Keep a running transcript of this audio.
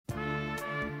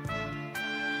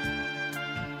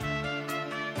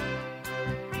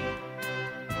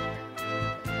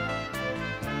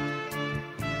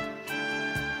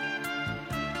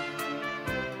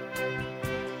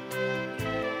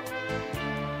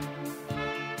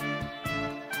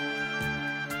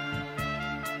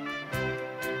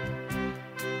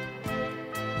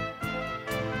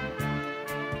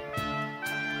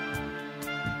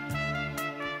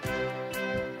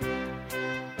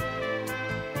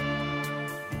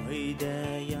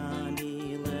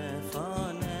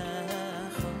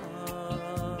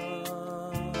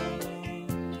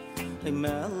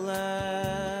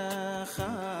melech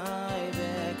chai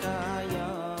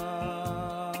v'kayam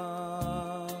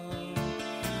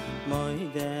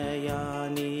moidei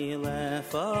ani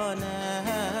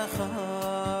lefanecha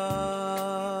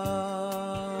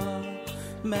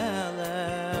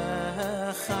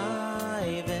melech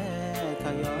chai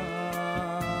v'kayam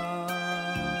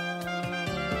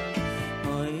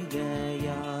moidei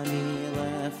ani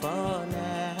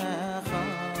lefanecha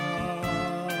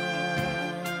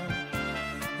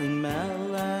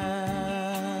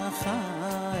melech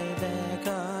chai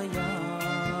v'kayam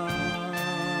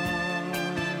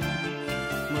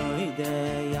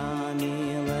moidei ani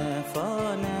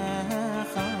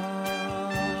lefanecha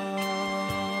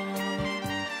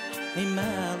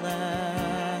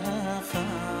melech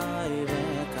chai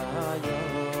v'kayam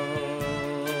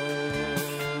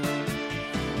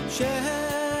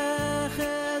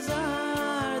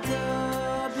shechazarta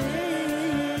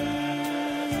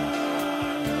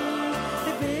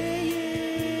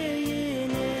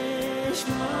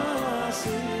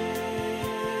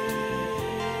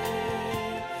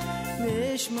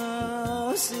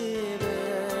nishmasi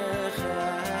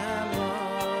b'chema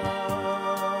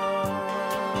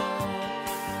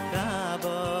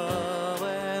Rabba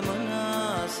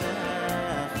v'munasecha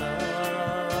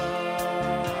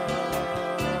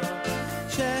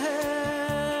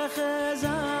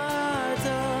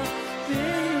shechazarta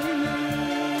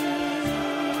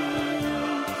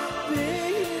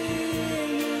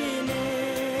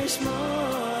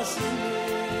nishmasi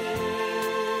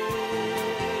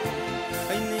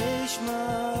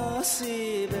nishmasi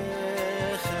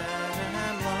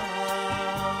b'chema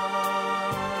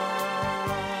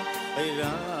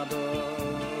Rabba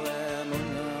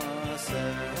v'munasecha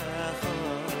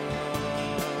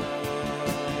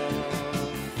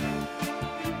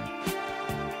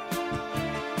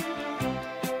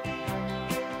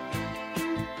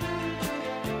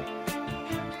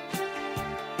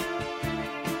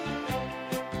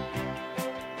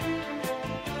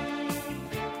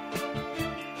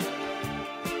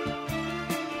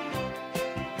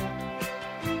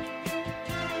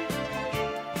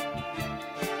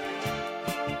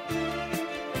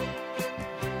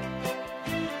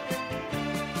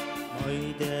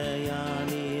moidei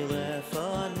ani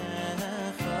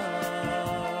lefanecha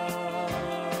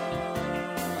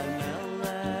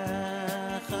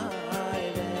melech chai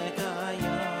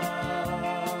v'kayam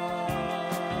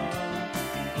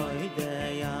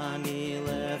moidei ani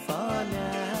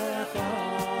lefanecha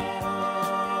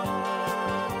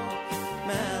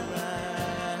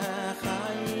melech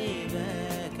chai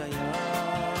v'kayam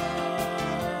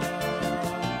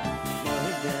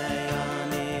moidei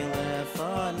ani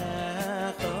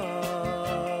lefanecha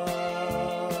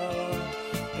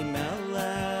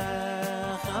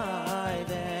melech chai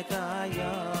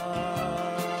v'kayam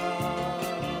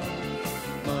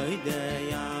moidei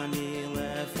ani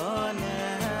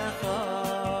lefanecha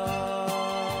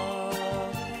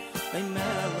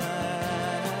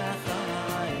melech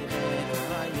chai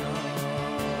v'kayam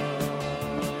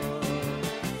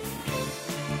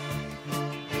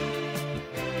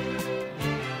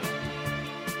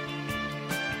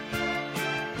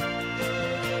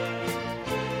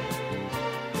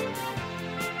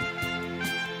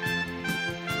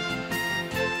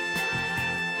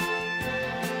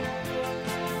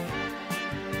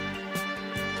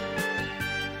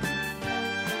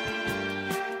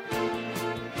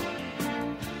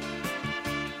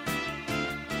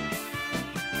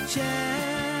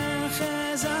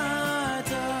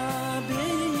shechazarta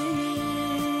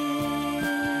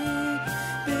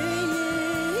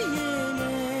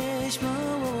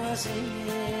nishmasi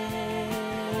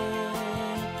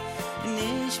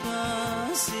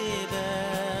nishmasi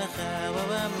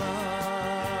b'chema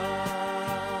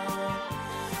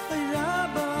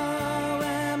Rabba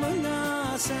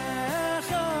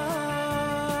v'munasecha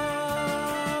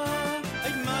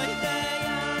moidei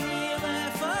ani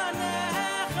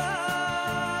lefanecha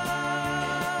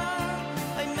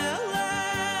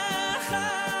melech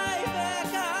chai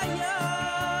v'kayam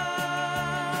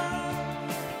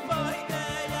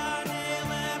moidei ani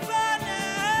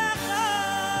lefanecha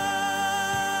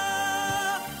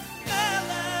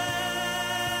melech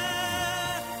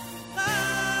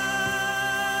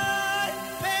chai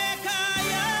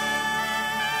v'kayam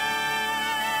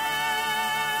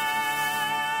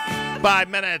 5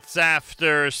 minutes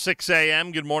after 6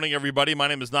 a.m. Good morning, everybody. My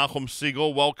name is Nachum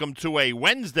Siegel. Welcome to a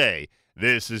Wednesday.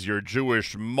 This is your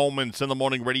Jewish Moments in the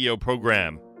Morning radio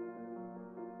program.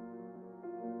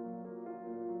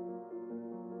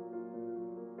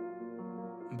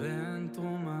 Ben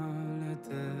Toma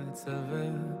ותצווה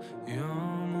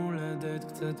יום הולדת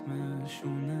קצת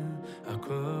משונה,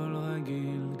 הכל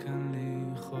רגיל כאן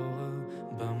לכאורה,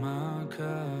 במה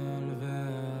קל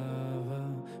ואהבה,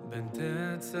 בין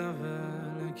תצווה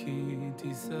לכי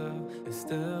תישא,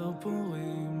 אסתר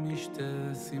פורים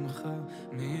משתה שמחה,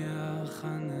 מי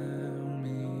יחנה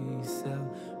ומי יישא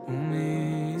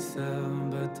ומי יישא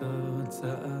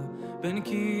בתוצאה, בין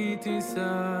כי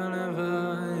תישא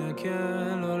לבי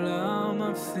יקל, עולם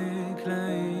מפסיק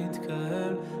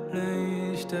להתקהל,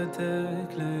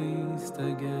 להשתתק,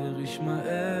 להסתגר,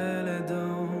 ישמעאל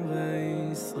אדום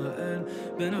וישראל,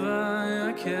 בין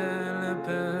ויקל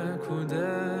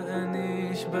לפקודה, אין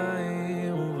איש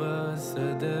בעיר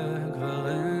ובשדה, כבר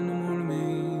אין מול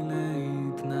מי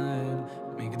להתנהל,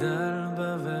 מגדל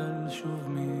בבל שוב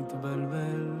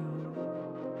מתבלבל.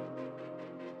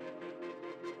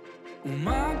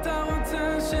 ומה אתה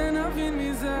רוצה שנבין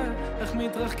מזה? איך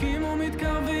מתרחקים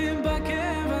ומתקרבים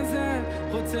בכאב הזה?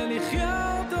 רוצה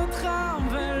לחיות אותך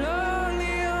ולא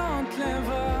להיות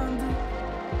לבד.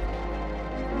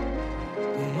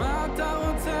 ומה אתה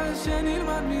רוצה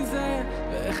שנלמד מזה?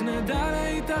 ואיך נדע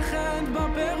להתאחד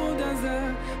בפירוד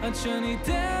הזה, עד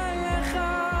שניתן לך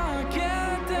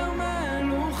כתר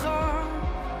מלוכה,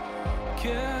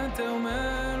 כתר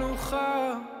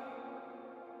מלוכה.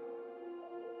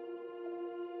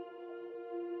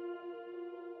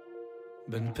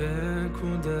 בין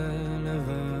פקודה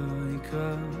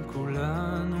לויקרא,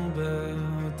 כולנו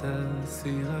באותה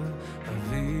סירה,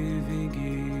 אביב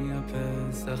הגיע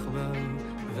פסח בא,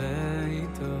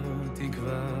 ואיתו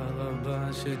תקווה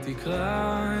רבה,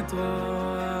 שתקרא את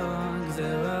רוע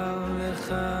הגזרה,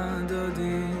 לך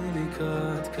דודי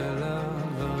לקראת קלה,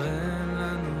 כבר אין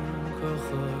לנו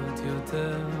כוחות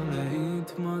יותר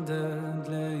להתמודד,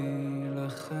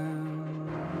 להילחם.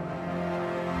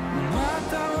 מה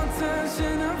אתה רוצה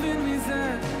שנבין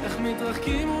מזה? איך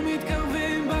מתרחקים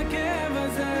ומתקרבים בכאב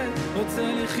הזה?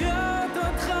 רוצה לחיות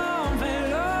אותך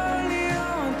ולא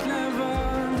להיות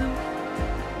לבד.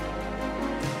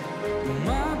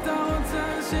 ומה אתה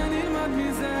רוצה שנלמד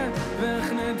מזה?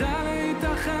 ואיך נדע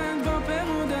להתאחד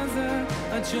בפירוד הזה,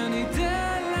 עד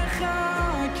שניתן לך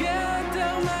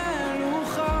כתר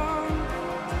מלוכה.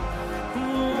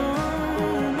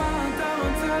 ומה אתה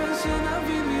רוצה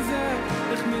שנבין מזה?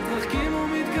 איך מתרחקים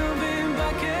ומתקרבים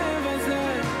בכאב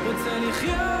הזה? רוצה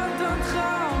לחיות אותך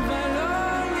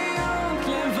ולא להיות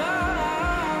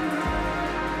לבד.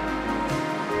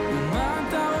 ומה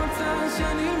אתה רוצה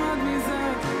שנלמד מזה?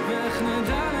 ואיך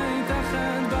נדע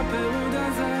להתאחד בפירוד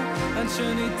הזה, עד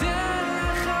שניתן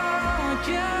לך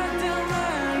כתר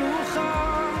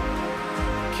מלוכה,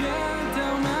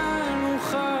 כתר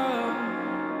מלוכה.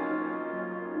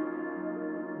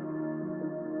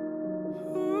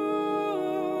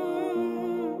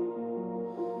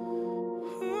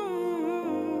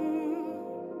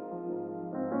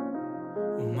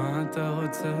 מה אתה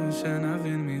רוצה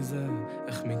שנבין מזה?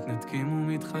 איך מתנתקים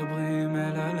ומתחברים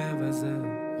אל הלב הזה?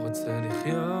 רוצה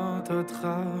לחיות אותך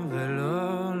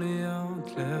ולא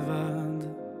להיות לבד.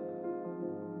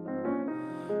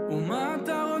 ומה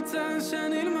אתה רוצה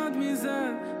שנלמד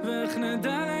מזה? ואיך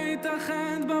נדע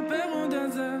להתאחד בפירוד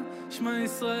הזה? שמע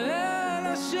ישראל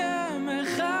השם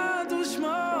אחד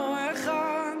ושמו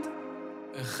אחד,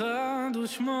 אחד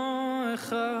ושמו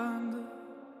אחד.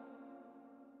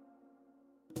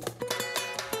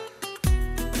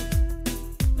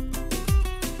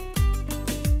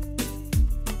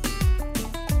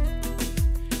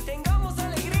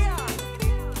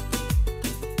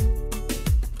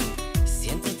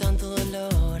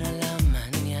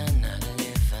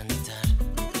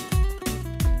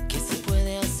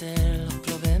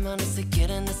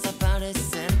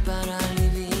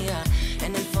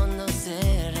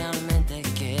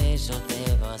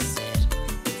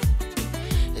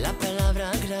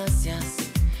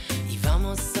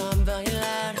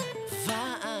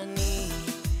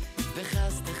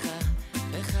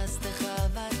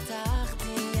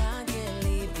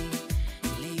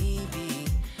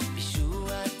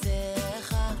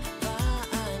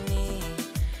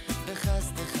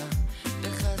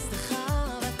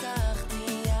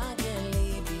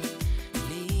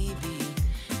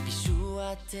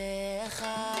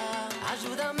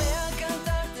 Ayúdame a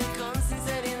cantarte con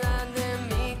sinceridad de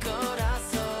mi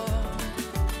corazón.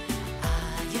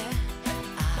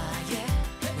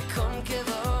 Con que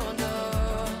voto.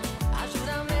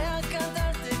 Ayúdame a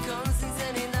cantarte con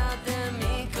sinceridad de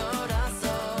mi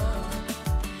corazón.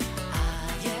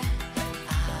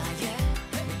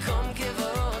 Con que voto. Con que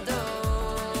voto.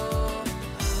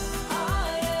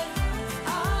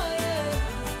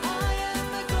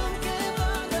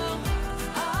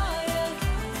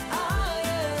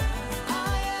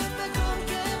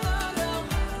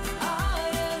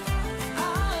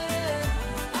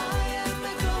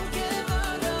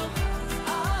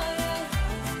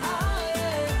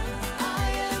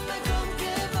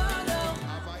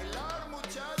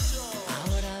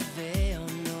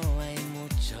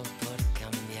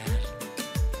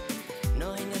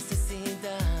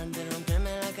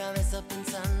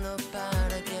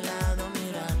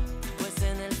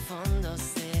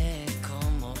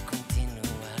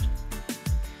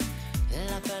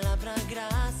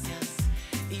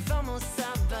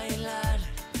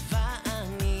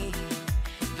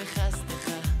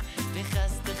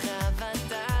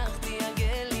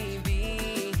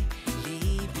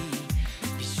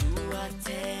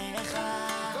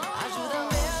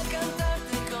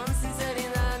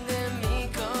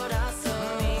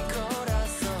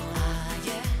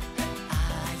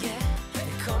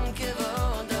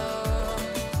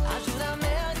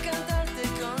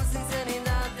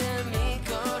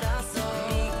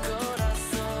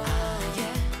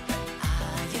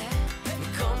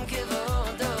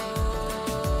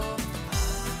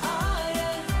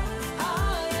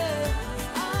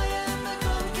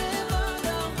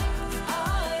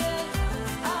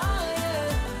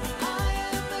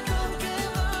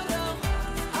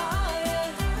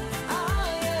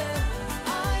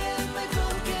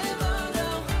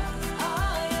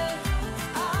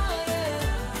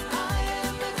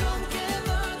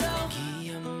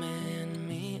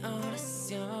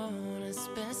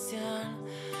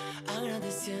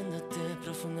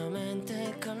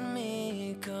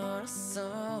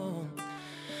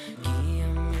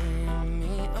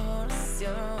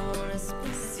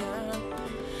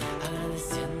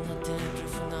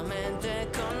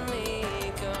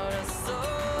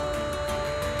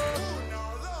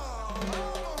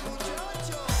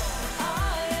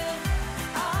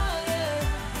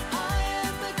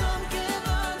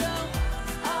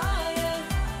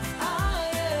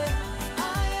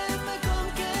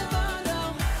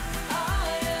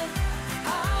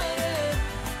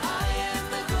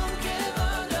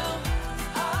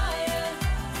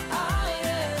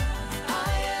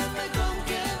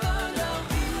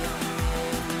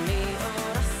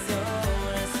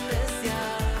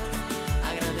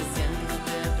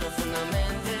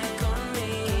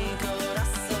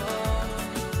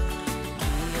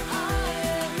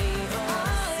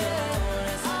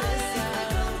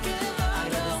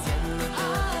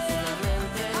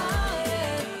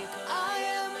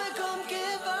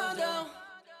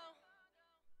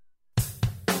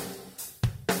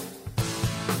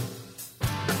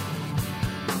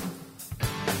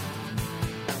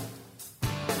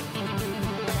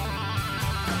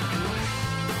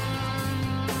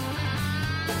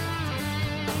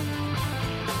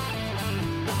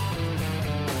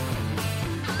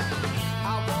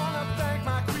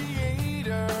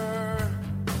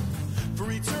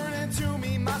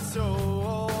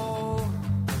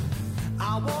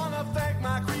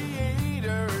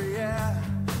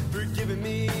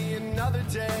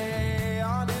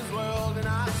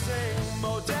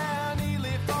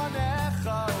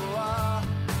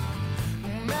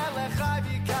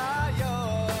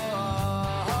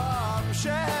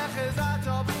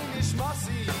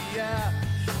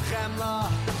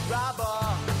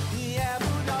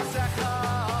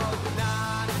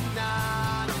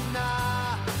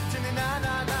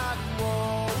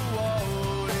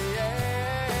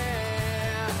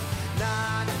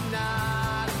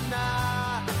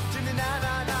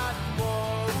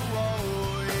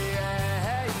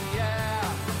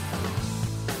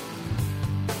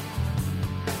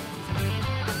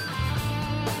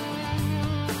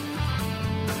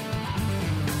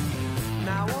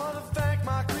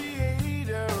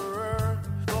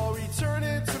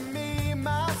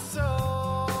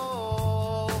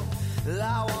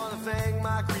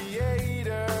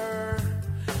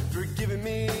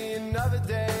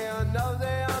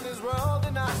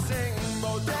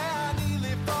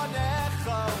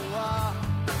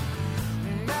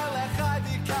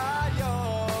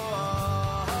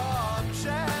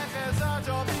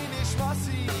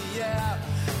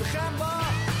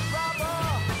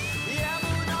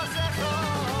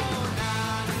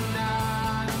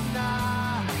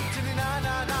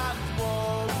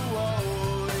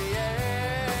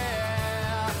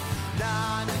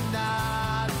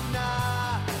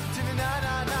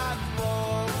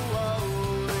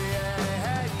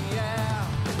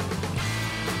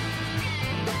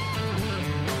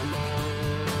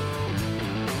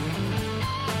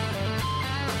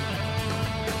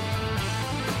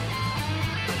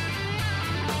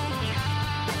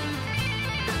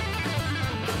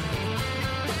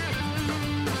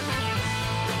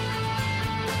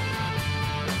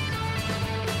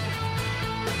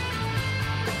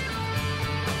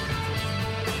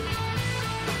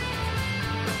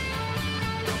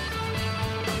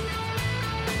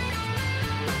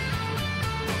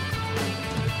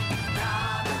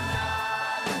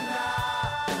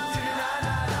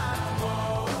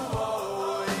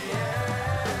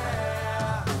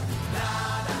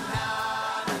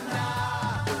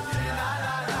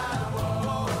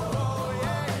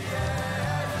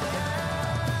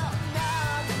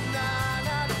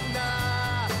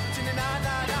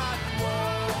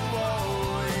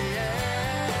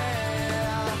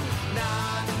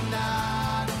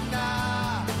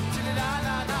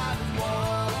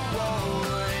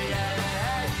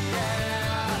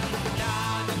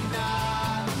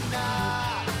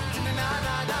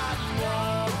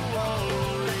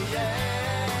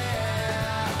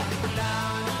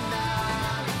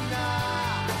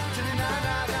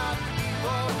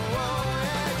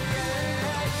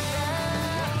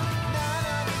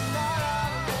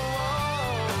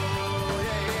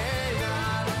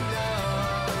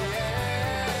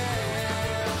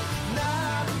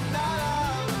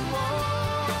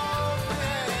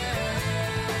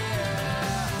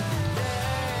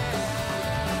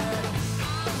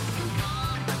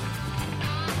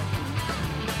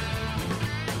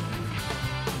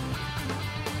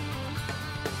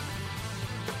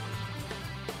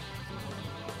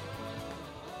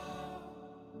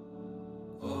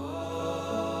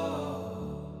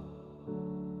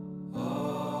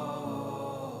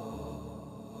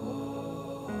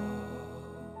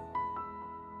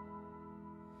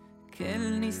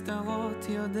 כל נסתרות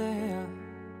יודע,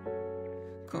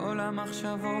 כל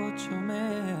המחשבות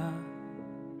שומע,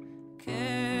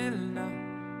 כלנה,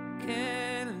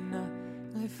 כלנה,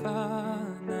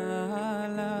 לפנה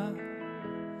לה.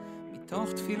 מתוך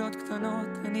תפילות קטנות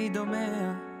אני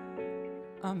דומע,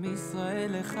 עם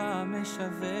ישראל לך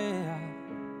משווע,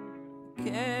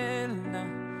 כלנה,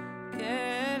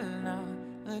 כלנה,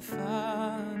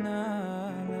 לפנה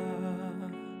לה.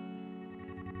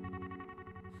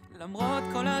 למרות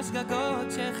כל השגגות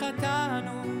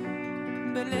שחטאנו,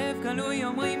 בלב גלוי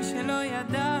אומרים שלא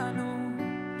ידענו,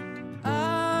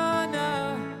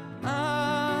 אנא,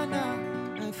 אנא,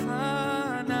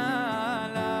 רפנה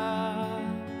לה.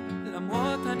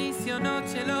 למרות הניסיונות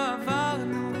שלא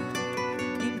עברנו,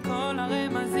 עם כל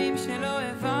הרמזים שלא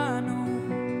הבנו,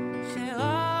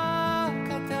 שרק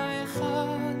אתה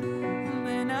אחד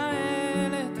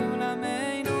מנהל את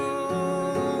עולמנו.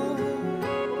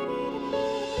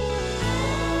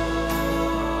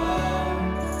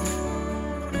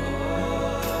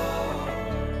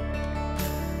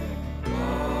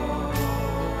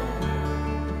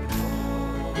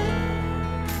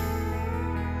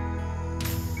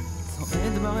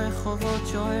 ברחובות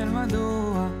שואל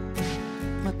מדוע,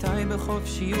 מתי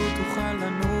בחופשיות תוכל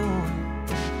לנוע,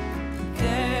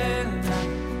 כלנה,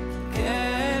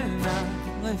 כלנה,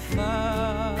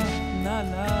 רפנה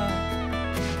לה.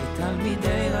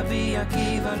 ותלמידי רבי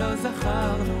עקיבא לא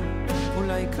זכרנו,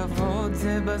 אולי כבוד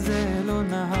זה בזה לא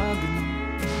נהגנו,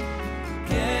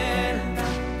 כלנה,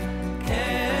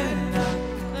 כלנה,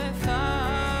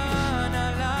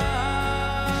 רפנה לה.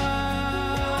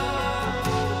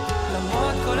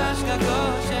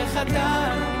 השגגות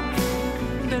שחטאנו,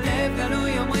 בלב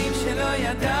גלוי אומרים שלא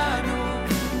ידענו.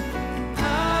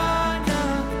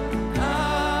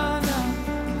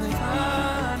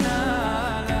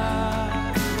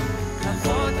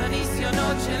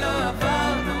 שלא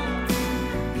עברנו,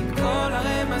 עם כל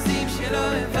הרמזים שלא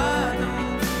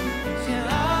הבנו,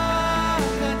 שרק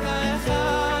אתה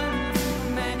אחד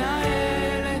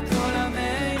מנהל את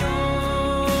עולמנו.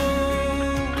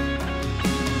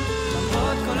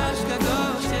 למרות כל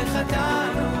השגגות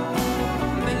שחטאנו,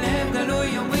 בלב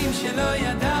גלוי אומרים שלא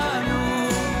ידענו.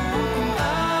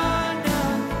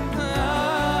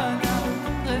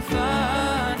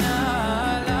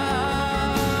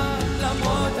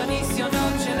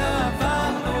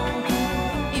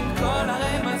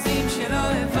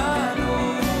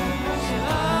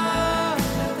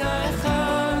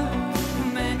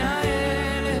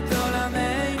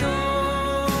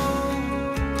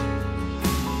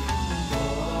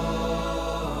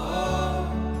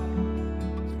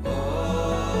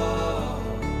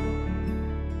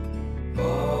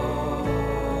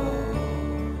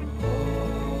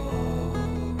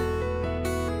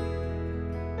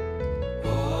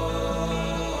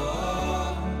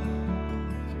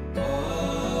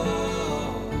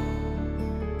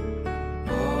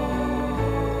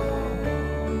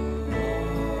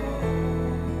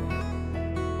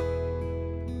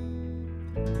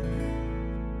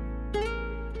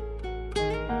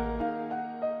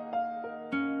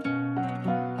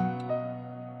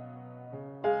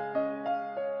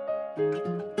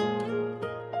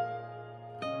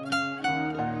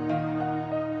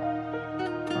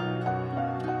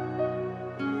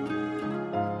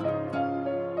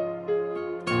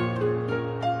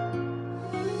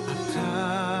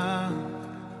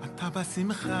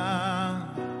 בשמחה,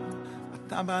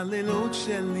 אתה בלילות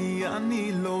שלי,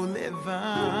 אני לא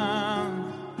לבד.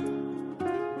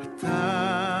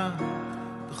 אתה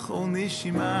בכל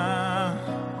נשימה,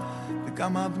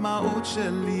 וגם הדמעות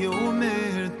שלי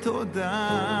אומר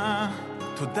תודה.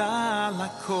 תודה על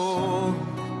הכל,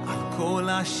 על כל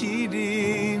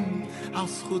השירים, על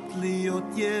זכות להיות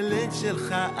ילד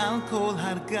שלך, על כל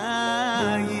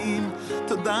הרגעים.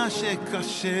 תודה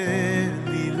שקשה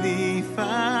לי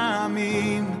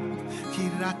לפעמים, כי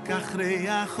רק אחרי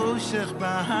החושך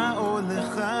בא האור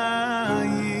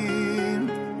לחיים.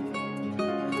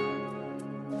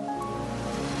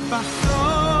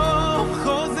 בסוף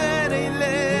חוזר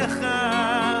אליך,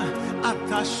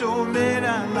 אתה שומר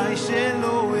עליי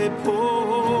שלא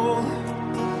אפול.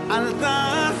 אל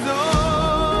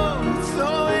תעזור,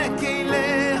 צועק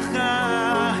אליך,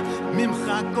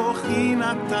 ממך כוחי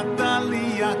נתת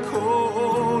לי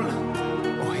הכל.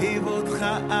 אוהב אותך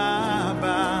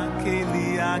אבא,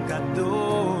 כלי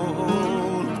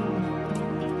הגדול.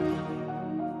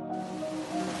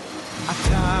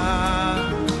 אתה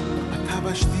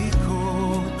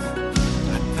בשתיקות,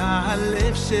 אתה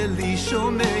הלב שלי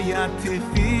שומע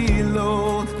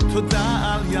תפילות.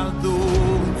 תודה על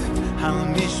ילדות, על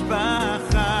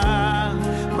משפחה,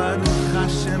 ברוך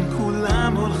השם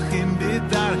כולם הולכים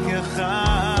בדרכך.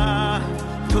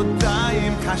 תודה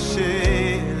אם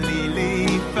קשה לי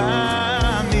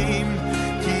לפעמים,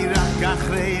 כי רק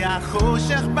אחרי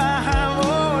החושך בא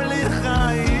האור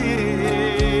לחיים.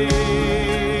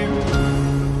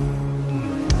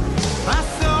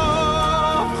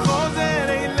 בסוף חוזר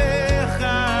אליך,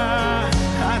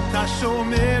 אתה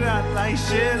שומר עליי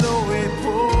שלא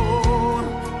אפול.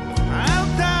 אל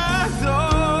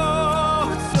תעזוב,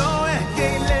 צועק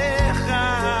אליך,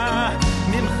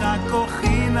 ממך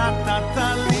כוחי נתת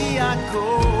לי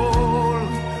הכל.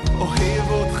 אוהב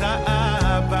אותך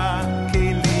אבא,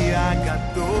 כלי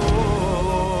הגדול.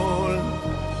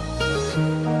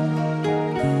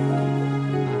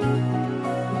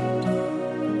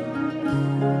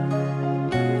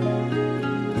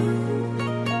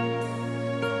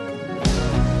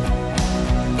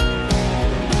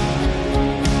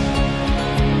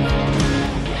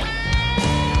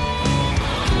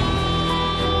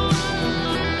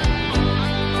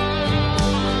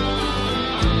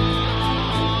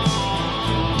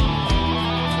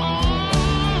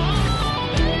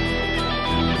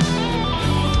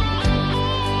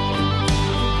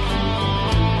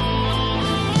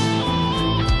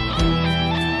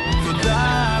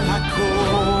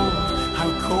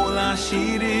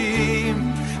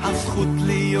 השירים, על זכות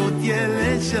להיות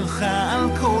ילד שלך, על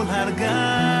כל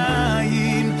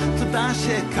הרגעים. תודה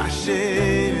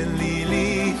שקשה לי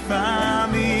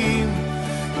לפעמים,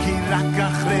 כי רק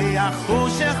אחרי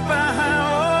החושך בא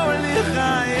האור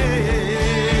לחיים.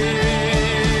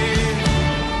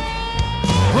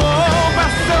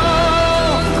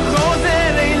 בסוף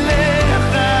חוזר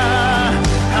אליך,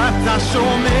 אתה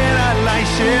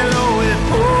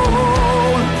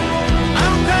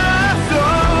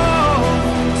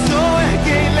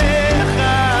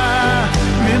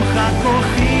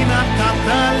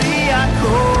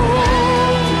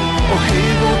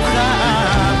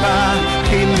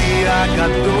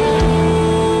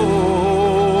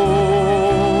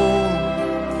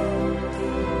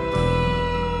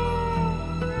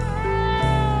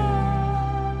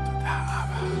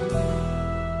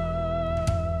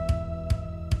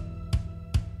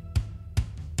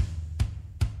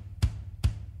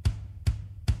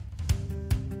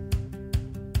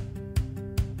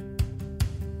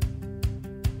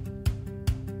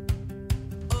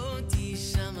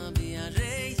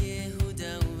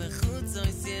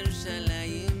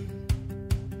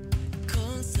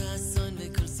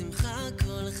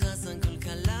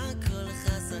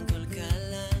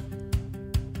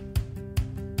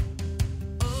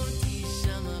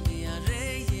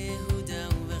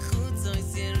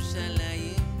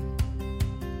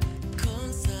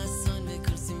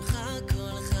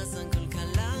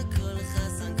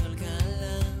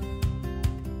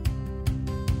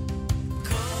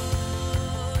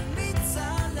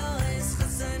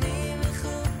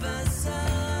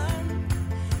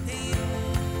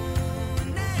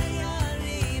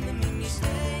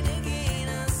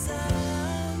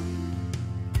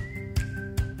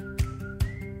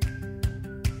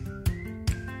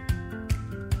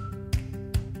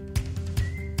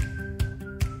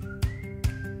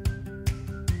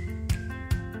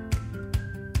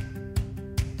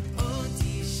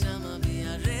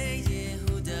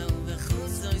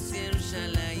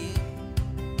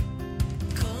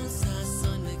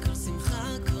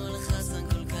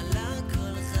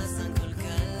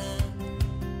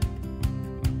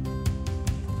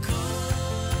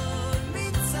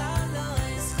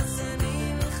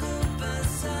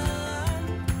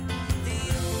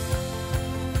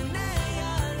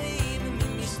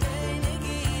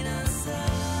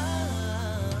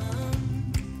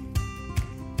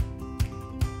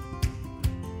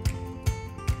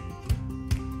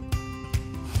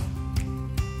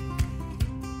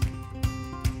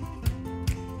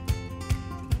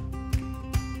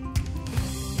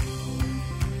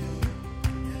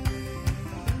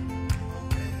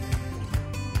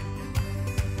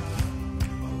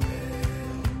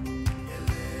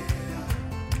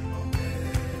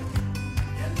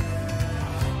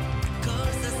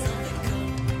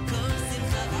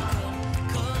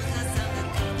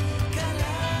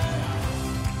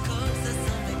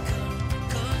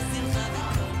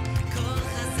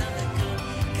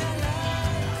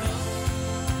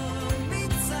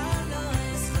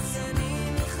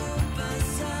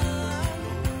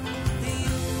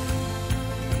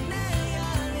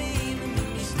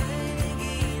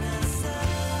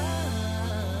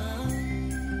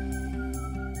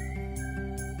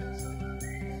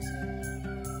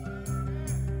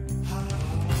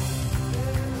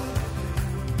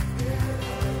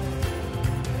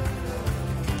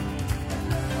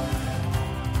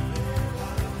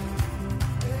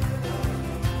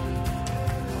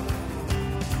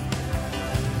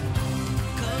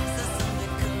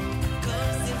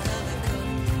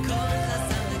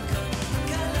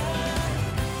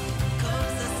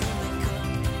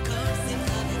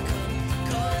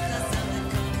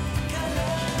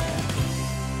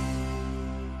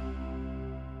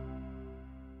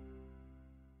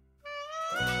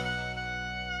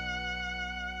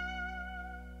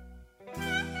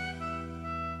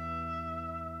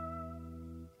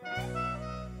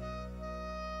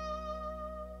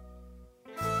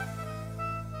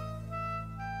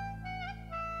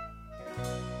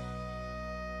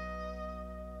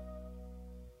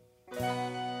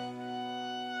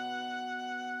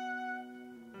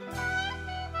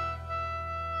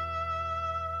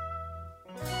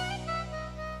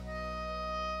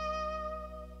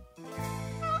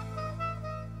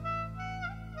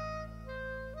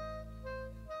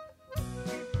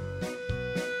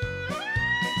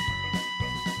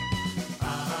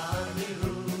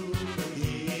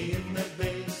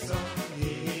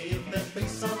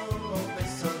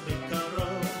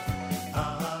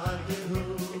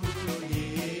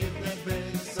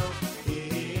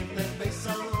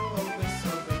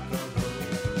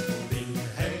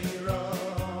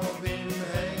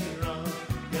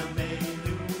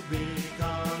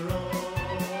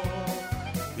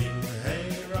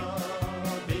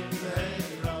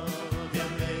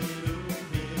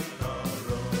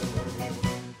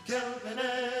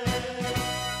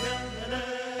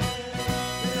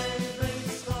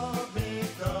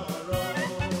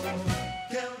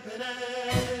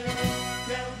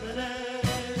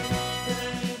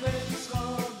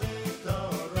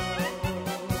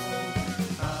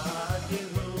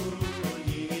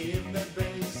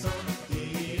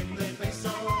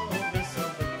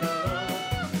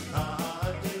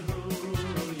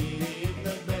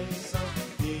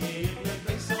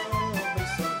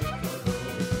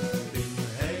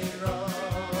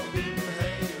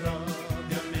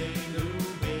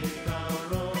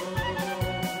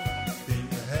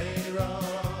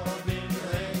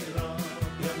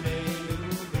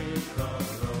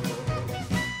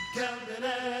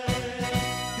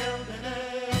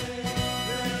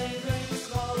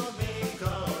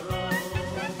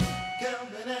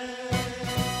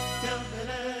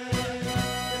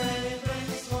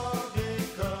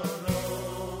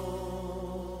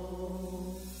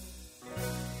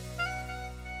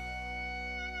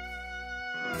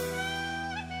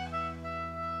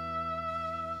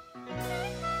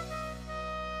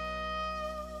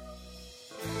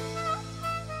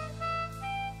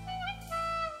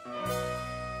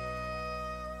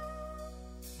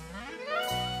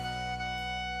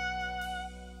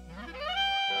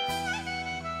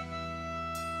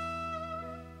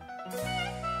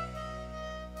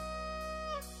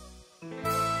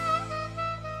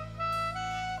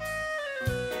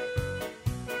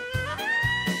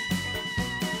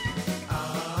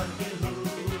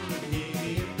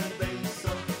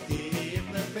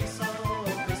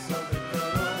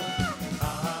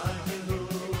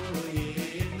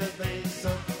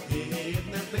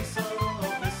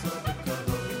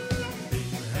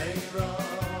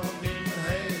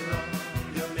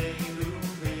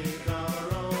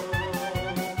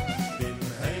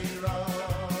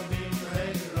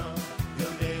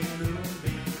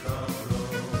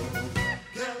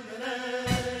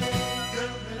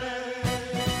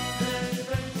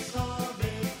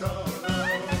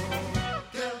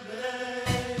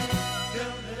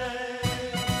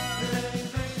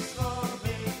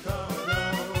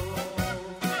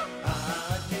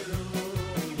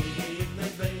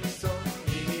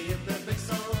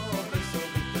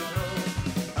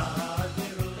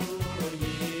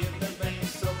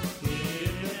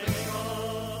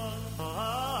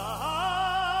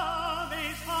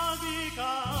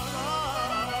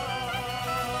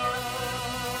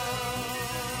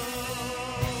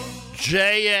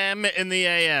JM in the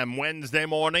AM, Wednesday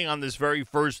morning on this very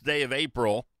first day of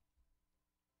April.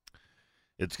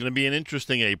 It's going to be an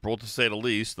interesting April, to say the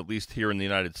least here in the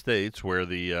United States, where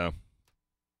the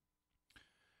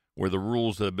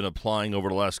rules that have been applying over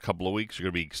the last couple of weeks are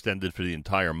going to be extended for the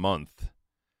entire month.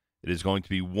 It is going to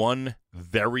be one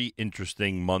very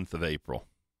interesting month of April.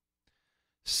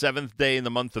 7th day in the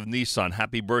month of Nisan.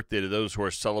 Happy birthday to those who are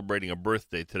celebrating a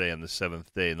birthday today on the 7th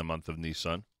day in the month of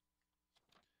Nisan.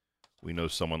 We know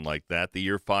someone like that. The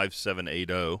year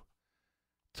 5780,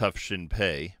 Tufshin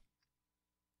Pei.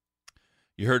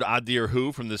 You heard Adir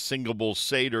Hu from the Singable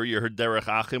Seder. You heard Derech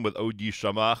Achim with Od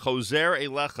Yishama. Choser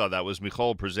Elecha, that was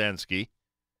Michal Przanski.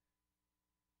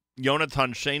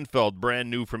 Yonatan Shainfeld,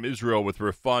 brand new from Israel with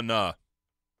Rafana.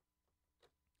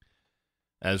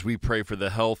 As we pray for the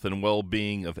health and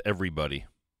well-being of everybody.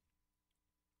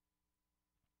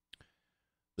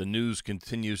 The news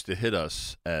continues to hit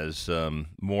us as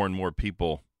more and more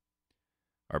people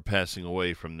are passing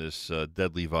away from this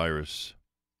deadly virus.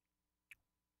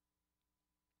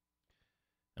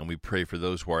 And we pray for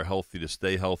those who are healthy to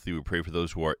stay healthy. We pray for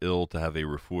those who are ill to have a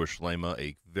refuah shlema,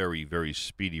 a very, very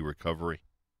speedy recovery.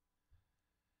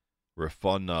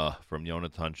 Rafana from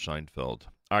Yonatan Scheinfeld.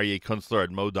 Aryeh Kunstler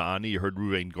at Moda'ani. You heard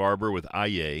Ruvain Garber with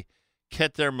Aye.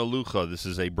 Keter Melucha, this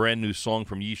is a brand new song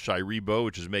from Yishai Rebo,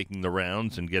 which is making the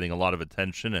rounds and getting a lot of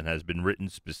attention and has been written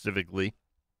specifically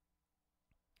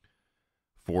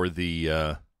for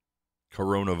the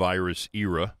coronavirus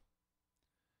era.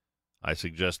 I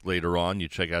suggest later on you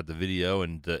check out the video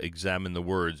and examine the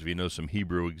words. If you know some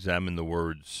Hebrew, examine the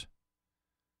words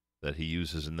that he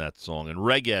uses in that song. And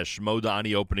Regesh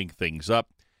Modani opening things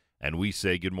up. And we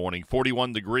say good morning.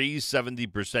 41 degrees,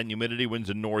 70% humidity,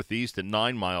 winds in northeast at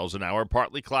 9 miles an hour.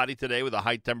 Partly cloudy today with a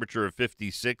high temperature of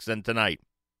 56. And tonight,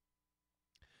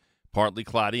 partly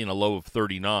cloudy and a low of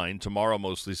 39. Tomorrow,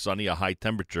 mostly sunny, a high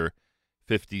temperature,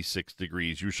 56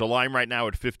 degrees. Yerushalayim right now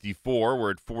at 54.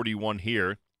 We're at 41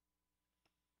 here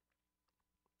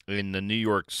in the New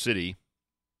York City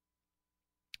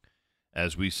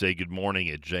as we say good morning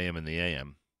at JM in the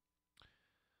AM.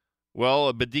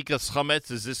 Well, Bedikas Chametz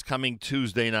is this coming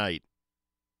Tuesday night,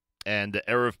 and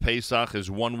Erev Pesach is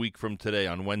 1 week from today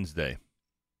on Wednesday.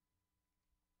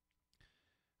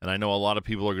 And I know a lot of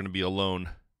people are going to be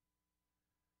alone.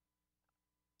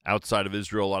 Outside of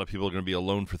Israel, a lot of people are going to be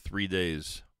alone for 3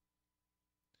 days.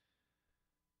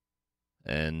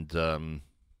 And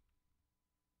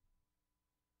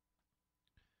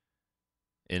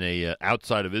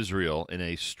outside of Israel, in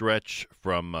a stretch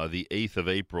from the 8th of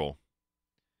April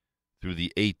through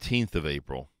the 18th of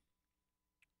April,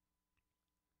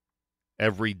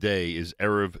 every day is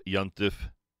Erev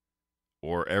Yontif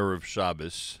or Erev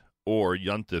Shabbos or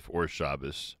Yontif or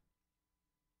Shabbos,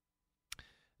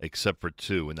 except for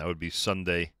two, and that would be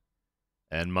Sunday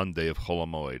and Monday of Chol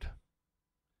HaMoed.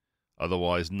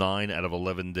 Otherwise, 9 out of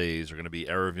 11 days are going to be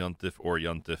Erev Yontif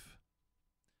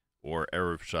or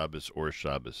Erev Shabbos or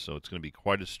Shabbos. So it's going to be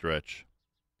quite a stretch.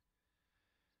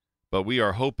 But we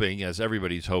are hoping, as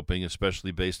everybody's hoping,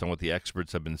 especially based on what the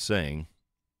experts have been saying,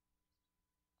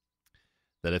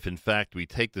 that if in fact we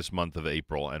take this month of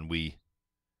April and we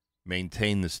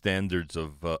maintain the standards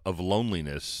of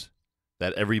loneliness,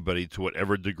 that everybody, to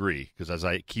whatever degree, because as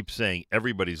I keep saying,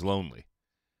 everybody's lonely.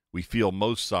 We feel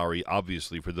most sorry,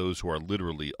 obviously, for those who are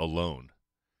literally alone.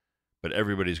 But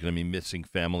everybody's going to be missing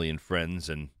family and friends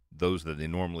and those that they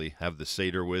normally have the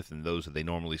Seder with and those that they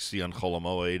normally see on Chol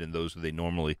HaMoed and those that they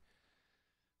normally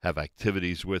have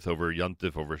activities with over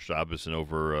Yontif, over Shabbos, and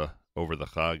over the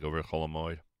Chag, over Chol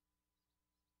HaMoed.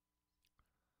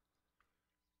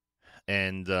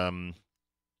 And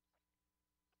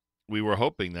we were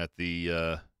hoping that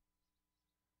the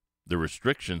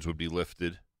restrictions would be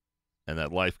lifted and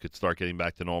that life could start getting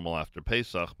back to normal after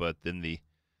Pesach, but in the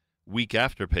week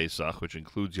after Pesach, which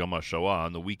includes Yom HaShoah,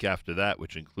 and the week after that,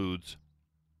 which includes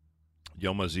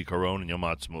Yom HaZikaron and Yom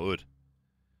HaAtzmaut,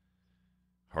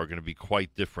 are going to be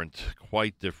quite different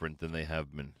than they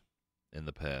have been in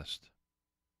the past.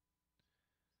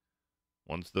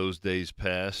 Once those days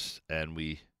pass and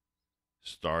we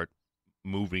start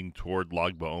moving toward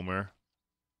Lag BaOmer,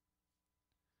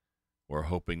 we're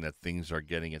hoping that things are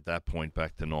getting at that point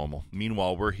back to normal.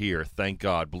 Meanwhile, we're here, thank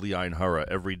God, B'li Ayin Hara,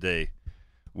 every day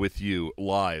with you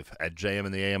live at JM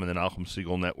in the AM and the Nachum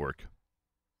Segal Network.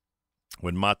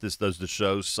 When Matis does the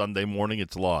show Sunday morning,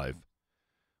 it's live.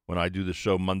 When I do the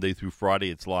show Monday through Friday,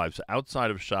 it's live. So outside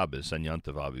of Shabbos and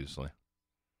Yontif, obviously,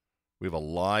 we have a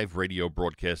live radio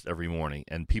broadcast every morning,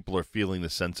 and people are feeling the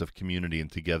sense of community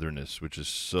and togetherness, which is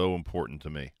so important to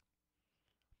me.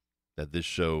 That this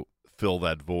show fill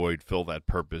that void, fill that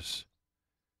purpose,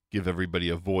 give everybody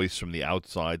a voice from the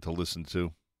outside to listen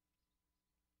to,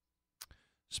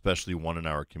 especially one in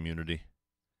our community.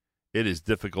 It is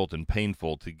difficult and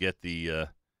painful to get the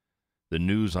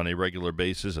news on a regular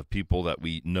basis of people that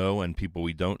we know and people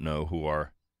we don't know who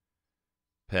are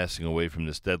passing away from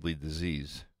this deadly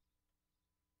disease.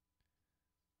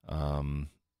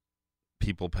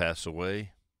 People pass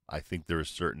away. I think they're a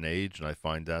certain age, and I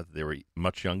find out that they were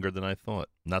much younger than I thought.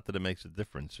 Not that it makes a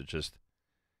difference.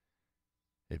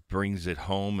 It brings it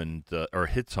home or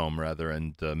hits home rather,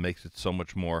 and makes it so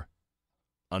much more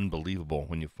unbelievable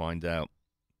when you find out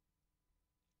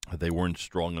that they weren't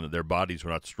strong enough. Their bodies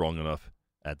were not strong enough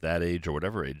at that age or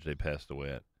whatever age they passed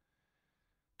away at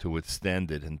to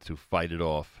withstand it and to fight it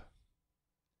off.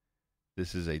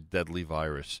 This is a deadly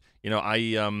virus.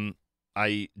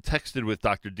 I texted with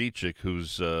Dr. Dietrich,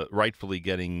 who's rightfully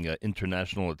getting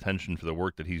international attention for the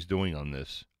work that he's doing on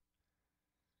this.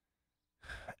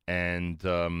 And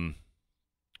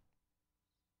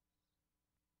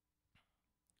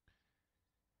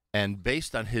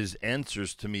based on his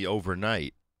answers to me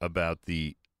overnight about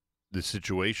the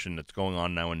situation that's going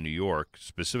on now in New York,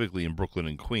 specifically in Brooklyn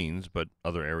and Queens, but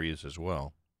other areas as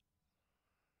well,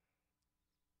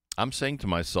 I'm saying to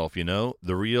myself,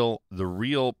 the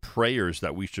real prayers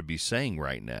that we should be saying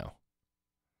right now,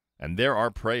 and there are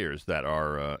prayers that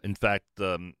are, in fact,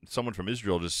 someone from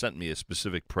Israel just sent me a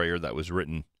specific prayer that was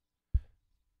written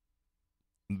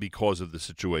because of the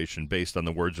situation, based on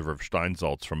the words of Rav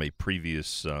Steinsaltz from a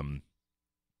previous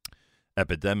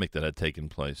epidemic that had taken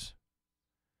place.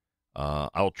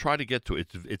 I'll try to get to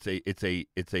it.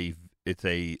 It's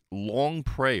a long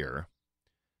prayer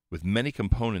with many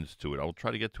components to it. I'll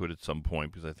try to get to it at some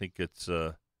point because I think it's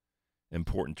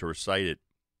important to recite it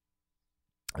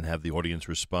and have the audience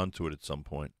respond to it at some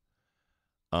point.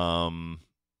 But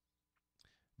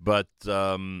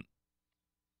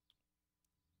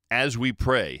as we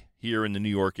pray here in the New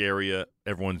York area,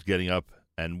 everyone's getting up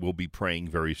and will be praying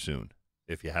very soon,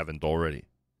 if you haven't already.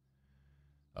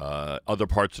 Other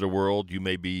parts of the world, you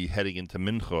may be heading into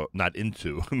Mincha, not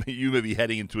into, you may be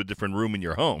heading into a different room in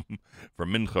your home for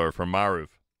Mincha or for Maariv.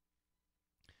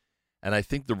 And I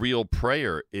think the real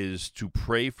prayer is to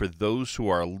pray for those who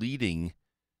are leading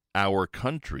our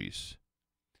countries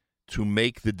to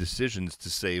make the decisions to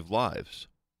save lives.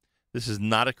 This is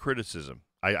not a criticism.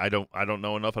 I don't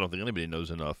know enough. I don't think anybody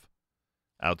knows enough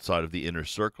outside of the inner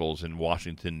circles in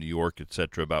Washington, New York,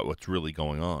 etc., about what's really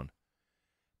going on.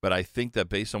 But I think that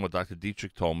based on what Dr.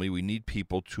 Dietrich told me, we need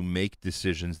people to make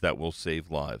decisions that will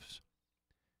save lives.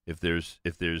 If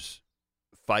there's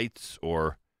fights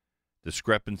or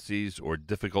discrepancies or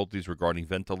difficulties regarding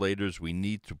ventilators, we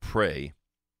need to pray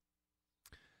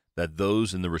that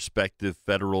those in the respective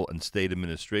federal and state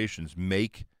administrations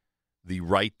make the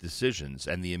right decisions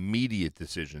and the immediate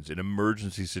decisions in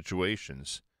emergency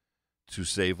situations to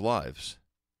save lives.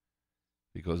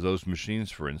 Because those machines,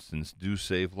 for instance, do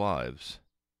save lives.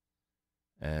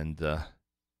 And all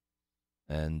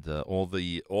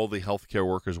the healthcare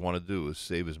workers want to do is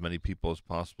save as many people as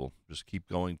possible. Just keep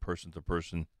going person to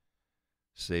person,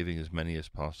 saving as many as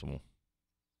possible.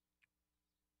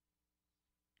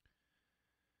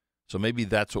 So maybe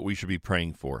that's what we should be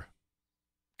praying for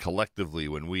collectively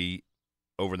when we,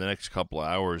 over the next couple of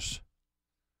hours,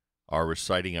 are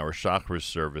reciting our Shacharis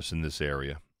service in this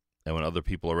area, and when other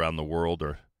people around the world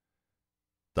are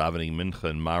davening Mincha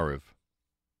and Maariv.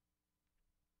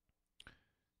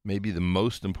 Maybe the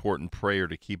most important prayer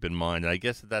to keep in mind, and I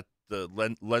guess that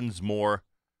lends more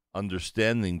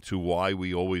understanding to why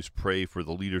we always pray for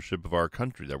the leadership of our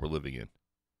country that we're living in.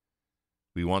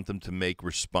 We want them to make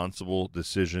responsible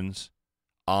decisions,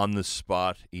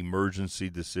 on-the-spot emergency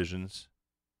decisions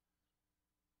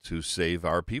to save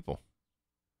our people,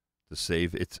 to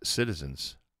save its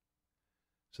citizens.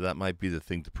 So that might be the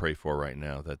thing to pray for right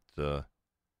now, that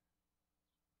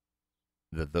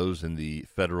those in the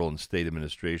federal and state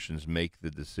administrations make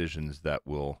the decisions that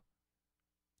will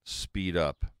speed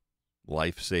up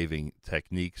life-saving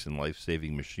techniques and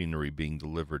life-saving machinery being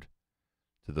delivered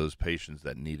to those patients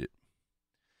that need it.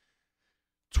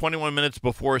 21 minutes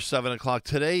before 7 o'clock.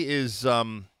 Today's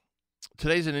an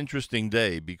interesting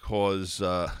day because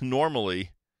normally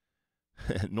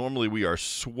we are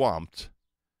swamped.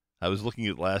 I was looking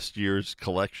at last year's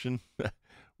collection.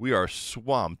 We are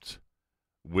swamped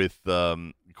with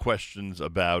questions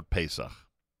about Pesach.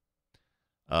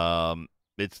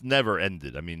 It's never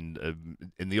ended. I mean,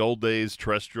 in the old days,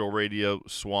 terrestrial radio,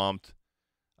 swamped.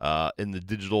 In the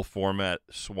digital format,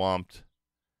 swamped.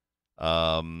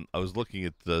 I was looking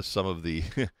at some of the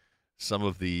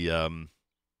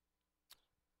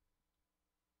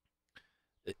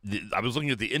I was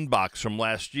looking at the inbox from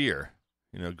last year,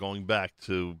 going back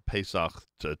to Pesach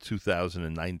to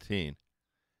 2019.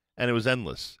 And it was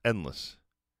endless.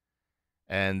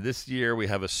 And this year we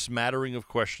have a smattering of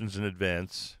questions in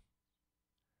advance.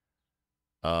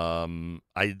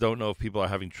 I don't know if people are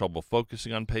having trouble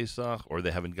focusing on Pesach or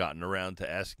they haven't gotten around to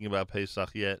asking about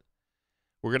Pesach yet.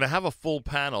 We're going to have a full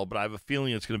panel, but I have a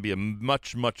feeling it's going to be a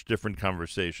much, much different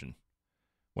conversation.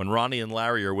 When Ronnie and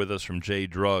Larry are with us from J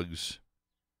Drugs,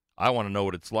 I want to know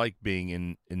what it's like being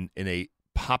in a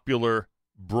popular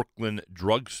Brooklyn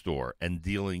drugstore and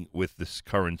dealing with this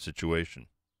current situation.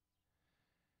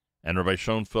 And Rabbi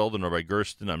Schoenfeld and Rabbi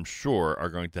Gersten, I'm sure, are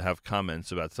going to have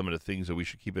comments about some of the things that we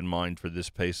should keep in mind for this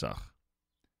Pesach,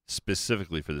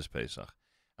 specifically for this Pesach.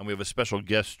 And we have a special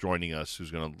guest joining us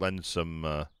who's going to lend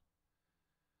some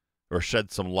or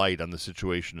shed some light on the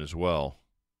situation as well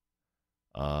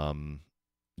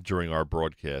during our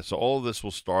broadcast. So all of this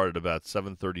will start at about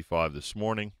 7:35 this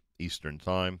morning, Eastern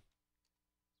Time.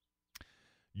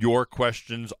 Your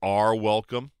questions are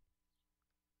welcome.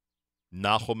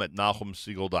 Nachum at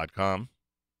NachumSegal.com.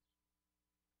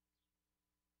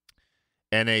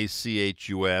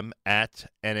 NACHUM at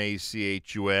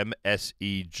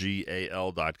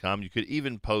NACHUMSEGAL.com. You could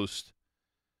even post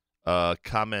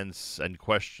comments and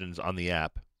questions on the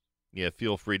app. Yeah,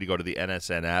 feel free to go to the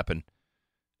NSN app and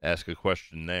ask a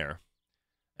question there.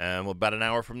 And about an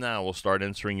hour from now, we'll start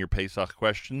answering your Pesach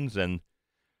questions and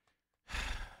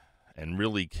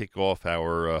really kick off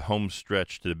our home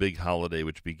stretch to the big holiday,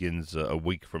 which begins a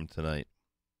week from tonight.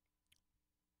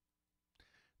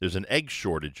 There's an egg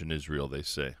shortage in Israel, they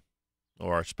say.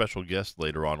 Or our special guest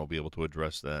later on will be able to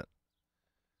address that.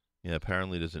 Yeah,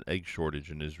 apparently there's an egg shortage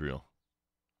in Israel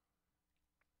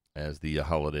as the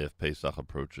holiday of Pesach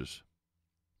approaches.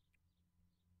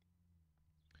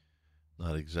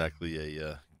 Not exactly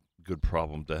a good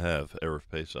problem to have, Erev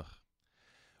Pesach.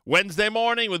 Wednesday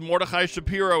morning with Mordechai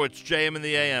Shapiro. It's JM in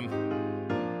the AM.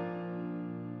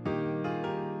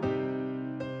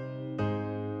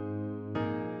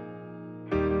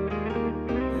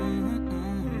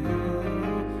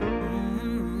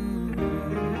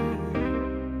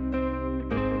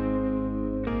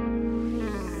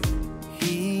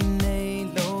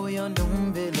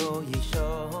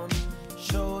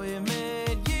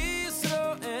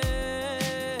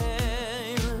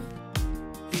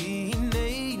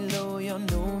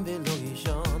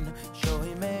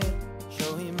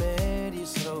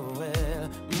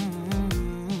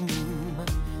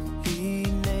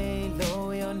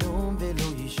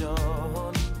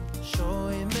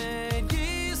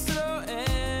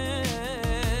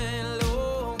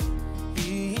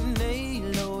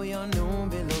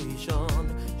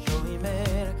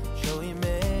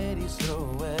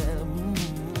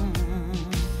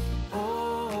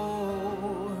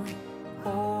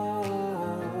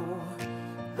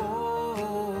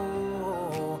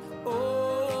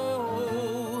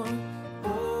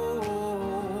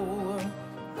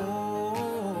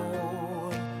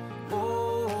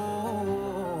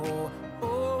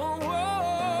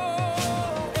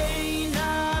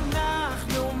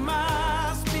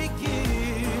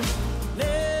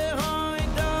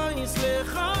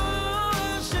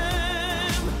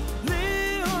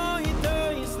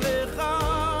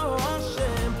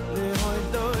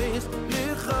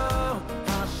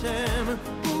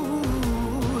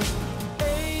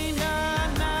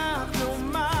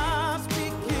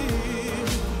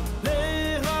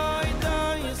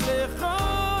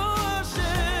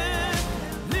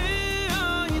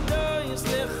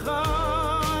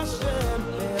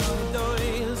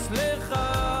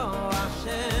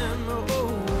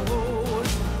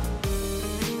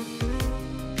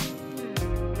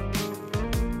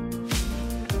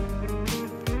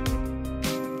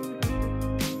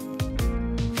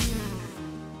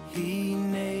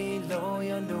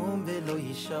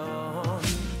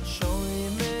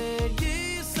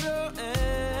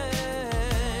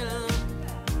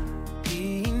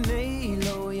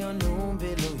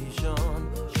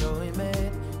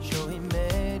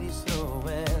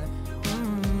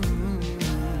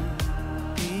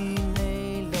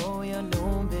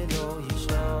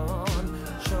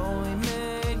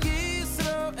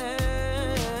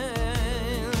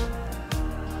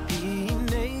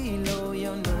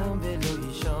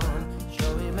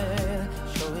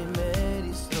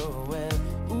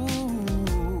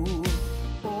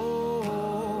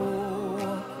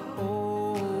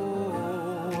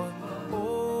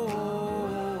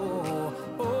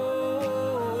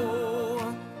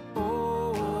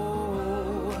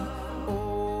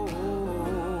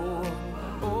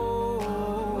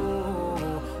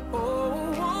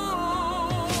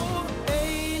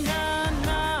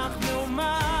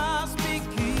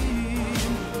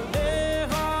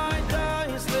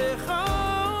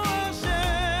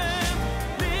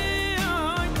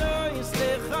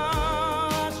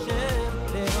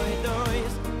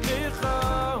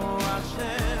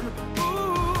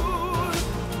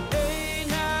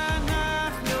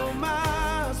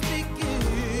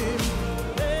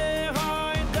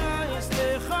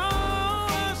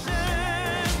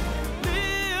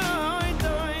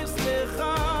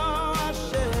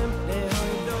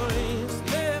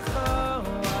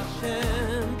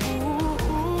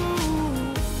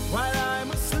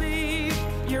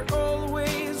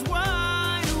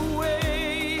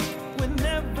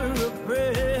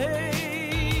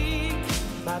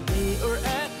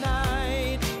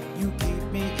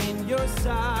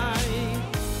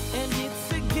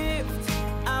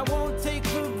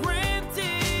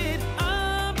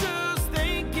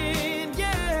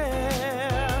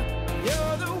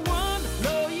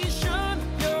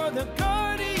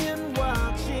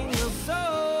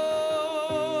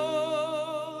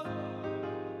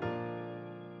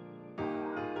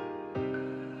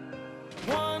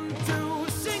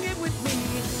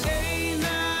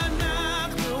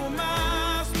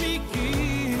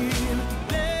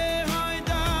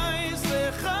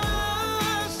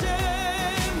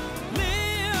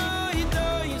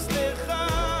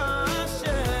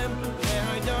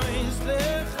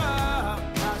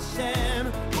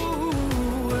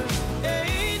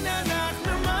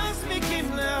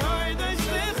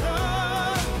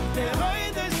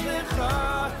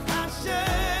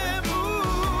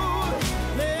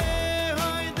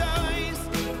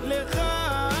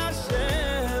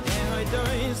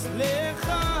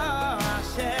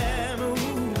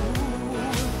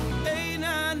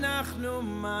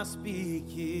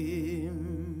 מספיקים.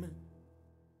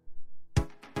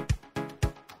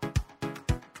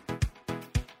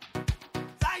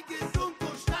 Sei gesund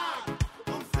und stark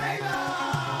und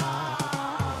Freiheit.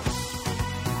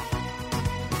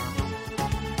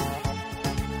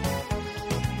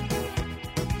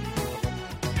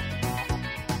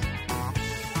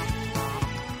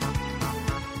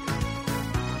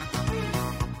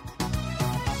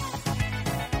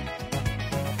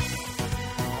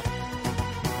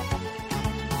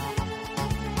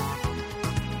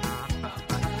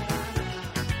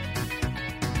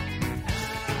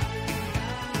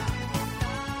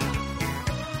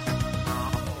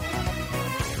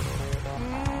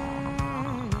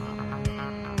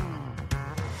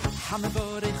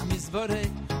 המבורך מזבורך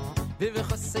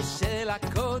ובחוסה של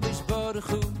הקודש ברוך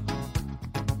הוא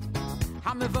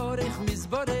המבורך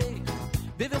מזבורך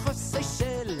ובחוסה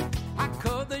של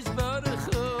הקודש ברוך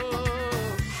הוא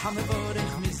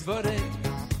המבורך מזבורך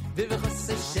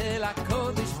ובחוסה של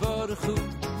הקודש ברוך הוא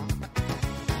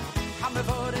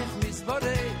המבורך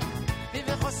מזבורך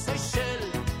ובחוסה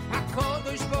של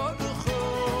הקודש ברוך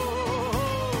הוא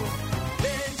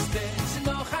בנש בנש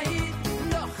לא חייד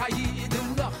לא חייד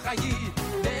Hayid,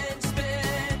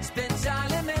 bench,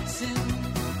 alle Menschen.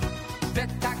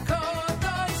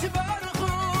 Vetakodosh Baruch Hu,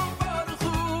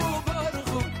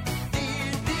 dir,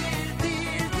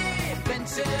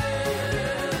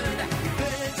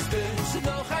 bench,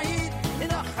 no Hayid,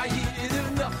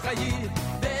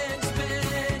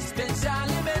 bench,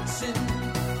 alle Menschen.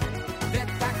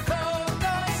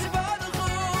 Vetakodosh Baruch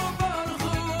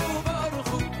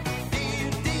Hu,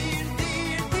 dir,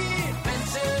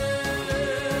 bench.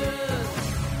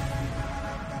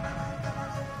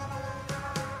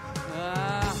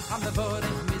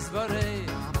 המבורך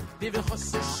מזבורך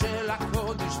בבחוסה של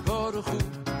הקודש ברוך הוא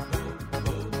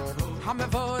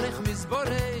המבורך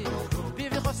מזבורך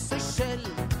בבחוסה של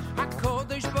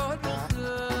הקודש ברוך הוא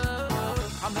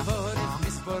המבורך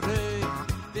מזבורך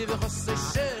בבחוסה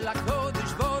של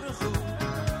הקודש ברוך הוא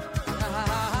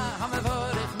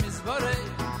המבורך מזבורך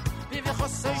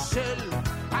בבחוסה של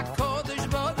הקודש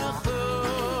ברוך הוא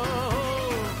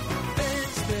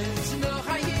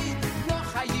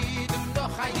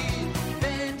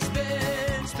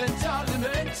Bench, alle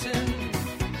Menschen.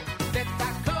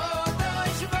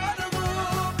 Vetakodosh Baruch Hu,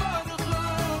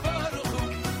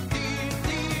 dir,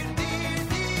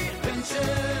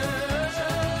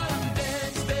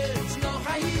 bench, no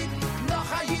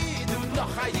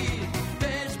Hayid,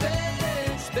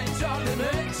 bench, alle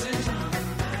Menschen.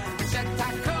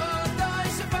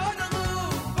 Vetakodosh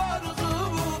Baruch Hu,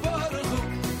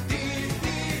 dir,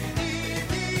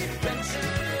 bench.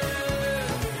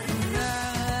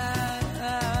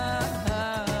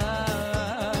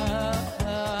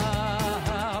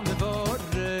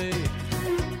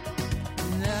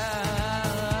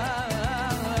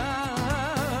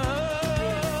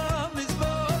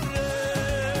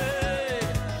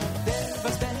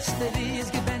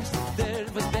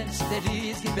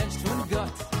 Gebencht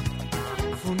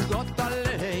von Gott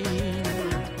allein.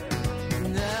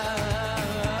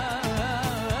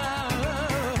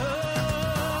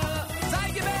 Sei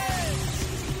gebencht!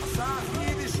 Sag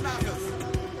mir die Schnackes.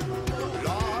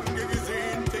 Lange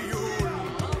gesehen, der Jul.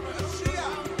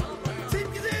 Sind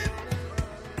gesehen.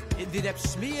 In die Reb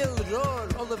Schmiel, Rohr,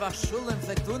 Oliver Schulem,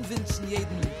 sagt unwünschen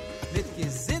jeden mit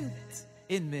gesinnt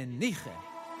in Meniche.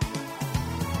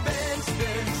 Bench,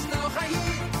 noch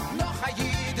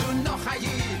Hayid und noch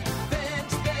Hayid.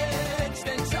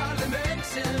 Bench, alle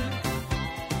Menschen.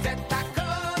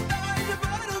 Vetakodosh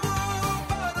Baruch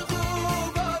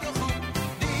Hu,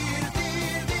 dir,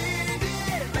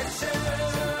 bench.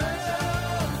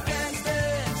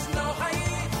 Bench, noch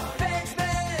Hayid. Bench,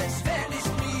 wenn ich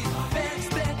mit.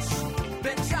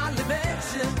 Bench, alle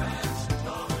Menschen.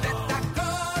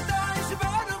 Vetakodosh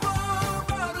Baruch Hu,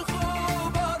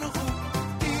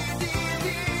 dir.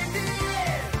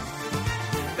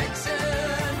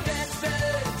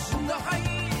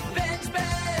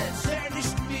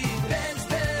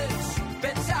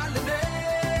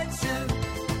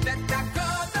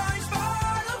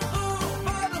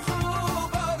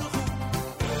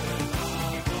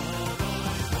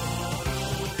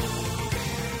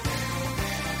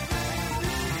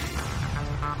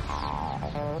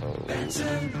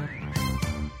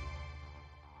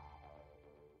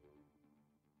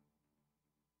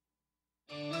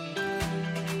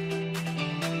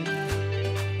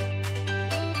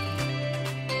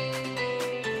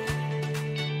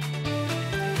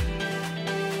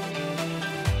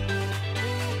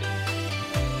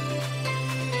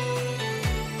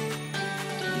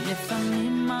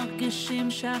 לפעמים מרגישה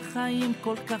מרגישים שהחיים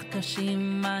כל כך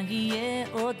קשים, מה יהיה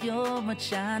עוד יום עד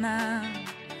שנה?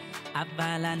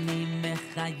 אבל אני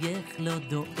מחייך, לא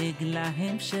דואג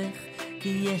להמשך, כי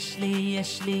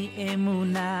יש לי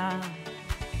אמונה.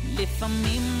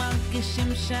 לפעמים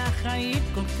מרגישים שהחיים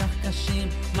כל כך קשים,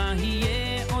 מה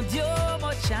יהיה עוד יום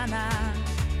עוד שנה?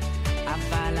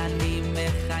 אבל אני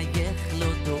מחייך, לא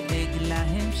דואג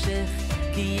להמשך,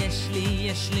 כי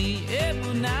יש לי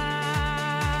אמונה.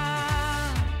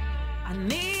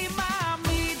 אני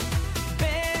מאמין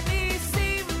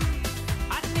בניסים,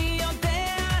 אני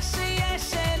יודע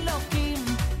שיש אלוקים,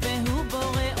 והוא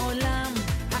בורא עולם,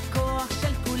 הכוח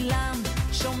של כולם,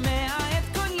 שומע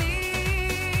את קולי.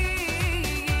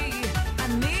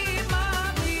 אני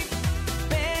מאמין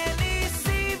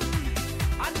בניסים,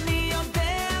 אני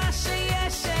יודע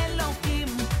שיש אלוקים,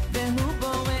 והוא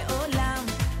בורא עולם,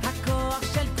 הכוח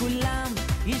של כולם,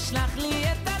 ישלח לי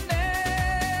את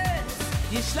הנס,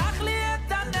 ישלח לי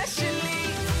את הנס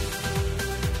שלי.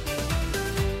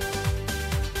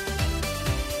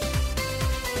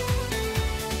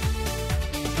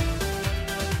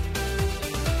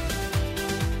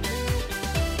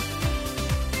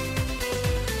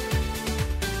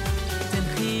 תן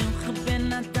חיוך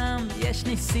בן אדם, יש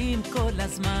ניסים כל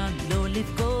הזמן, לא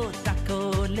לבכות,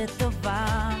 הכל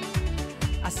לטובה.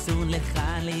 אסור לך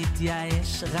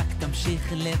להתייאש, רק תמשיך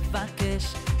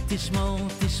לבקש,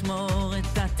 תשמור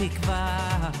את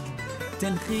התקווה.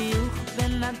 תן חיוך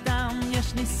בן אדם,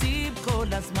 יש ניסים כל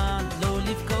הזמן, לא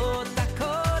לבכות,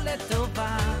 הכל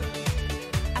לטובה.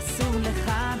 אסור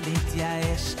לך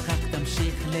להתייאש, רק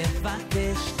תמשיך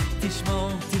לבקש,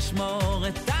 תשמור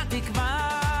את התקווה.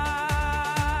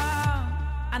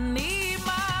 אני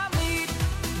מאמין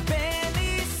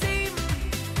בניסים,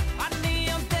 אני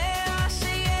יודע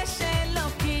שיש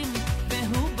אלוקים,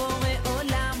 והוא בורא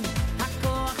עולם,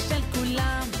 הכוח של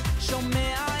כולם,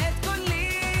 שומע את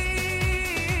קולי.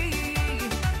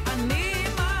 אני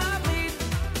מאמין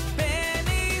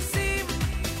בניסים,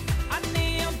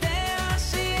 אני יודע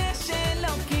שיש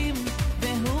אלוקים,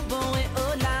 והוא בורא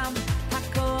עולם,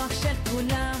 הכוח של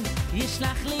כולם,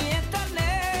 ישלח לי את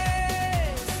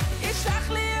הנס, ישלח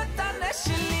לי את הנס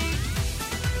שלי.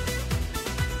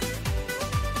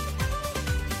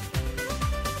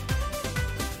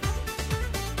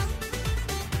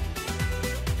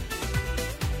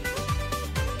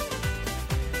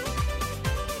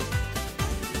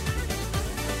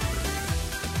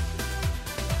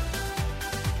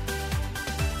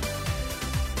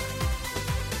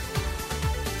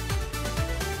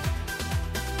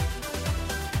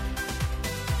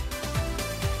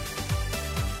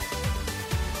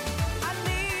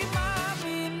 אני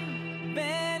מאמין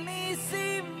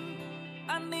בניסים,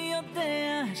 אני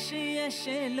יודע שיש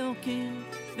אלוקים,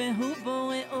 והוא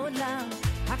בורא עולם,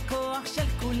 הכוח של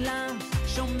כולם,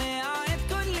 שומע את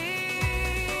קולי,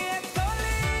 את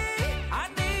קולי.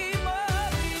 אני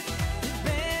מאמין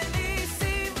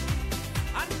בניסים,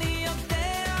 אני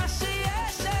יודע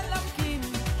שיש אלוקים,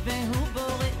 והוא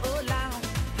בורא עולם,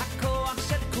 הכוח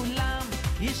של כולם,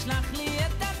 ישלח לי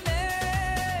את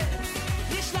הנס,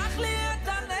 ישלח לי את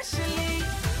הנס שלי.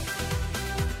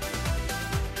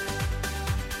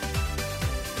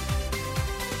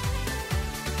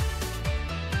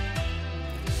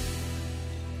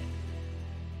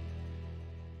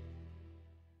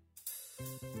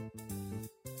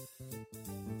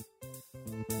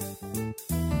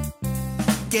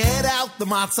 Get out the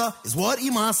matzah is what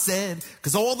Ima said,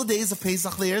 cause all the days of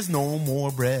Pesach there's no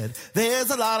more bread. There's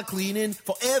a lot of cleaning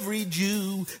for every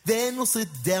Jew, then we'll sit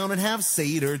down and have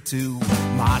Seder too.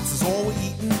 Matzah's all we're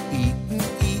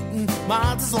eating.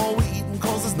 Matzah's all we're eating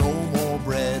cause there's no more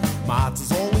bread.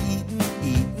 Matzah's all we're eating.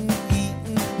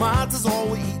 Matzah's all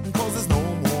we're eating cause there's no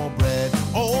more bread.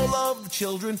 All of the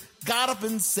children got up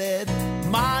and said,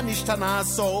 Ma nishtana,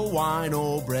 so why no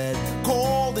bread?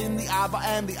 Called in the Abba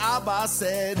and the Abba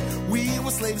said, we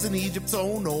were slaves in Egypt, so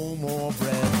no more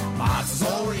bread. Matzah's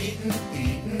all we're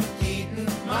eating.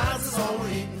 Matzah's all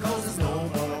we're eating cause there's no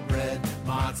more bread.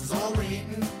 Matzah's all we're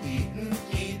eating.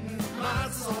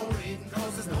 Matzah's all we're eating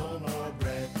cause there's no more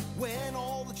bread. When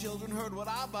all the children heard what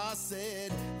Abba said,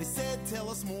 they said, tell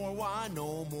us more, why no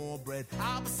more bread?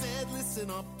 Abba said, listen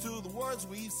up to the words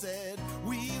we've said.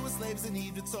 We were slaves in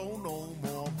Egypt, so no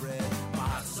more bread.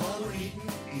 Matzah's all we're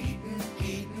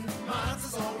eating.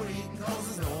 Matzah's all we're eating cause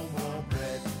there's no more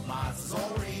bread. Matzah's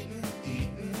all we're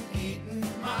eating.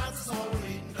 Matzah's all we're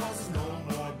eating cause there's no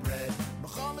more bread.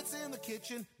 Muhammad's in the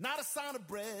kitchen, not a sign of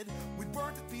bread. We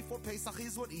burnt it before Pesach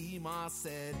is what Ima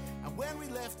said. And when we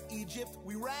left Egypt,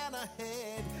 we ran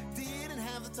ahead. Didn't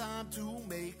have the time to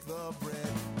make the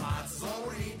bread. Matzah's all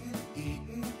we're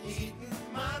eating.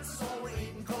 Matzah's all we're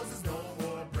eating cause there's no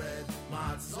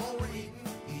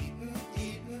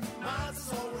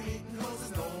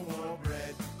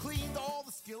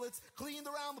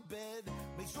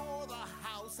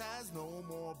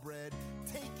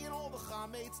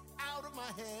pomades out of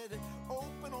my head.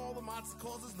 Open all the matzah,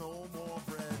 cause there's no more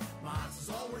bread. Matzah's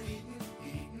all we're eating,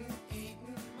 eating,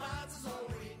 eating. Matzah's all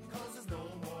we're eating, cause there's no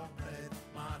more bread.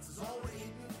 Matzah's all we're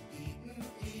eating, eating,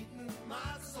 eating.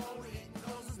 Matzah's all we're eating,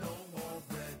 cause there's no more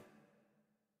bread.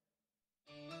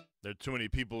 There are too many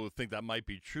people who think that might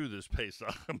be true this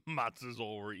Pesach. Matzah's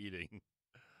all we're eating.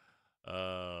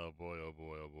 Oh, boy, oh,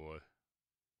 boy, oh, boy.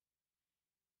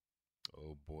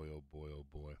 Oh, boy, oh, boy, oh,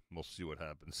 boy. We'll see what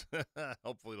happens.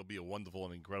 Hopefully it'll be a wonderful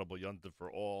and incredible Yontif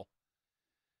for all.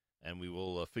 And we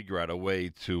will figure out a way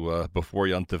to, before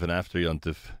Yontif and after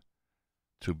Yontif,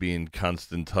 to be in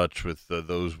constant touch with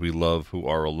those we love who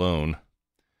are alone.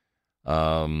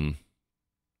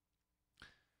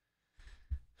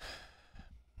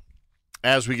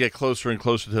 As we get closer and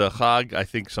closer to the Chag, I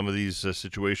think some of these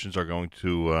situations are going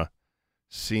to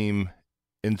seem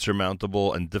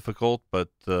insurmountable and difficult, but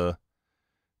the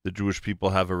Jewish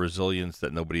people have a resilience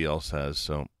that nobody else has.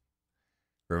 So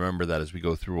remember that as we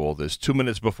go through all this. 2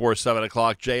 minutes before 7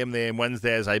 o'clock, JM the AM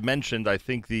Wednesday. As I mentioned, I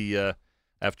think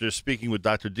after speaking with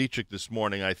Dr. Dietrich this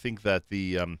morning, I think that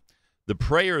the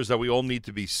prayers that we all need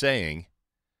to be saying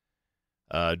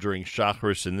during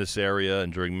Shacharis in this area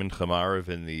and during Mincha Marav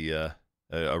in the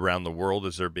around the world,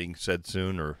 as they're being said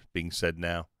soon or being said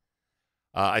now.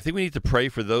 I think we need to pray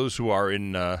for those who are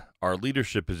in our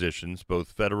leadership positions,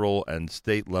 both federal and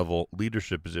state level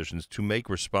leadership positions, to make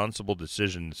responsible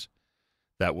decisions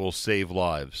that will save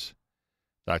lives.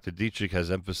 Dr. Dietrich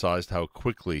has emphasized how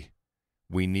quickly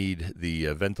we need the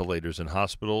ventilators in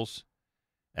hospitals,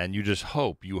 and you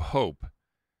hope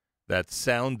that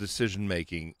sound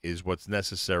decision-making is what's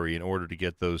necessary in order to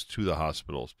get those to the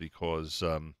hospitals, because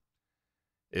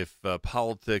if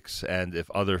politics and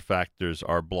if other factors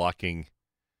are blocking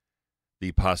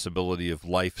the possibility of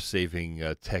life-saving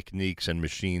techniques and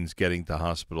machines getting to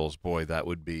hospitals, boy, that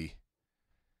would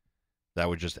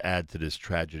just add to this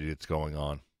tragedy that's going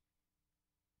on.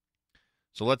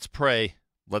 So let's pray.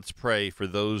 Let's pray for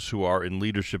those who are in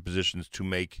leadership positions to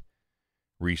make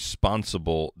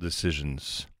responsible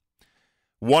decisions.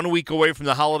 1 week away from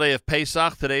the holiday of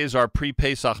Pesach. Today is our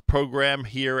pre-Pesach program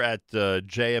here at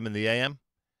JM in the AM.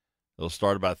 It'll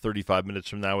start about 35 minutes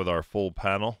from now with our full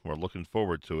panel. We're looking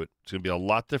forward to it. It's going to be a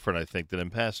lot different, I think, than in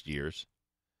past years.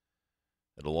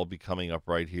 It'll all be coming up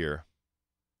right here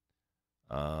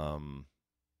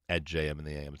at JM in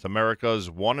the AM. It's America's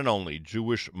one and only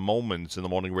Jewish Moments in the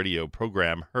Morning radio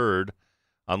program, heard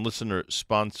on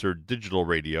listener-sponsored digital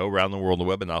radio around the world on the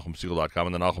web at NachumSegal.com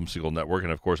and the Nachum Segal Network,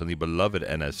 and, of course, on the beloved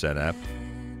NSN app.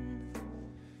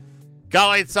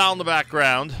 Galei Tzahal in the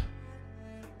background.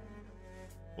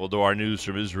 We'll do our news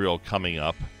from Israel coming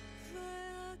up.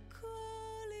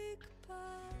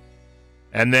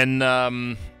 And then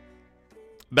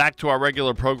back to our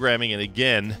regular programming, and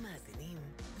again,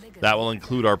 that will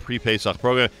include our pre-Pesach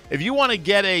program. If you want to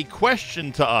get a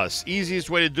question to us, easiest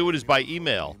way to do it is by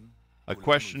email. A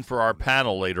question for our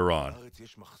panel later on.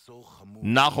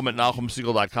 Nachum at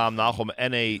NachumSegal.com. Nachum,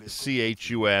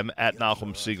 N-A-C-H-U-M, at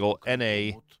Nachum Segal,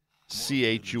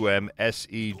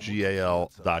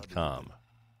 NACHUMSEGAL.com.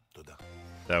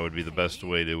 That would be the best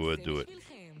way to do it.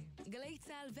 גלי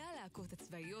צה"ל והלהקות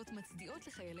הצבאיות מצדיעות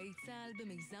לחיילי צה"ל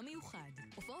במיזם מיוחד.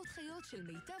 הופעות חיות של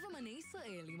מיטב אמני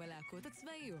ישראל עם הלהקות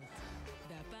הצבאיות.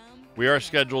 והפעם... We are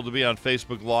scheduled to be on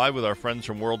Facebook Live with our friends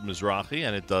from World Mizrahi,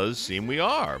 and it does seem we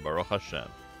are, Baruch Hashem.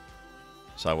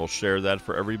 So I will share that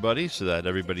for everybody so that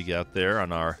everybody out there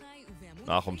on our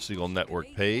Nachum Segal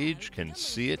Network page can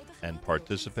see it and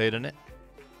participate in it.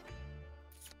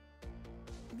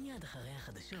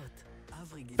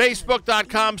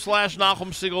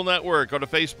 Facebook.com/Nachum Segal Network. Go to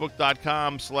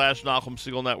Facebook.com/Nachum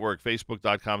Segal Network.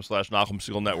 Facebook.com/Nachum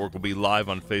Segal Network will be live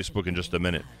on Facebook in just a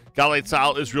minute. Galei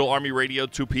Tzahal, Israel Army Radio,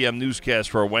 2 p.m. newscast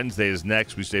for Wednesday is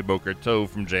next. We say Boker Tov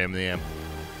from JM the AM.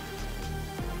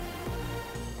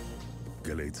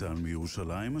 גלי צה"ל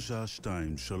מירושלים, השעה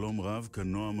 2. שלום רב,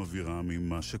 כאן נועם אבירם עם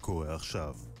מה שקורה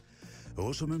עכשיו.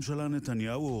 ראש הממשלה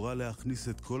נתניהו הורה להכניס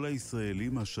את כל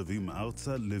הישראלים השבים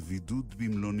ארצה לבידוד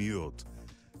במלוניות.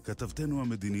 כתבתנו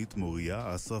המדינית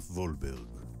מוריה אסרף וולברג.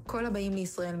 כל הבאים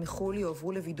לישראל מחול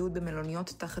יועברו לבידוד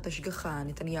במלוניות תחת השגחה.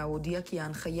 נתניהו הודיע כי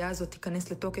ההנחיה הזאת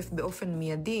תיכנס לתוקף באופן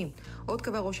מיידי. עוד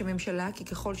קבע ראש הממשלה כי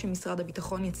ככל שמשרד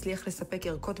הביטחון יצליח לספק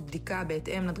ערכות בדיקה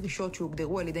בהתאם לדרישות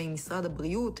שהוגדרו על ידי משרד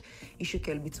הבריאות,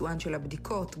 ישקל ביצוען של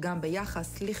הבדיקות גם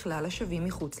ביחס לכלל השבים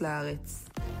מחוץ לארץ.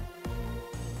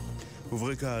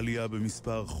 וברקע העלייה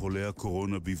במספר חולי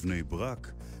הקורונה בבני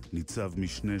ברק, ניצב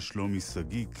משנה שלומי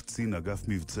סגי, קצין אגף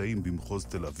מבצעים במחוז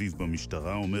תל אביב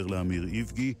במשטרה, אומר לאמיר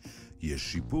איבגי,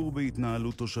 יש שיפור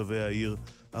בהתנהלות תושבי העיר,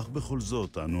 אך בכל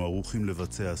זאת אנו ערוכים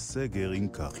לבצע סגר אם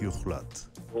כך יוחלט.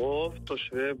 רוב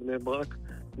תושבי בני ברק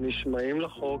נשמעים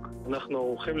לחוק. אנחנו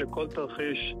ערוכים לכל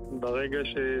תרחיש. ברגע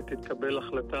שתתקבל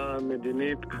החלטה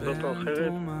מדינית כזאת או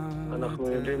אחרת,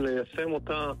 אנחנו יודעים ליישם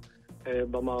אותה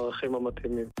במערכים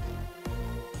המתאימים.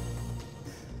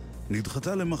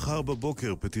 נדחתה למחר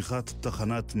בבוקר פתיחת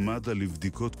תחנת מד"א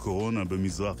לבדיקות קורונה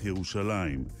במזרח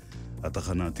ירושלים.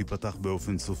 התחנה תיפתח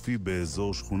באופן סופי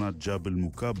באזור שכונת ג'בל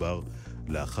מוקבר,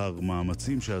 לאחר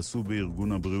מאמצים שעשו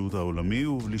בארגון הבריאות העולמי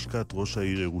ובלשכת ראש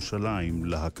העיר ירושלים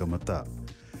להקמתה.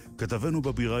 כתבנו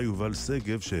בבירה יובל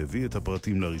סגב, שהביא את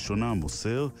הפרטים לראשונה,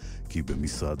 מוסר כי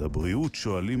במשרד הבריאות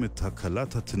שואלים את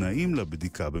הקלת התנאים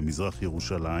לבדיקה במזרח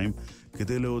ירושלים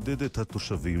כדי לעודד את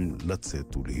התושבים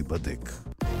לצאת ולהיבדק.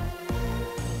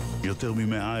 יותר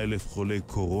מ100,000 חולי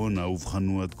קורונה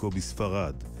אובחנו עד כה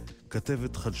בספרד.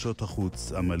 כתבת חדשות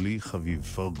החוץ עמלי חביב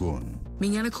פרגון.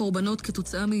 מניין הקורבנות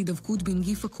כתוצאה מהידבקות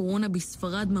בנגיף הקורונה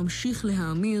בספרד ממשיך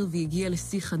להאמיר והגיע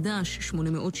לשיא חדש,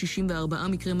 864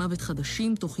 מקרי מוות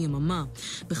חדשים תוך יממה.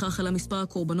 בכך עלה מספר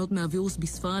הקורבנות מהווירוס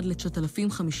בספרד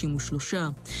ל-9,053.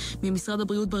 ממשרד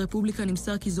הבריאות ברפובליקה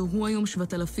נמסר כי זוהו היום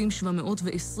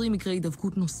 7,720 מקרי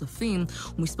הידבקות נוספים,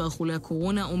 ומספר חולי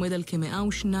הקורונה עומד על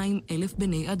כ-102,000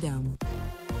 בני אדם.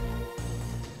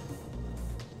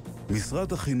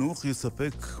 משרד החינוך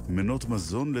יספק מנות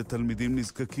מזון לתלמידים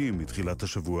נזקקים. מתחילת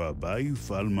השבוע הבא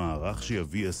יופעל מערך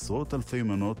שיביא עשרות אלפי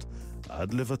מנות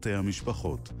עד לבתי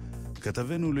המשפחות.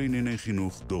 כתבנו לענייני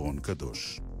חינוך דורון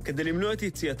קדוש. כדי למנוע את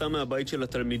יציאתם מהבית של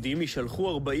התלמידים, ישלחו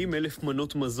 40,000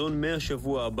 מנות מזון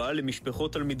מהשבוע הבא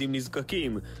למשפחות תלמידים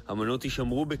נזקקים. המנות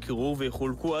יישמרו בקירור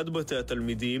ויחולקו עד בתי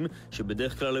התלמידים,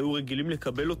 שבדרך כלל היו רגילים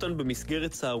לקבל אותן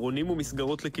במסגרת צהרונים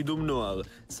ומסגרות לקידום נוער.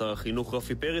 שר החינוך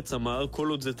רפי פרץ אמר, כל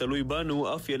עוד זה תלוי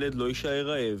בנו, אף ילד לא יישאר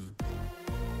רעב.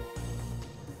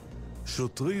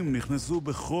 שוטרים נכנסו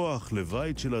בכוח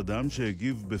לבית של אדם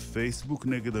שהגיב בפייסבוק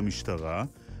נגד המשטרה,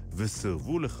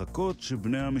 וסרבו לחכות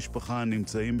שבני המשפחה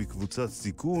הנמצאים בקבוצת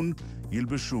סיכון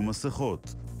ילבשו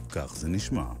מסכות. כך זה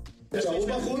נשמע. תשארו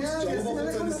בחוץ,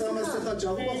 אני שם מסכה,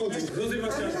 תשארו בחוץ.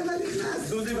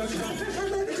 זוזי בבקשה.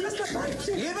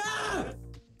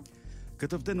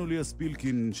 כתבתנו ליה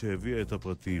ספילקין שהביאה את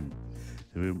הפרטים.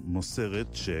 מוסרת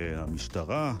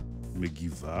שהמשטרה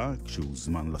מגיבה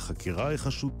כשהוזמן לחקירה,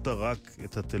 החשוד טרק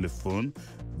את הטלפון.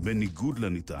 בניגוד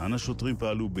לנטען, השוטרים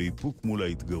פעלו באיפוק מול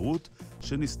ההתגרות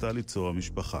שניסתה ליצור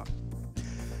המשפחה.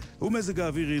 ומזג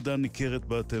האוויר ירידה ניכרת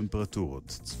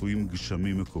בטמפרטורות. צפויים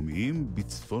גשמים מקומיים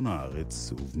בצפון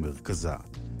הארץ ובמרכזה.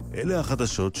 אלה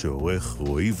החדשות שעורך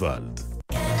רועי ולד.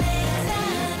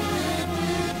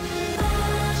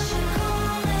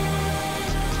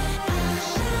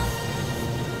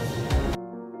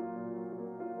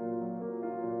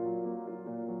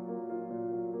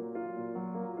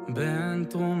 בין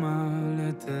תרומה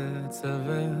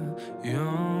לתצווה,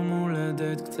 יום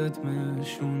הולדת קצת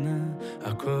משונה,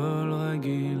 הכל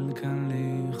רגיל כאן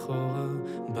לכאורה,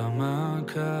 במה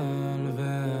קל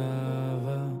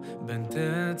ואהבה, בין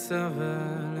תצווה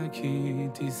לכי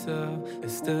תיסע,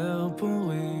 אסתר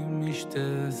פורים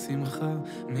משתה שמחה,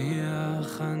 מי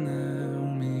יחנה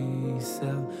ומי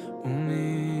יישא,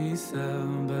 ומי יישא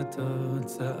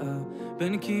בתוצאה,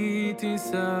 בין כי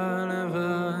תישא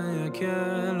לבי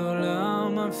יקל,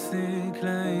 עולם מפסיק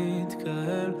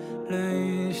להתקהל,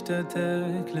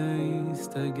 להשתתק,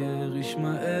 להסתגר,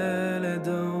 ישמעאל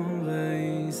אדום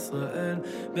וישראל,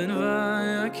 בין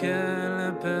ויקל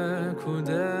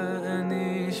לפקודה, אין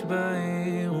איש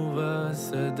בעיר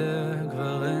ובשדה,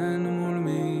 כבר אין מול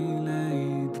מי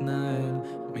להתנהל,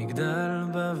 מגדל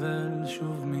בבל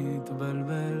שוב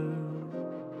מתבלבל.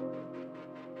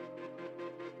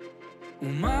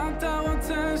 ומה אתה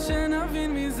רוצה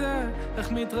שנבין מזה?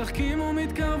 איך מתרחקים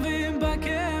ומתקרבים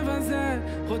בכאב הזה?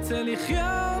 רוצה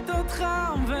לחיות אותך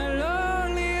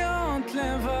ולא להיות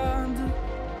לבד.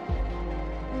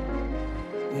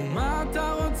 ומה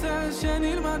אתה רוצה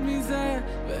שנלמד מזה?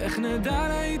 ואיך נדע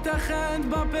להתאחד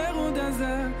בפירוד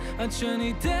הזה? עד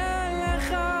שניתן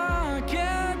לך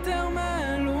כתר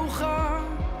מלוכה,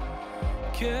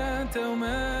 כתר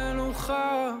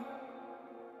מלוכה.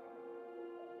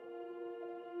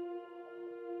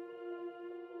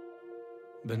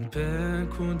 בין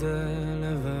פקודה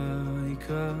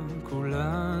לויקרא,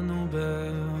 כולנו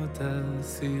באותה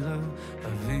סירה,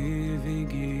 אביב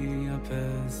הגיע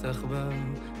פסח בא,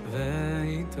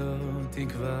 ואיתו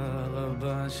תקווה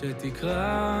רבה,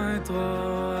 שתקרא את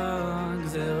רוע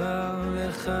הגזרה,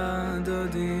 לך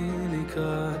דודי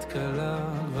לקראת קלה,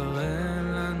 כבר אין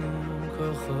לנו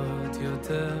כוחות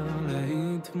יותר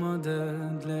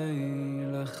להתמודד,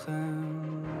 להילחם.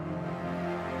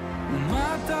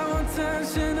 ומה אתה רוצה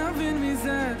שנבין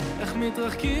מזה? איך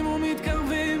מתרחקים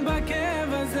ומתקרבים בכאב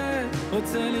הזה?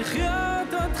 רוצה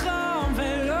לחיות אותך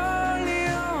ולא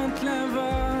להיות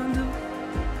לבד.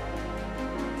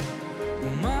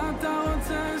 ומה אתה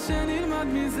רוצה שנלמד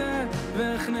מזה?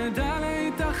 ואיך נדע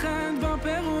להתאחד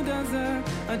בפירוד הזה?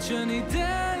 עד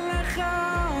שניתן לך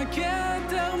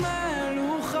כתר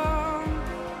מלוכה.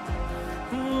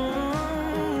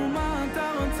 ומה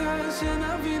אתה רוצה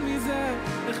שנבין מזה?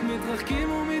 איך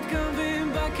מתרחקים ומתקרבים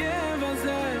בכאב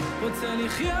הזה? רוצה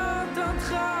לחיות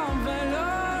אותך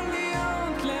ולא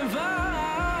להיות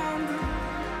לבד.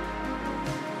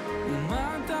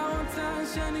 ומה אתה רוצה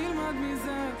שנלמד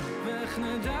מזה? ואיך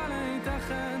נדע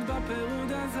להתאחד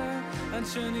בפירוד הזה? עד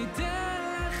שניתן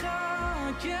לך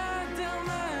כתר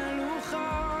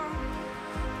מלוכה,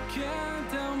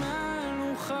 כתר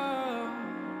מלוכה.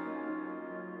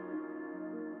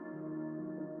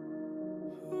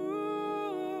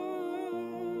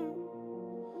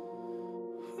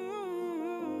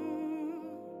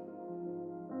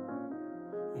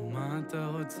 ומה אתה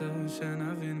רוצה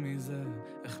שנבין מזה?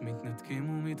 איך מתנתקים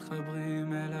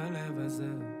ומתחברים אל הלב הזה?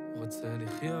 רוצה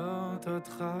לחיות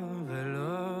אותך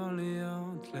ולא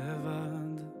להיות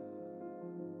לבד.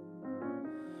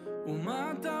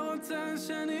 ומה אתה רוצה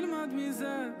שנלמד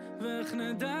מזה? ואיך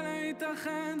נדע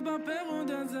להתאחד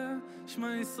בפירוד הזה?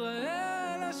 שמע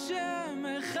ישראל השם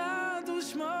אחד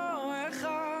ושמו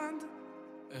אחד,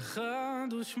 אחד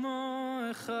ושמו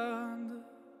אחד.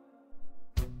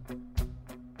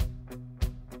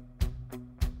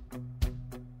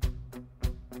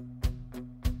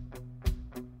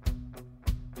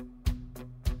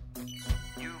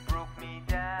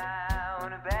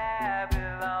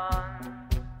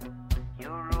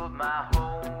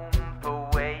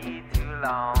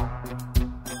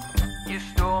 You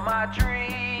stole my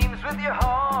dreams with your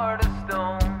heart of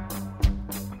stone.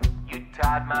 You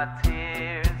tied my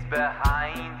tears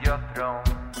behind your throne.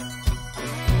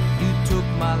 You took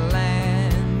my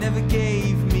land, never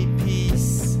gave me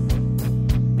peace.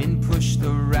 Been pushed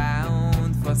around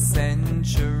for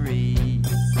centuries.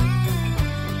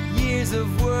 Years of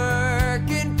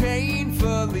working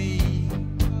painfully.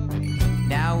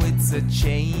 Now it's a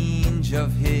change of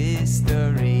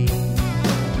history.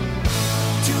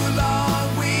 Too long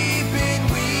we've been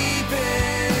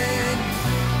weeping.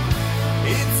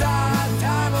 It's our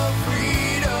time of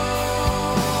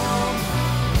freedom.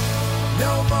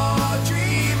 No more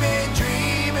dreaming,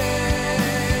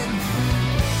 dreaming.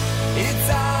 It's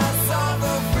our song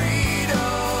of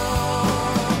freedom.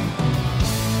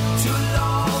 Too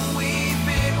long we've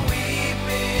been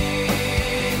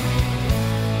weeping.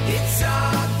 It's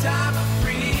our time of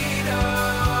freedom.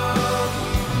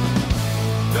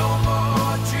 No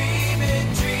more dreaming,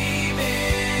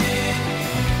 dreaming.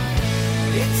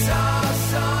 It's our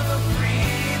song of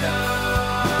freedom.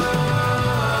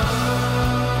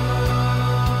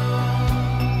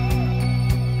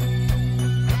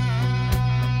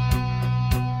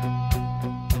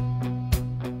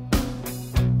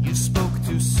 You spoke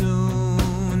too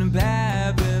soon,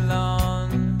 Babylon.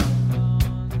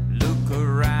 Look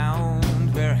around,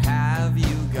 where have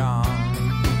you gone?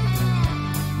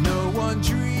 No one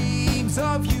dreams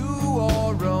of you or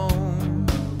Rome.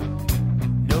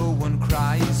 No one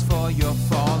cries for your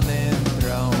fallen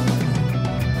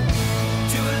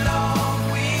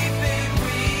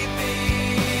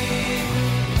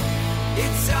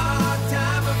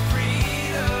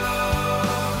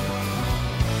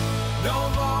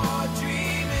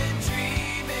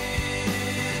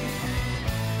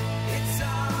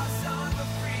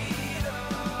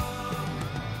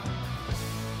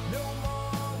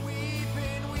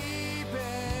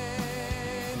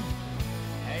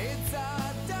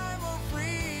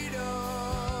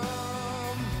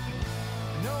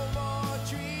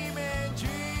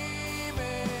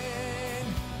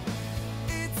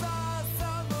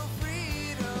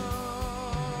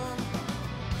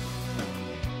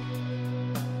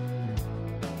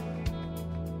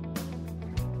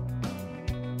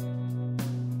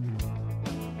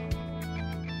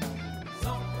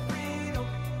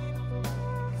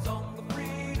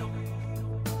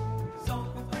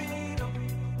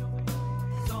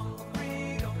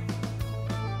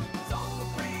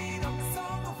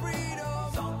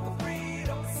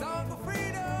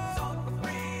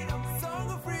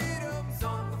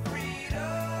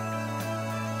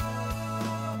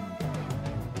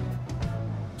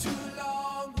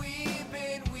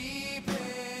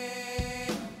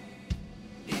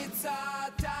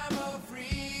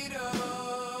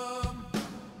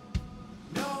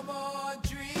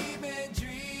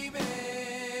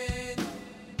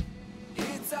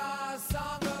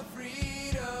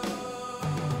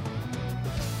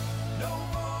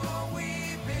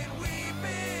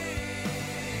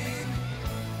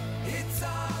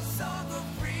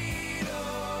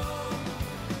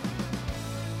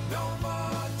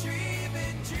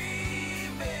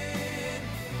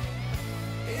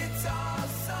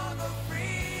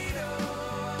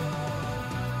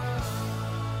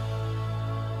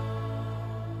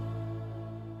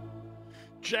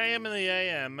JM in the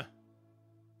AM.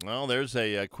 Well, there's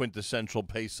a quintessential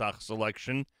Pesach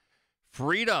selection.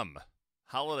 Freedom.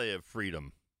 Holiday of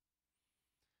freedom.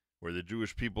 Where the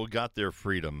Jewish people got their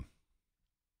freedom.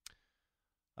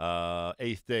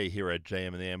 Eighth day here at JM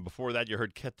in the AM. Before that, you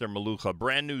heard Keter Melucha.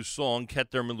 Brand new song,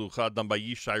 Keter Melucha, done by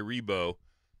Yishai Ribo,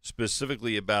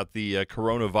 specifically about the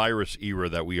coronavirus era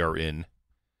that we are in.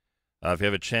 If you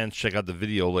have a chance, check out the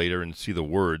video later and see the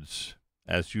words.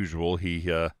 As usual, he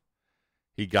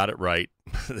got it right.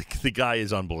 The guy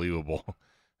is unbelievable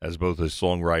as both a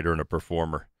songwriter and a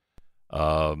performer.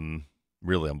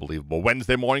 Really unbelievable.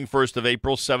 Wednesday morning, 1st of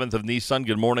April, 7th of Nisan.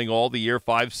 Good morning, all. The year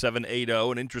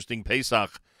 5780. An interesting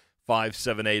Pesach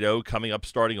 5780 coming up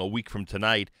starting a week from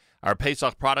tonight. Our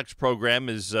Pesach products program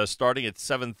is starting at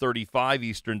 7:35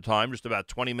 Eastern Time, just about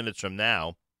 20 minutes from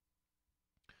now.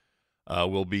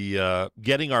 We'll be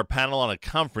getting our panel on a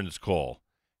conference call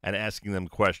and asking them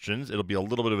questions. It'll be a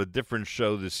little bit of a different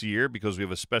show this year because we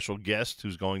have a special guest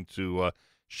who's going to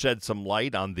shed some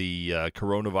light on the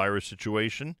coronavirus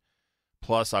situation.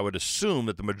 Plus, I would assume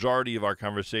that the majority of our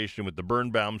conversation with the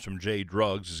Birnbaums from J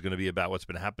Drugs is going to be about what's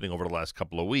been happening over the last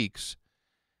couple of weeks.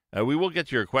 We will get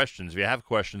to your questions. If you have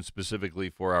questions specifically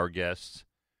for our guests,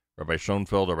 Rabbi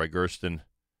Schoenfeld, Rabbi Gersten,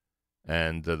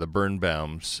 and the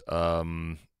Birnbaums,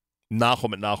 Nachum at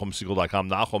NachumSegal.com.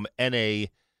 Nachum,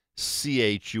 N-A-C-H-U-M,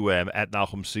 at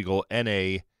Nachum Segal,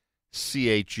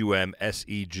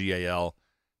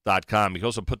 N-A-C-H-U-M-S-E-G-A-L.com. You can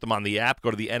also put them on the app. Go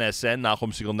to the NSN,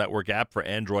 Nachum Segal Network app for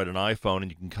Android and iPhone,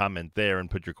 and you can comment there and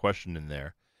put your question in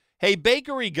there. Hey,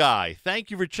 Bakery Guy,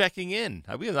 thank you for checking in.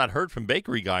 We have not heard from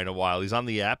Bakery Guy in a while. He's on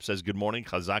the app, says good morning,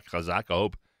 chazak, chazak. I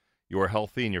hope you are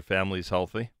healthy and your family is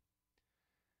healthy.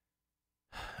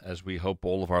 As we hope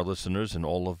all of our listeners and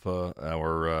all of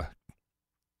our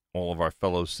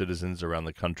fellow citizens around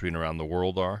the country and around the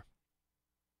world are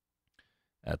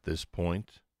at this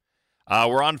point.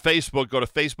 We're on Facebook. Go to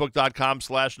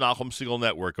facebook.com/Nachum Segal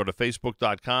Network. Go to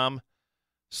facebook.com/Nachum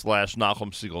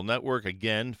Segal Network.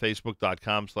 Again,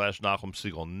 facebook.com/Nachum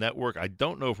Segal Network. I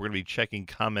don't know if we're going to be checking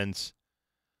comments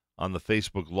on the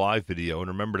Facebook Live video. And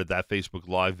remember that Facebook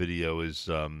Live video is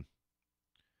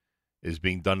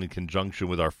being done in conjunction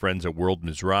with our friends at World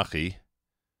Mizrachi.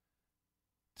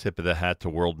 Tip of the hat to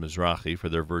World Mizrachi for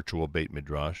their virtual Beit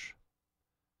Midrash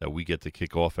that we get to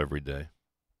kick off every day.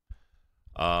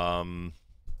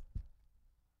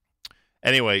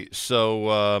 Anyway,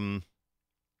 so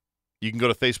you can go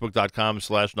to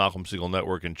facebook.com/Nachum Segal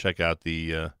Network and check out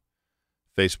the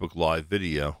Facebook Live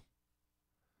video.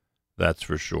 That's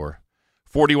for sure.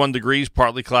 41 degrees,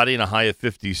 partly cloudy, and a high of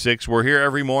 56. We're here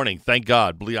every morning. Thank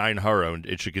God. Bli Ayin Hara, and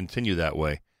it should continue that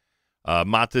way.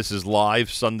 Matis is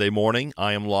live Sunday morning.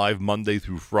 I am live Monday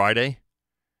through Friday.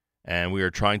 And we are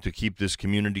trying to keep this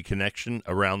community connection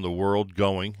around the world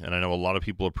going. And I know a lot of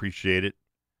people appreciate it.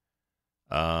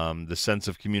 The sense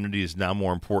of community is now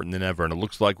more important than ever. And it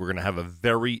looks like we're going to have a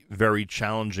very, very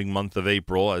challenging month of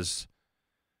April as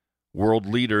world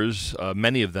leaders,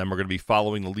 many of them are going to be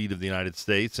following the lead of the United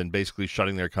States and basically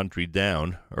shutting their country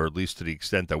down, or at least to the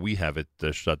extent that we have it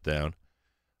shut down,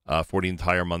 for the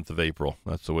entire month of April.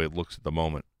 That's the way it looks at the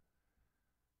moment.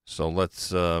 So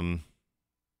let's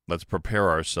prepare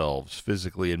ourselves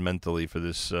physically and mentally for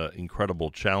this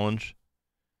incredible challenge.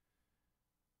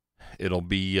 It'll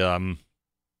be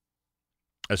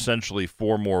essentially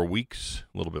 4 more weeks,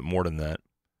 a little bit more than that,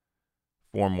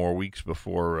 4 more weeks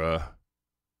before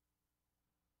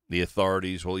the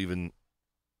authorities will even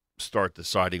start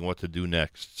deciding what to do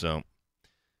next. So,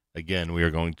 again, we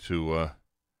are going to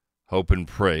hope and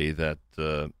pray that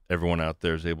everyone out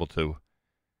there is able to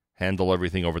handle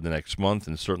everything over the next month,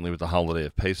 and certainly with the holiday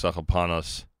of Pesach upon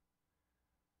us,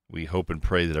 we hope and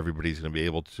pray that everybody's going to be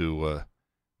able to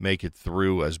make it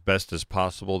through as best as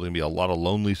possible. There's going to be a lot of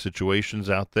lonely situations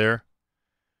out there.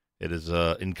 It is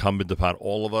incumbent upon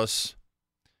all of us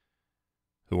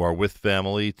who are with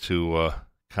family to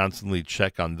constantly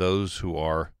check on those who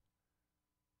are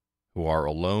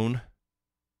alone.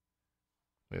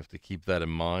 We have to keep that in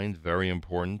mind. Very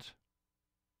important.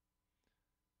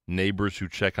 Neighbors who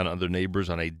check on other neighbors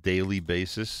on a daily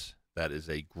basis. That is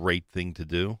a great thing to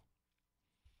do.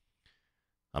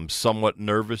 I'm somewhat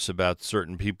nervous about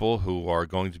certain people who are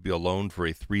going to be alone for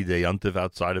a 3-day yontif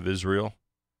outside of Israel.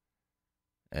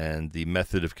 And the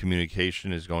method of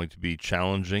communication is going to be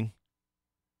challenging.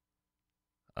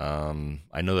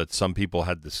 I know that some people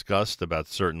had discussed about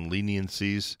certain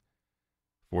leniencies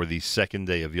for the second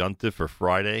day of Yontif or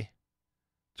Friday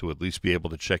to at least be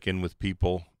able to check in with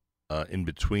people in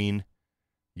between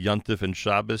Yontif and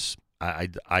Shabbos. I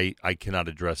cannot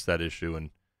address that issue, and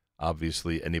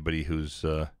obviously anybody who's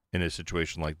in a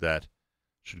situation like that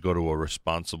should go to a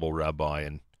responsible rabbi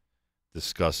and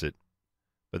discuss it.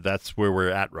 But that's where we're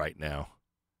at right now,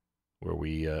 where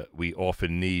we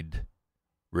often need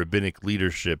rabbinic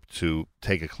leadership to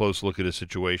take a close look at a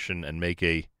situation and make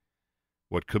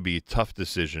what could be a tough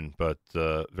decision, but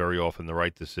very often the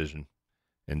right decision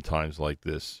in times like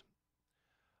this.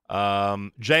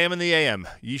 JM in the AM,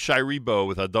 Yishai Rebo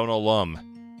with Adon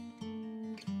Olam.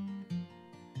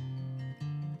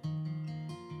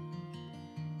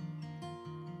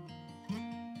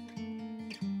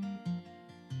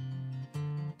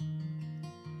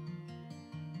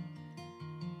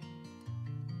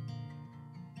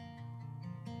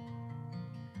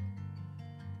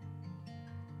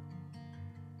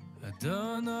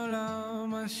 אדון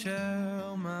עולם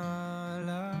אשר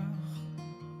מלך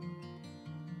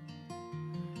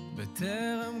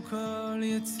בטרם כל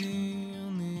יציר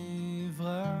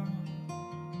נברא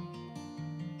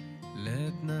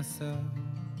לעת נסע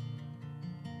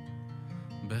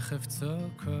בחפצו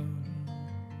כל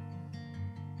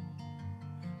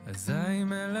אזי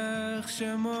מלך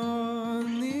שמו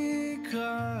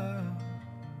נקרא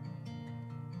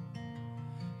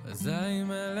אזי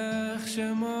מלך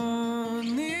שמו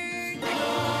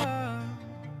נקרא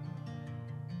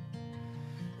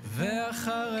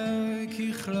ואחרי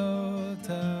ככלות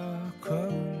הכל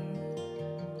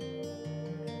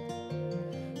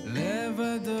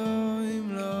לבדו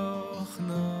ימלוך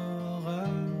נורא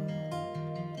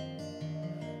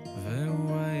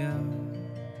והוא היה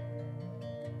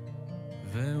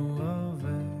והוא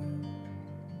עובר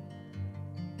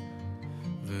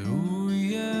והוא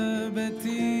יהיה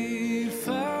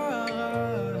בתפארה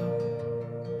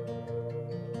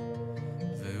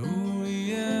והוא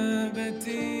יהיה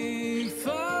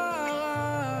בתפארה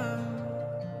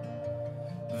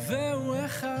והוא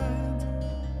אחד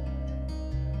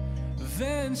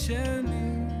ואין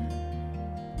שני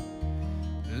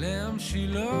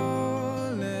להמשילו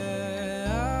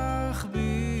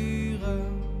להכבירה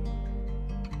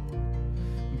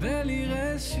בלי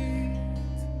ראשית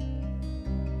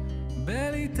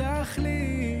בלי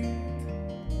תכלית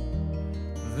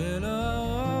ולא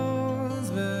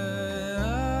עוז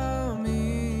ועם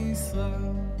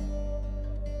ישראל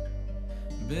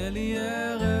בלי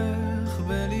ערך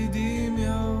בלי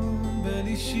דמיון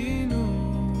בלי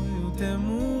שינוי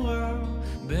ותמורה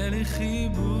בלי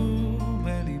חיבור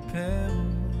בלי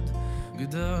פירוט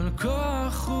גדול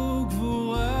כוח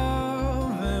וגבורה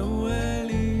והוא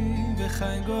אלי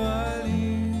וחי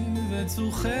גואלי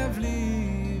וצור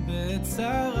חבלי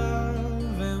בצרה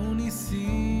והוא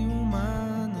ניסי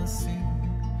ומנסי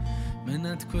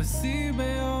מנת כוסי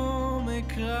ביום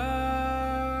אקרא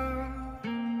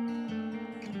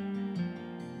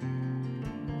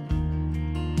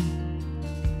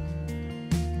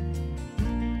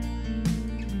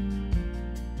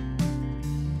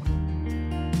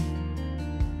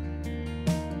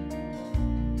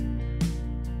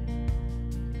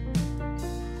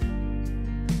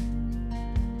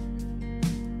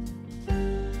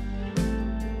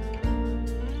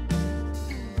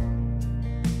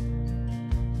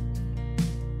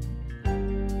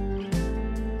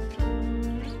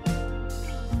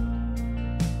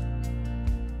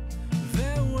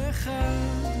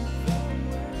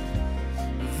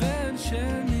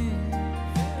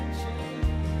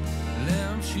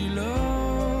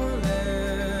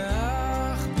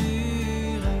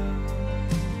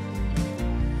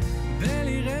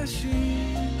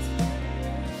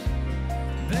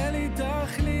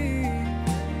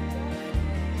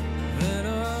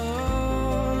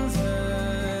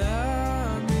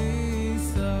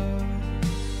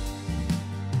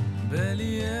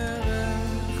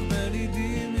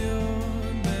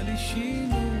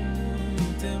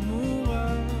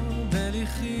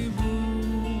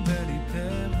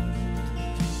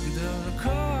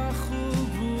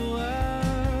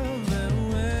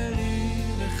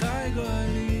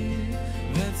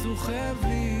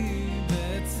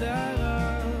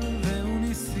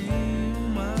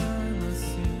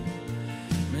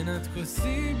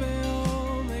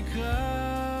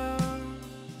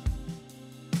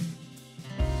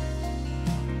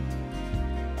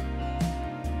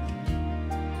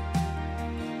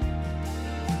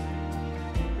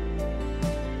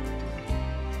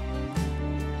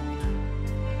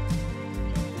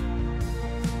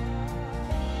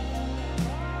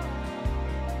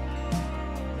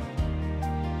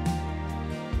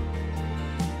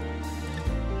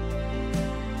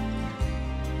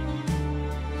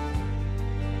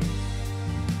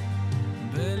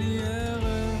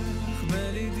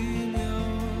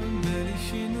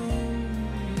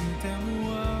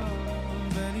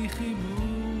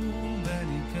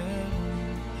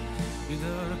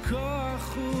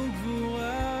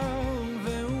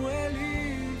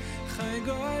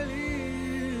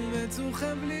יצאו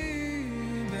חבלי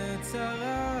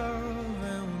בצרה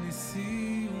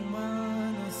וניסי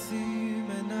ומנסי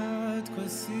מנת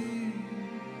כוסי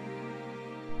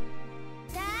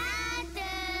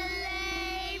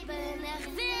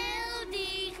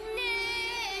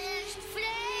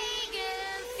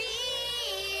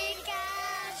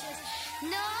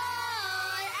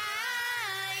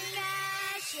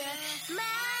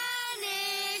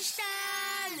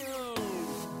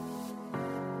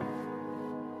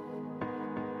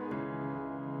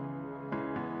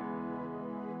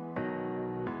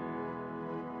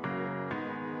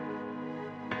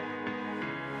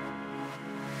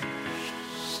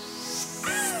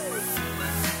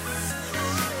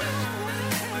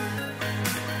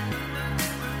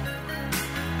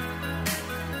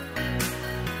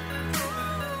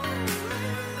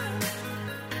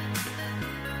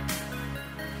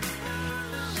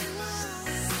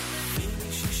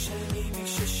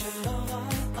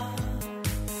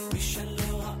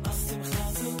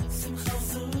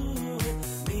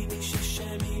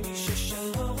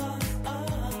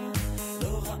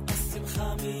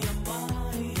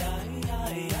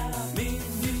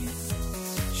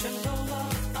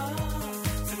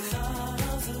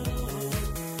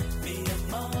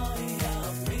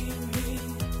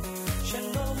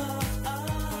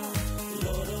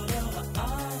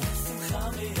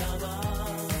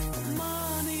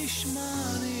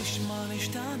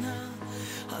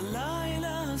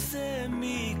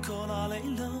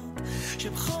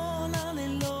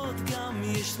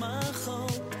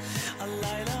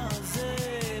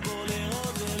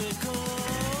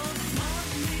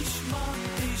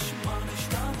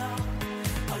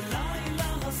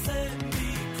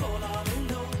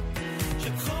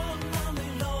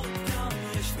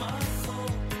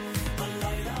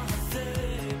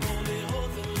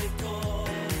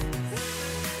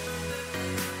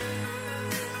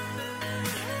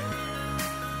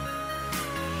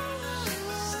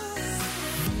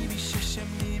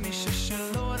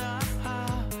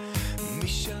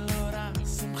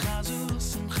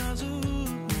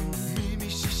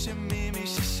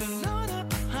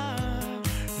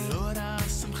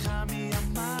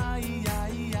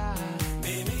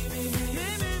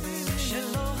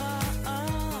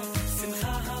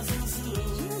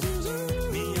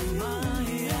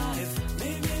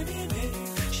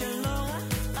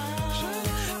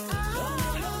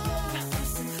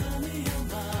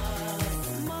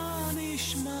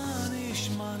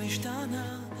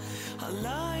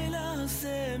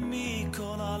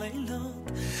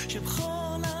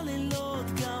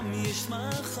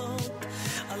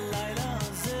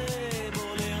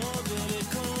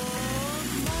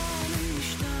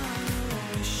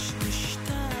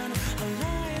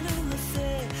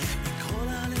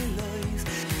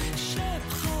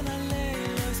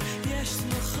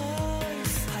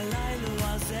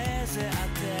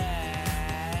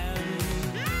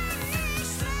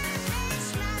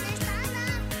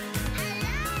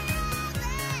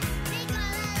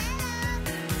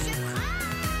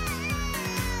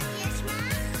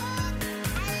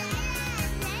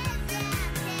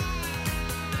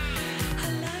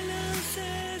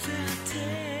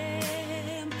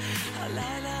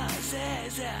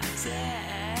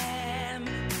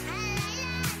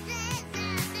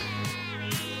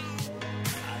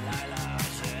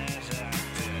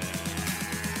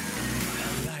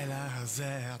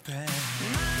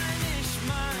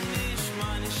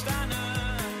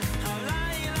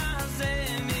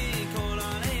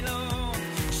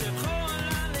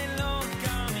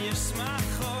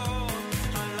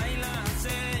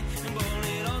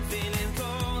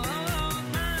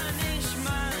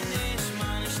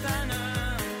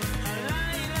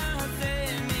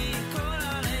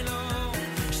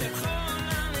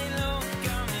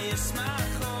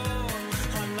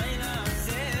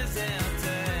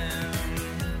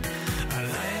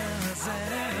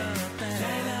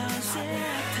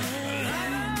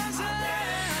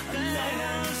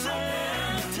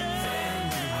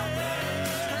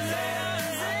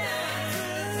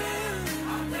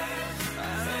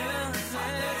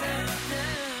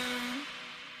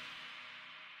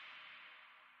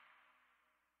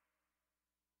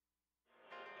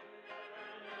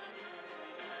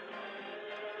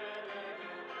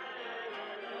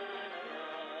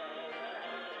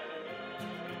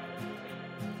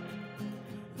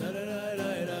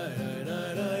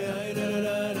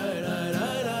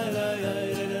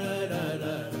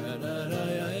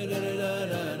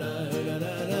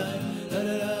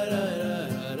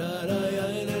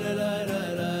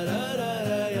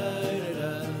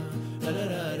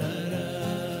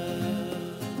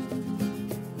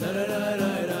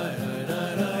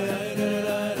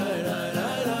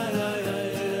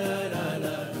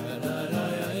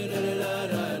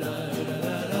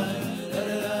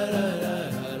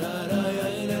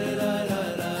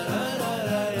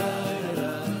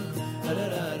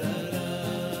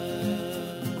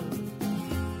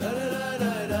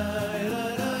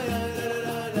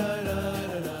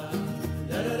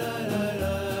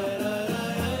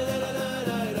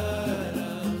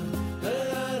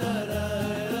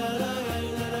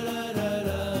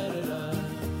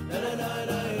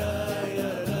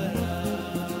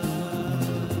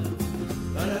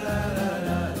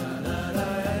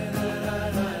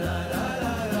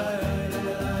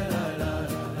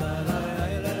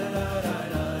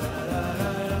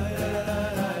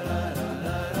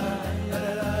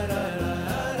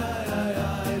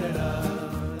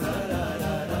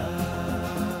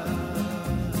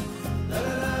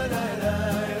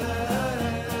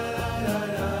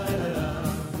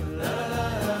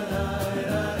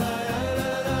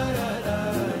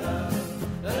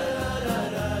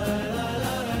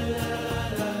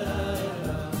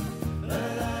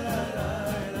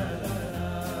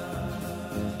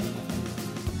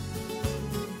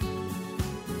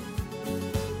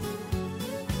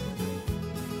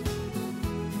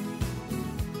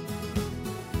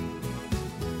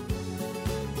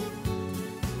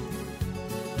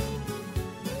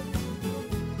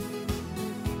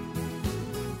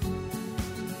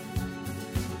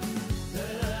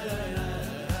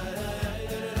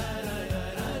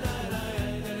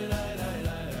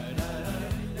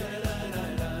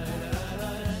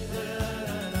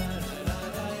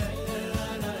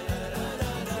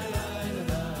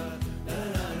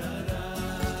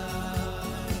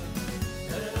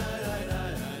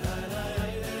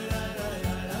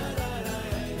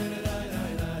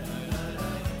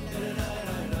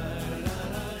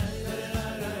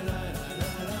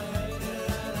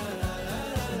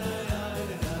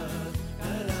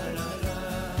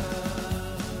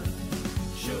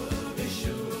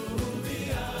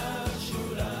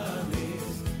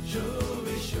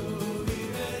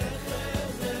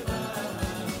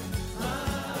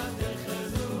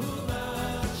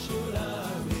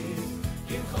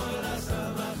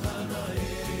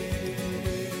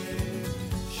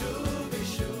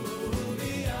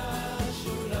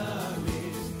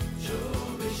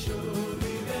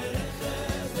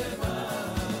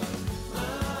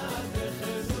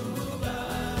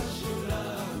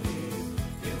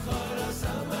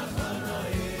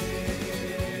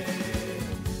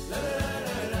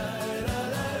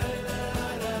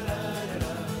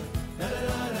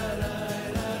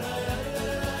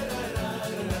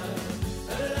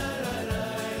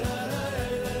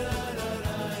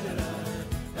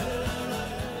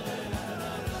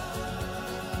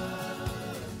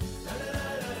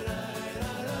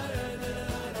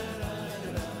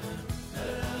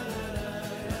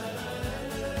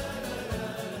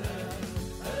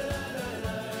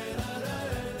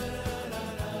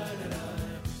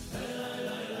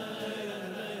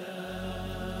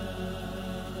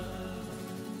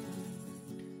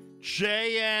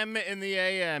JM in the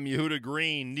AM, Yehuda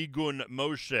Green, Nigun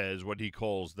Moshe is what he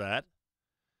calls that.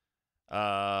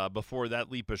 Before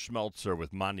that, Lipa Schmelzer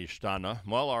with Manishtana.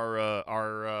 Well,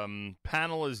 our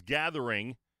panel is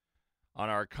gathering on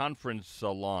our conference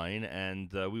line,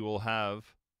 and we will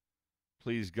have,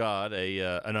 please God,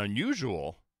 an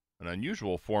unusual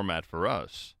format for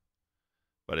us,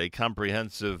 but a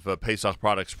comprehensive Pesach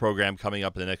products program coming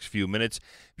up in the next few minutes.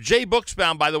 Jay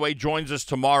Buchsbaum, by the way, joins us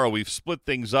tomorrow. We've split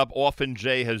things up. Often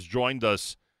Jay has joined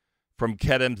us from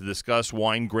Kedem to discuss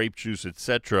wine, grape juice,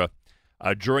 etc.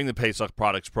 During the Pesach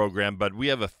products program, but we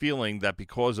have a feeling that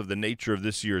because of the nature of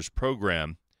this year's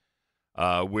program,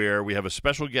 where we have a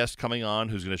special guest coming on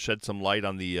who's going to shed some light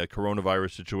on the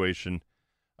coronavirus situation,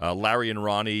 Larry and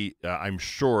Ronnie, I'm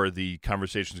sure the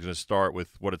conversation is going to start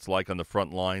with what it's like on the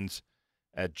front lines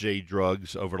at J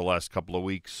Drugs over the last couple of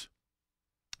weeks.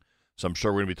 So I'm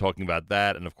sure we're going to be talking about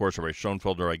that. And, of course, Rabbi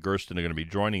Schoenfeld and Rabbi Gersten are going to be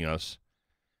joining us.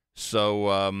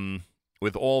 So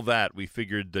with all that, we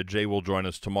figured that Jay will join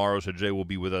us tomorrow. So Jay will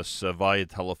be with us via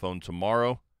telephone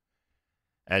tomorrow.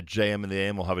 At JM and the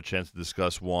AM, we'll have a chance to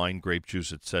discuss wine, grape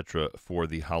juice, etc. for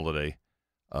the holiday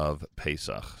of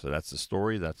Pesach. So that's the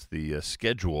story. That's the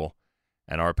schedule.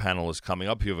 And our panel is coming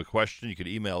up. If you have a question, you can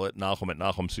email it, Nachum at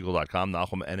NachumSegal.com,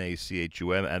 Nachum,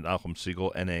 N-A-C-H-U-M, at Nachum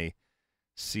Segal,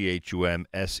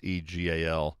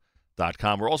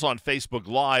 N-A-C-H-U-M-S-E-G-A-L.com. We're also on Facebook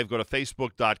Live. Go to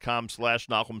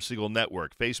Facebook.com/Nachum Segal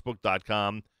Network,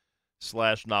 Facebook.com/Nachum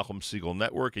Segal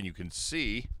Network, and you can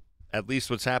see at least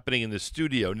what's happening in the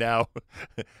studio. Now,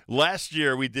 last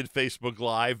year we did Facebook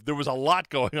Live. There was a lot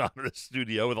going on in the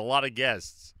studio with a lot of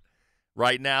guests.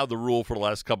 Right now, the rule for the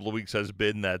last couple of weeks has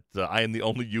been that I am the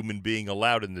only human being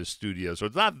allowed in this studio. So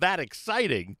it's not that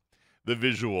exciting, the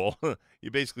visual. You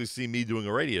basically see me doing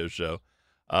a radio show.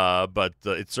 But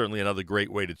it's certainly another great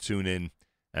way to tune in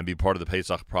and be part of the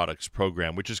Pesach Products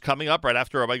program, which is coming up right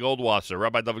after Rabbi Goldwasser.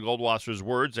 Rabbi David Goldwasser's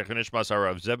words, Zecher Nishmas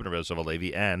Harav Zebner Yosef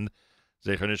Alevi, and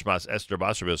Zecher Nishmas Esther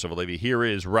Basar Yosef Alevi. Here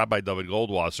is Rabbi David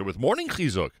Goldwasser with Morning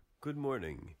Chizuk. Good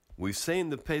morning. We say in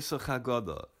the Pesach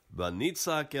Haggadah,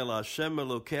 Vanitzak el Hashem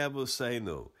Elokei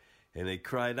Avuseinu, and they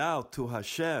cried out to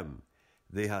Hashem,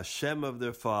 the Hashem of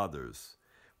their fathers.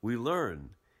 We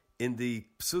learn in the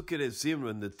Psukei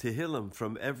Zimran, the Tehillim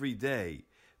from every day,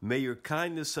 may your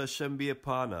kindness, Hashem, be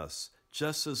upon us,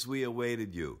 just as we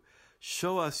awaited you.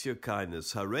 Show us your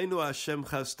kindness, Hareinu Hashem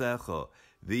Chastecha,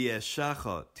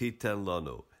 v'yeshacha titen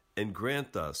lanu, and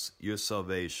grant us your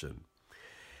salvation.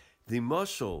 The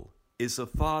mashal is a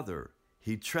father.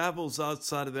 He travels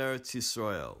outside of Eretz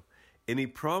Yisrael, and he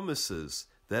promises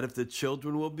that if the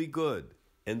children will be good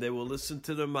and they will listen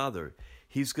to their mother,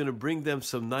 he's going to bring them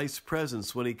some nice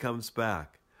presents when he comes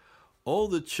back. All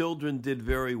the children did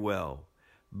very well,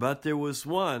 but there was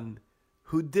one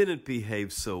who didn't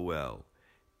behave so well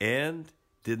and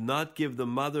did not give the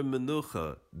mother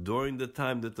menucha during the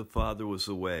time that the father was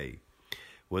away.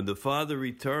 When the father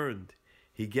returned,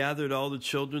 he gathered all the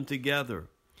children together.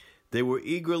 They were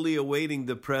eagerly awaiting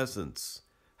the presents.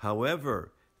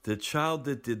 However, the child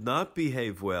that did not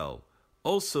behave well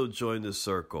also joined the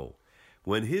circle.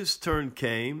 When his turn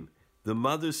came, the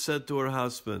mother said to her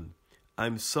husband,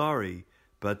 I'm sorry,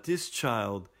 but this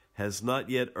child has not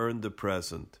yet earned the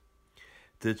present.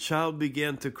 The child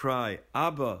began to cry,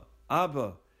 Abba,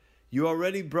 Abba, you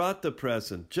already brought the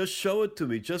present. Just show it to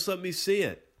me. Just let me see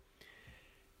it.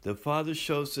 The father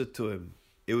shows it to him.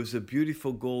 It was a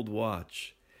beautiful gold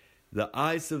watch. The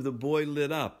eyes of the boy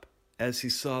lit up as he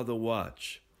saw the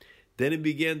watch. Then he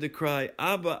began to cry,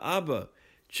 Abba, Abba,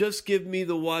 just give me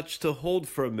the watch to hold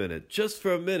for a minute, just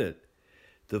for a minute.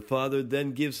 The father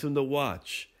then gives him the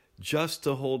watch, just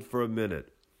to hold for a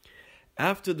minute.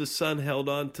 After the son held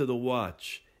on to the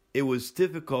watch, it was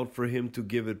difficult for him to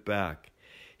give it back.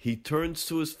 He turns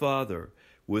to his father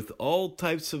with all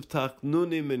types of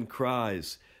tachnunim and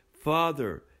cries,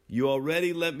 Father, you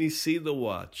already let me see the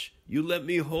watch. You let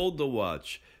me hold the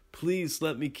watch. Please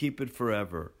let me keep it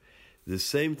forever. The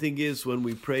same thing is when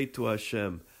we pray to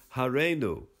Hashem,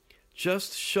 Hareinu,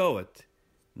 just show it,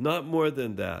 not more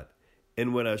than that.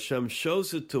 And when Hashem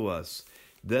shows it to us,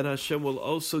 then Hashem will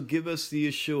also give us the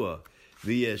Yeshua,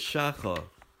 the Yeshacha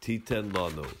Titen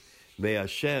Lanu. May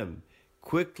Hashem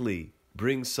quickly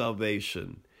bring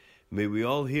salvation. May we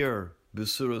all hear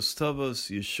Besuros Tavos,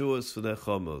 Yeshuas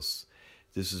V'nechamos.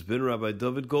 This has been Rabbi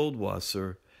David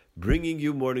Goldwasser, bringing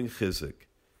you Morning Chizuk.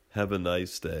 Have a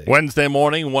nice day. Wednesday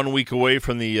morning, 1 week away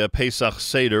from the Pesach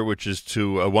Seder, which is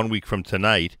to 1 week from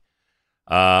tonight.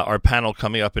 Our panel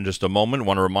coming up in just a moment. I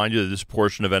want to remind you that this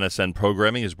portion of NSN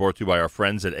programming is brought to you by our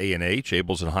friends at A&H.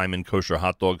 Abel's and Hyman Kosher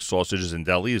Hot Dogs, Sausages, and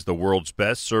Deli is the world's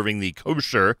best, serving the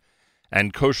kosher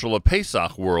and Kosher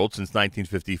LaPesach World since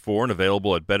 1954 and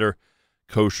available at better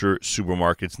kosher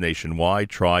supermarkets nationwide.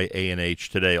 Try A&H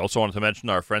today. Also wanted to mention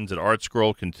our friends at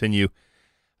ArtScroll continue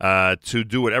to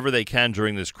do whatever they can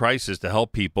during this crisis to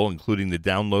help people, including the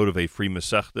download of a free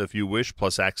Masechta if you wish,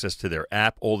 plus access to their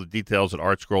app. All the details at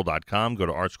artscroll.com. Go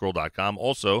to artscroll.com.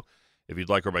 Also, if you'd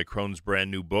like Rabbi Krohn's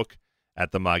brand new book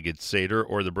at the Maggid Seder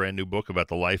or the brand new book about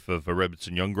the life of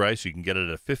Rebbetzin Youngreis, you can get it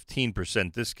at a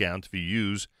 15% discount if you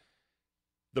use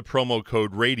the promo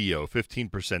code RADIO.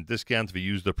 15% discount if you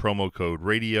use the promo code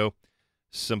RADIO.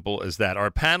 Simple as that. Our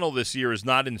panel this year is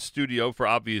not in studio for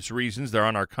obvious reasons. They're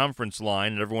on our conference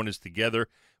line, and everyone is together.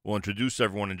 We'll introduce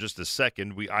everyone in just a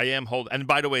second. And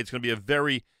by the way, it's going to be a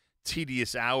very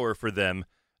tedious hour for them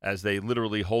as they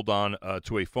literally hold on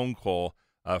to a phone call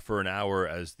for an hour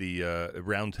as the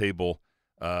roundtable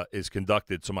is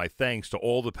conducted. So my thanks to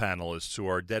all the panelists who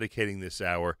are dedicating this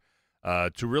hour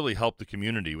to really help the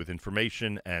community with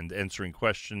information and answering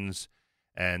questions,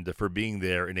 and for being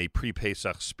there in a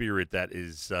pre-Pesach spirit that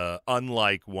is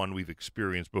unlike one we've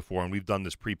experienced before. And we've done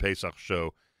this pre-Pesach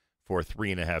show for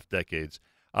 3.5 decades.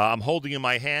 I'm holding in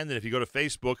my hand, and if you go to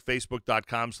Facebook,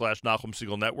 facebook.com/Nachum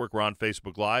Segal Network, we're on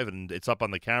Facebook Live, and it's up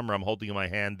on the camera. I'm holding in my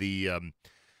hand the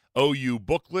OU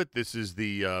booklet. This is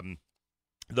the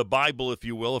Bible, if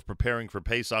you will, of preparing for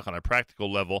Pesach on a practical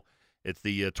level. It's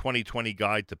the 2020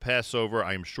 Guide to Passover.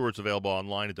 I am sure it's available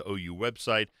online at the OU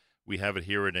website. We have it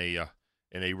here in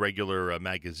a regular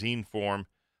magazine form,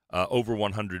 over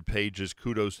 100 pages.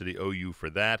 Kudos to the OU for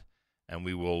that, and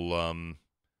we will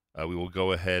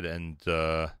go ahead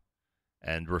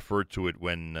and refer to it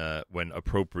when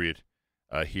appropriate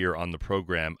here on the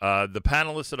program. The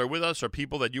panelists that are with us are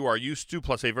people that you are used to,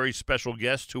 plus a very special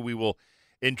guest who we will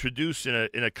introduce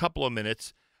in a couple of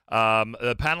minutes.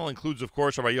 The panel includes, of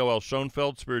course, Rabbi Yoel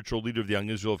Schoenfeld, spiritual leader of the Young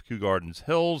Israel of Kew Gardens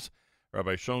Hills.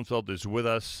 Rabbi Schoenfeld is with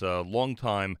us,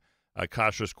 longtime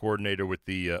Kashrus coordinator with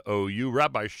the OU.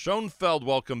 Rabbi Schoenfeld,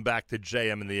 welcome back to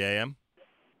JM in the AM.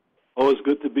 Always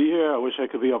good to be here. I wish I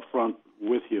could be up front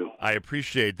with you. I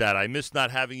appreciate that. I miss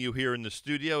not having you here in the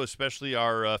studio, especially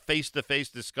our face-to-face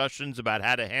discussions about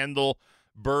how to handle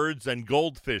birds and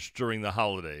goldfish during the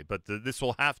holiday. But this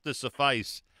will have to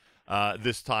suffice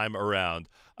this time around.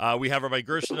 We have Rabbi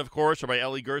Gersten, of course. Rabbi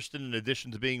Eli Gersten, in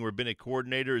addition to being rabbinic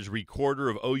coordinator, is recorder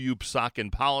of OU Psak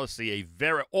and Policy, a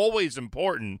very always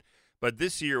important, but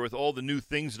this year with all the new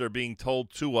things that are being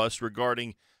told to us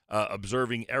regarding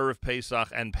observing Erev Pesach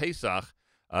and Pesach,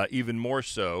 even more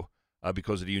so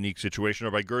because of the unique situation.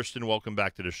 Rabbi Gersten, welcome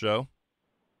back to the show.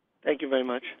 Thank you very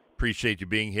much. Appreciate you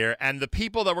being here. And the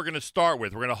people that we're going to start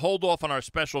with, we're going to hold off on our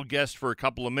special guest for a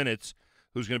couple of minutes,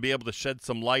 who's going to be able to shed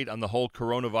some light on the whole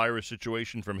coronavirus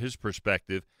situation from his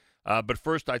perspective. But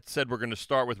first, I said we're going to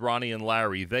start with Ronnie and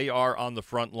Larry. They are on the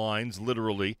front lines,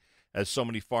 literally, as so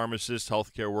many pharmacists,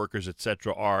 healthcare workers,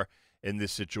 etc., are in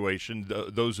this situation.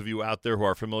 Those of you out there who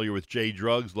are familiar with J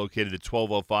Drugs, located at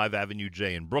 1205 Avenue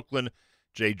J in Brooklyn,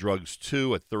 J Drugs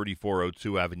 2 at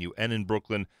 3402 Avenue N in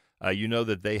Brooklyn, you know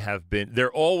that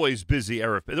they're always busy.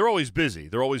 They're always busy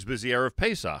Erev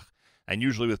Pesach. And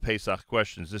usually with Pesach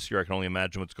questions. This year I can only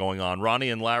imagine what's going on. Ronnie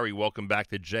and Larry, welcome back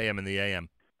to JM in the AM.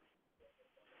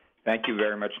 Thank you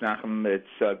very much, Nachum.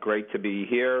 It's great to be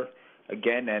here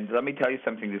again. And let me tell you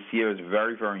something. This year is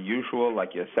very, very unusual,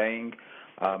 like you're saying.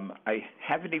 I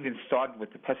haven't even started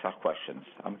with the Pesach questions.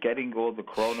 I'm getting all the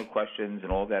Corona questions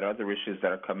and all that other issues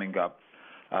that are coming up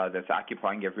that's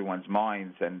occupying everyone's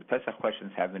minds, and the Pesach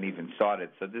questions haven't even started.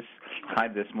 So this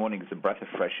morning is a breath of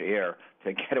fresh air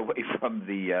to get away from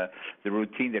the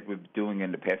routine that we've been doing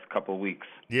in the past couple of weeks.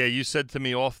 Yeah, you said to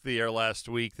me off the air last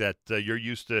week that you're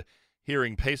used to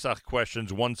hearing Pesach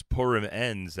questions once Purim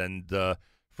ends, and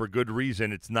for good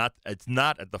reason. It's not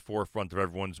at the forefront of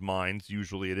everyone's minds.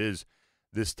 Usually it is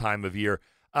this time of year.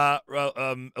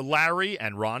 Larry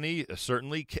and Ronnie,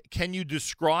 certainly, can you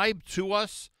describe to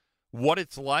us what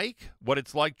it's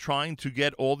like trying to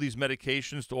get all these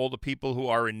medications to all the people who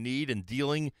are in need and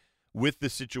dealing with the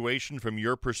situation from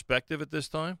your perspective at this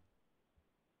time?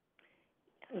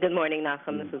 Good morning,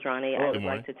 Nachum. This is Ronnie. I would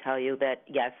like to tell you that,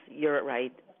 yes, you're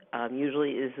right.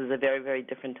 Usually this is a very, very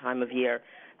different time of year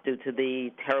due to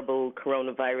the terrible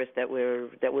coronavirus that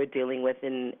we're dealing with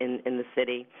in the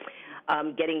city.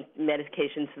 Getting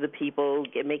medications to the people,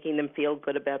 making them feel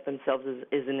good about themselves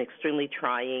is an extremely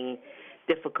trying,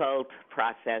 difficult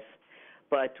process.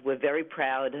 But we're very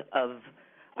proud of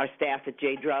our staff at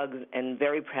J Drugs and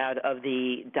very proud of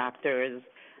the doctors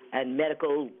and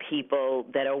medical people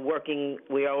that are working.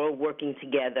 We are all working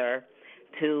together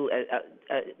to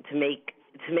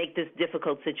make this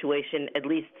difficult situation at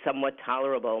least somewhat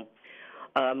tolerable.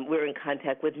 We're in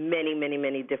contact with many, many,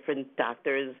 many different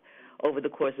doctors over the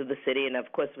course of the city, and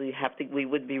of course we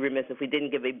would be remiss if we didn't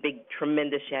give a big,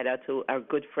 tremendous shout out to our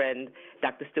good friend,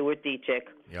 Dr. Stuart Dietrich,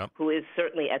 who is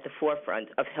certainly at the forefront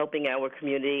of helping our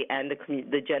community and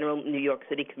the general New York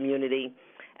City community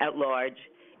at large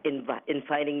in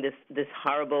fighting this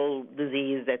horrible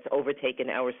disease that's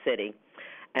overtaken our city.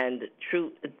 And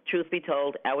truth be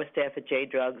told, our staff at J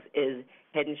Drugs is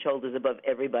head and shoulders above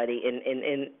everybody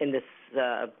in this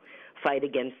fight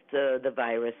against the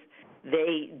virus.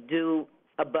 They do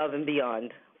above and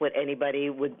beyond what anybody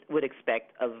would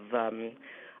expect of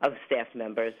staff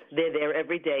members. They're there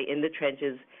every day in the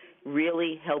trenches,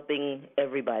 really helping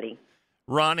everybody.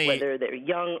 Ronnie, whether they're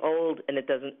young, old, and it's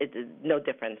no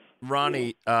difference.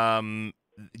 Ronnie,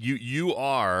 you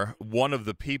are one of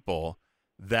the people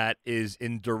that is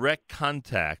in direct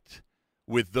contact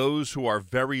with those who are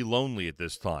very lonely at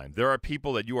this time. There are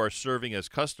people that you are serving as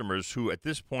customers who at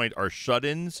this point are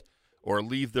shut-ins or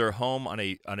leave their home on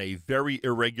a very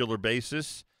irregular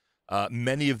basis.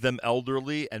 Many of them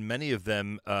elderly, and many of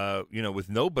them, with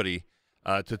nobody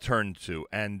to turn to.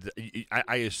 And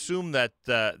I assume that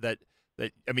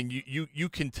you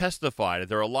can testify that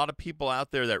there are a lot of people out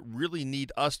there that really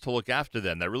need us to look after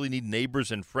them, that really need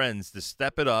neighbors and friends to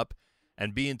step it up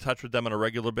and be in touch with them on a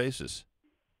regular basis.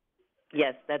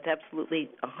 Yes, that's absolutely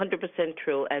 100%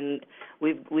 true, and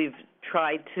we've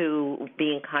tried to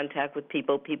be in contact with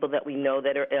people that we know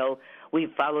that are ill.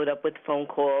 We've followed up with phone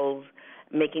calls,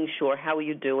 making sure, how are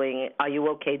you doing? Are you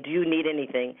okay? Do you need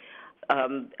anything?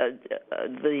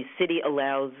 The city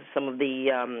allows some of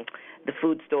the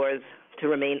food stores to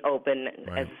remain open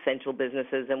as essential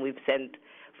businesses, and we've sent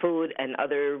food and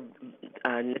other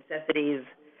necessities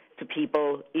to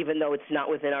people, even though it's not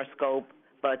within our scope.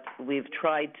 But we've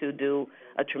tried to do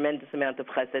a tremendous amount of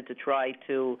chesed to try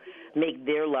to make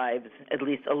their lives at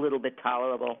least a little bit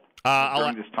tolerable.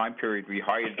 During this time period, we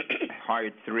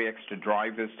hired 3 extra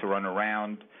drivers to run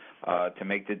around to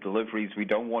make the deliveries. We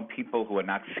don't want people who are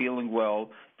not feeling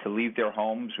well to leave their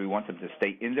homes. We want them to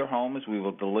stay in their homes. We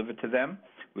will deliver to them.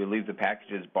 We'll leave the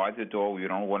packages by the door. We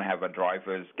don't want to have our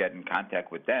drivers get in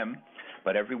contact with them.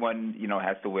 But everyone,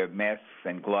 has to wear masks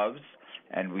and gloves.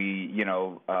 And we,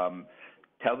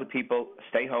 tell the people,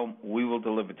 stay home, we will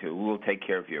deliver to you. We will take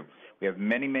care of you. We have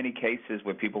many, many cases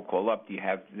where people call up, do you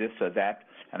have this or that?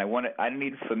 And I don't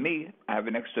need it for me. I have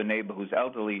an extra neighbor who's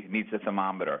elderly, needs a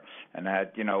thermometer. And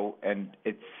and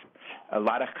it's a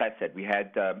lot of chesed. We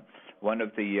had one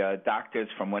of the doctors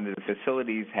from one of the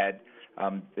facilities had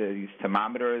these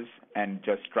thermometers and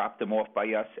just dropped them off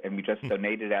by us, and we just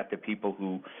donated out to people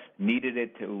who needed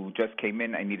it, who just came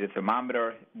in. I need a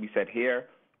thermometer. We said, here,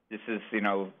 this is,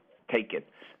 take it.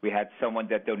 We had someone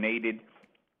that donated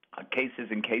cases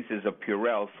and cases of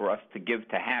Purell for us to give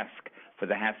to HASC for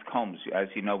the HASC homes. As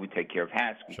you know, we take care of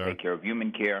HASC. We take care of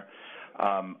Human Care.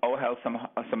 OHEL, some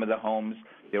of the homes,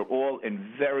 they're all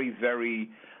in very,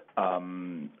 very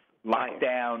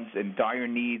lockdowns and dire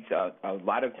needs. A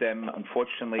lot of them,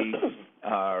 unfortunately,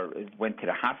 went to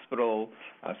the hospital.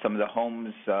 Some of the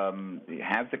homes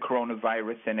have the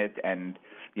coronavirus in it, and,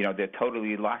 they're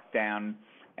totally locked down.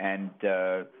 And,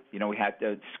 we had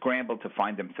to scramble to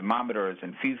find them thermometers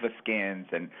and fever scans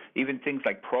and even things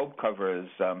like probe covers.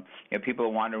 People are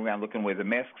wandering around looking where the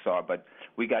masks are, but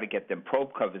we got to get them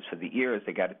probe covers for the ears.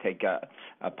 They got to take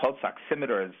pulse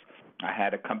oximeters. I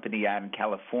had a company out in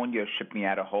California ship me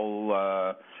out a whole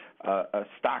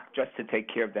stock just to take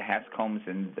care of the HASC homes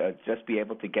and just be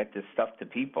able to get this stuff to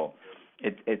people.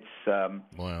 It's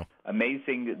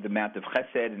amazing the amount of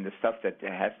chesed and the stuff that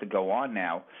has to go on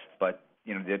now, but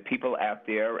there are people out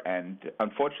there, and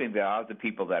unfortunately there are the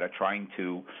people that are trying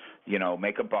to,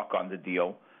 make a buck on the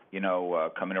deal,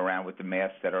 coming around with the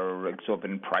masks that are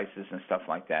exorbitant prices and stuff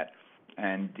like that.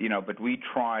 And, but we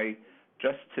try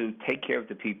just to take care of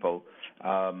the people.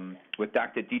 With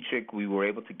Dr. Dietrich, we were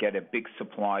able to get a big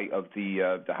supply of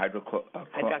the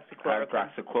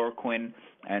hydroxychloroquine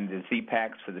and the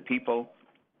Z-Packs for the people.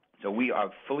 So we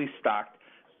are fully stocked.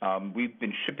 We've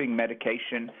been shipping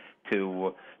medication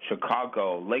to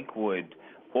Chicago, Lakewood,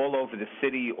 all over the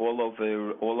city, all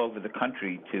over the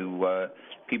country, to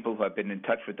people who have been in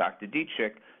touch with Dr.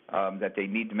 Dietrich that they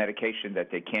need the medication, that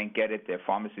they can't get it, their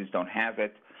pharmacies don't have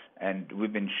it, and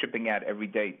we've been shipping out every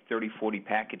day 30, 40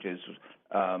 packages,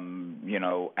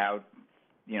 out,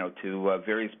 to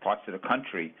various parts of the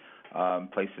country,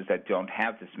 places that don't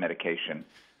have this medication.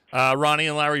 Ronnie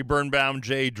and Larry Birnbaum,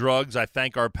 J Drugs. I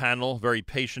thank our panel, very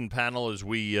patient panel, as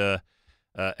we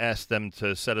asked them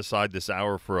to set aside this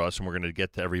hour for us, and we're going to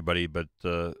get to everybody, but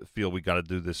feel we got to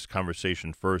do this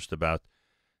conversation first about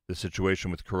the situation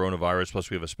with coronavirus. Plus,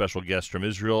 we have a special guest from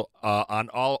Israel.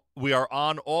 We are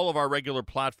on all of our regular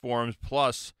platforms,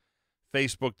 plus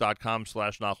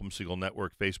Facebook.com/Nachum Segal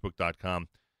Network, Facebook.com/Nachum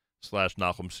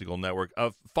Segal Network.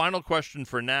 Final question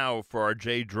for now for our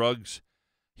J Drugs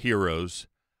heroes.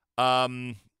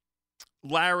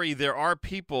 Larry, there are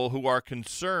people who are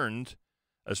concerned,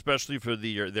 especially for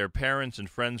their parents and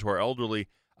friends who are elderly,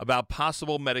 about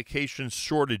possible medication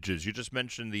shortages. You just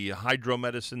mentioned the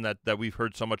hydromedicine that we've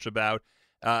heard so much about.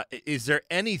 Is there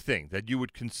anything that you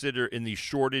would consider in the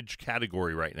shortage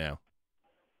category right now?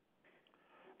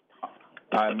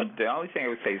 The only thing I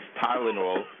would say is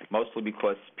Tylenol, mostly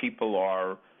because people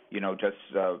are, just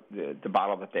the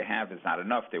bottle that they have is not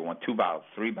enough. They want 2 bottles,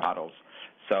 3 bottles.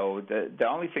 So the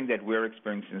only thing that we're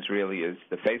experiencing really is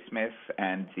the face masks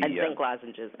and the zinc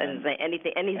lozenges and zinc,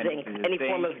 any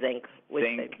form of zinc.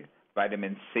 Zinc,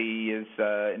 vitamin C is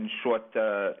in short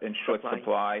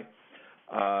supply.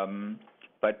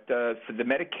 But for the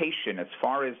medication, as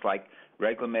far as like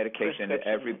regular medication,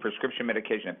 every prescription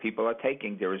medication that people are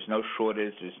taking, there is no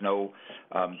shortage. There's no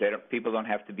people don't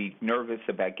have to be nervous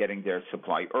about getting their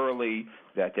supply early,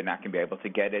 that they're not going to be able to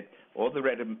get it. All the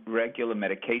regular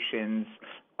medications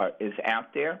is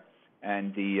out there,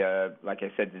 and the like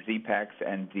I said, the Z-Paks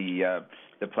and the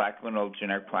Plaquenil,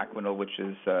 generic Plaquenil, which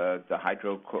is the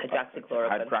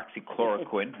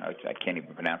hydroxychloroquine. I can't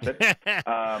even pronounce it.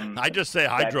 I just say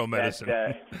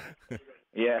hydromedicine.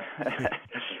 Yeah,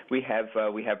 we have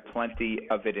plenty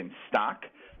of it in stock,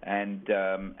 and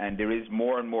there is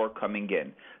more and more coming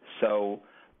in. So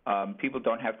people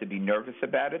don't have to be nervous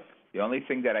about it. The only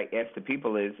thing that I ask the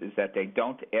people is that they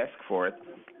don't ask for it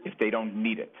if they don't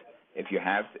need it. If you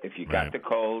got the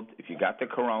cold, if you got the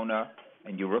corona,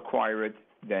 and you require it,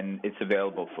 then it's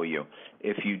available for you.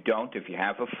 If you don't, if you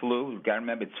have a flu, you've got to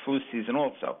remember it's flu season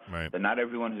also. Right. But not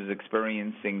everyone who's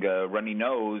experiencing a runny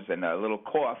nose and a little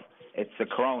cough, it's a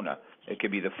corona. It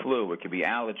could be the flu. It could be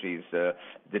allergies. The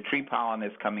tree pollen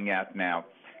is coming out now.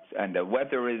 And the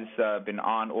weather has been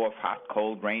on, off, hot,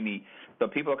 cold, rainy. So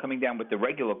people are coming down with the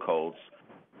regular colds.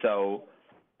 So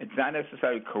it's not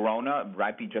necessarily corona. It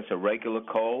might be just a regular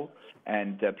cold.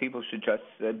 And people should just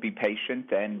be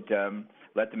patient and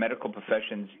let the medical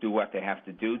professions do what they have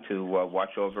to do to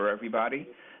watch over everybody.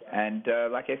 And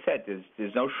like I said,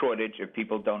 there's no shortage if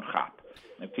people don't shop.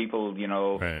 If people,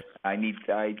 right. I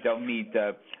don't need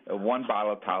 1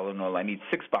 bottle of Tylenol. I need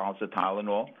 6 bottles of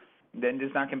Tylenol. Then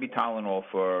there's not going to be Tylenol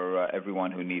for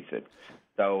everyone who needs it.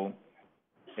 So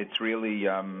it's really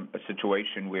a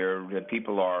situation where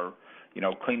people are,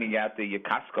 cleaning out the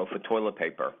Costco for toilet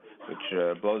paper, which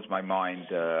blows my mind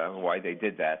why they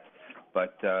did that.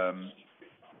 But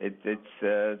it's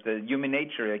the human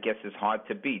nature, I guess, is hard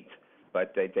to beat.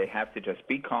 But they have to just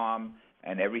be calm,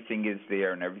 and everything is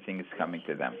there, and everything is coming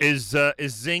to them. Is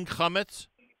zinc chametz?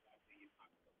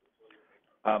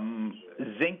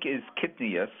 Zinc is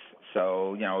kitnius.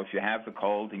 So, if you have a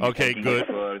cold and you're taking it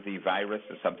for the virus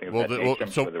or something of that nature,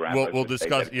 we'll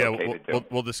discuss.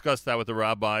 We'll discuss that with the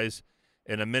rabbis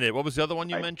in a minute. What was the other one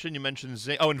you mentioned? You mentioned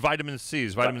zinc. Oh, and vitamin C.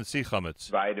 Vitamin C chametz.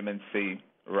 Vitamin C,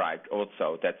 right?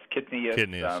 Also, that's kitnius.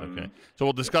 Okay. So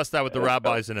we'll discuss that with the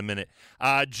rabbis in a minute.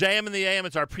 JM and the AM.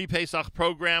 It's our pre-Pesach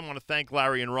program. I want to thank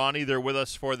Larry and Ronnie. They're with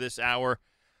us for this hour.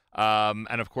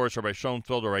 And of course, Rabbi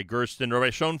Schoenfeld, Rabbi Gersten. Rabbi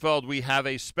Schoenfeld, we have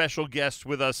a special guest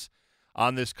with us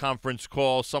on this conference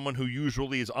call, someone who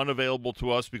usually is unavailable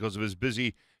to us because of his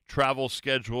busy travel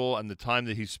schedule and the time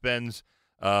that he spends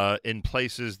in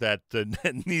places that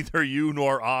neither you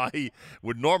nor I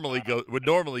would normally go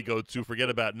to. Forget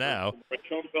about now.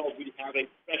 Schoenfeld, we have a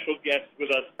special guest with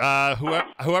us.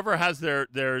 Whoever has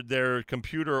their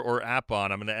computer or app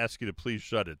on, I'm going to ask you to please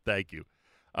shut it. Thank you.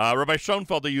 Rabbi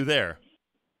Schoenfeld, are you there?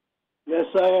 Yes,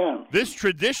 I am. This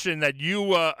tradition that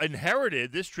you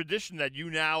inherited, this tradition that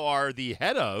you now are the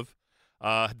head of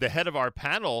our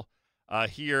panel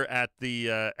here at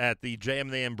the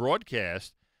JMAM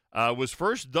broadcast, was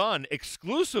first done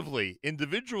exclusively,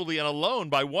 individually, and alone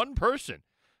by one person,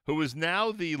 who is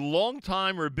now the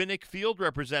longtime rabbinic field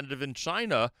representative in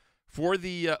China for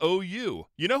the OU.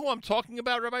 You know who I'm talking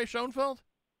about, Rabbi Schoenfeld?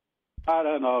 I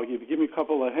don't know. You give me a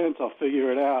couple of hints, I'll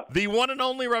figure it out. The one and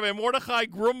only Rabbi Mordechai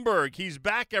Grunberg. He's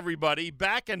back, everybody,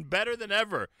 back and better than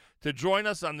ever to join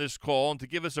us on this call and to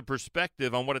give us a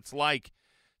perspective on what it's like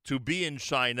to be in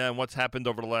China and what's happened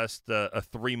over the last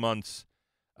 3 months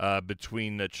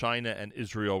between China and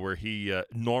Israel, where he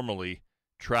normally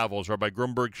travels. Rabbi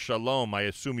Grunberg, shalom. I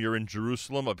assume you're in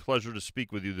Jerusalem. A pleasure to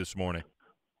speak with you this morning.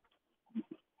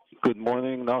 Good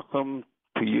morning, Nachum,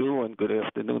 to you, and good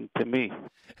afternoon to me.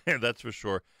 That's for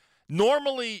sure.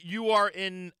 Normally, you are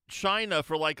in China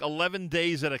for like 11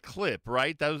 days at a clip,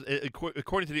 right? That was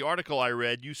according to the article I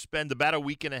read. You spend about a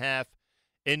week and a half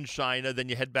in China, then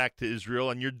you head back to Israel,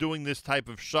 and you're doing this type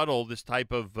of shuttle, this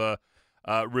type of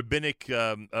rabbinic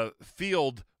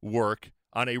field work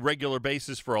on a regular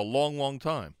basis for a long, long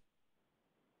time.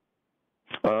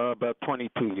 About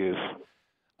 22 years.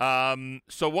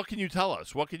 So what can you tell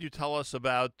us? What can you tell us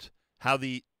about how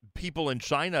the people in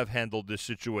China have handled this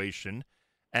situation?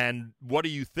 And what do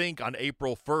you think on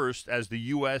April 1st as the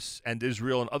U.S. and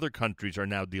Israel and other countries are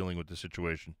now dealing with the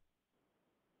situation?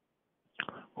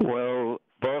 Well,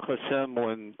 Baruch Hashem,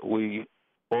 when we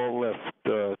all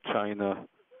left China,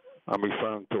 I'm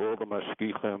referring to all the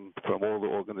mashgichim from all the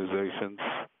organizations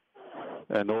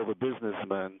and all the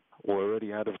businessmen were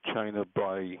already out of China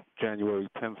by January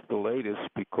 10th the latest,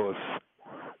 because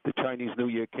the Chinese New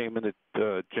Year came in at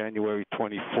January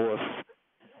 24th,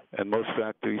 and most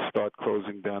factories start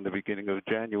closing down the beginning of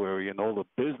January, and all the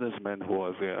businessmen who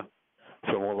are there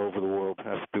from all over the world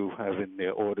have to have in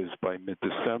their orders by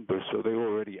mid-December, so they were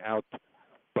already out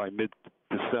by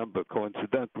mid-December,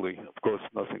 coincidentally. Of course,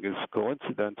 nothing is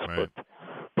coincidence, right. But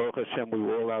Baruch Hashem, we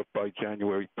were all out by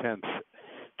January 10th.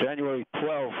 January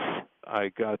 12th, I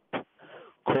got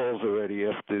calls already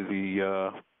after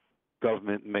the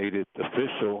government made it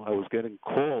official. I was getting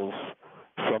calls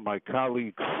from my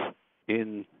colleagues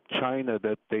in China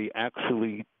that they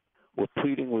actually were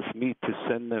pleading with me to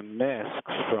send them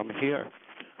masks from here.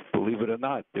 Believe it or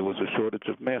not, there was a shortage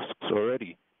of masks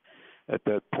already at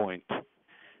that point.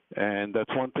 And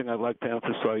that's one thing I'd like to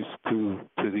emphasize to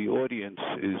the audience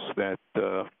is that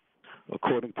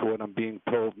according to what I'm being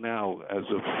told now, as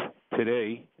of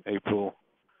today, April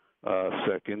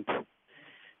 2nd,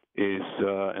 is,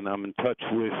 and I'm in touch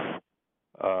with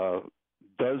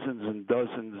dozens and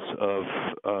dozens of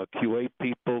QA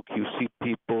people, QC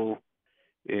people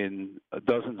in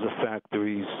dozens of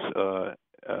factories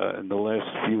in the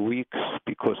last few weeks,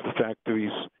 because the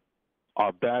factories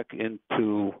are back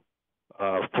into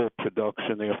full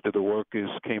production after the workers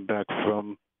came back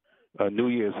from New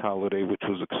Year's holiday, which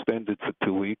was extended for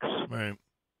 2 weeks. Right.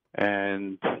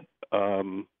 And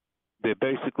they're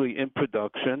basically in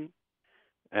production,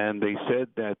 and they said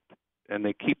that, and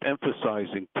they keep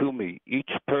emphasizing to me, each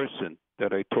person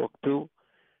that I talk to,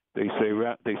 they say,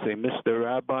 Mr.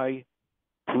 Rabbi,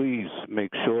 please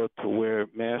make sure to wear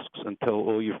masks and tell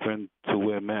all your friends to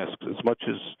wear masks. As much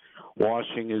as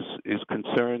washing is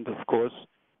concerned, of course,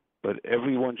 but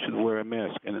everyone should wear a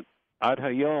mask. And Ad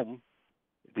Hayom,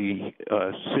 the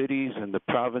cities and the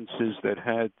provinces that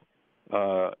had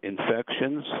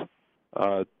infections,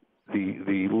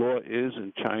 the law is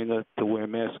in China to wear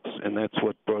masks, and that's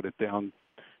what brought it down.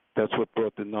 That's what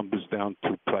brought the numbers down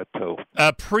to plateau.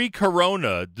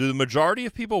 Pre-corona, do the majority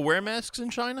of people wear masks in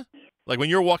China? Like when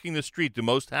you're walking the street, do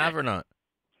most have or not?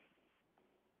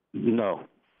 No.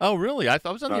 Oh, really? I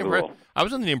was under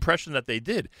the impression that they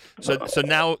did. So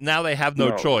now they have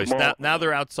no choice. Now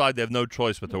they're outside. They have no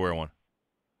choice but to wear one.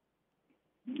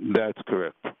 That's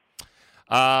correct.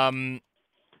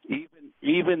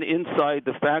 Even inside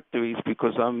the factories,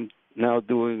 because I'm now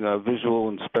doing visual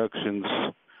inspections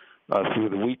through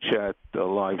the WeChat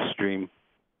live stream.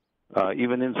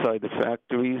 Even inside the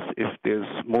factories, if there's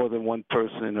more than one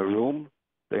person in a room,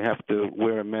 they have to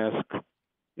wear a mask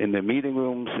in their meeting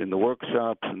rooms, in the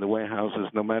workshops, in the warehouses,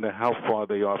 no matter how far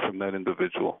they are from that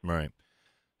individual. Right.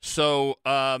 So,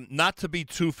 not to be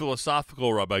too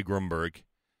philosophical, Rabbi Grunberg,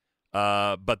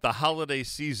 but the holiday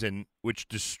season, which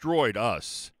destroyed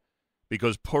us,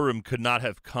 because Purim could not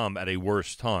have come at a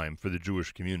worse time for the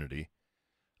Jewish community,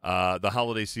 the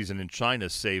holiday season in China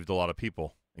saved a lot of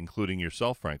people, including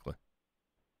yourself, frankly.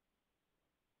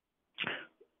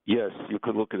 Yes, you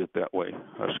could look at it that way.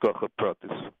 Hashgacha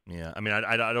pratis. Yeah, I mean,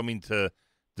 I don't mean to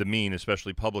demean,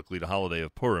 especially publicly, the holiday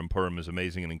of Purim. Purim is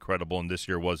amazing and incredible, and this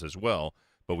year was as well.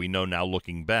 But we know now,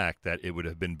 looking back, that it would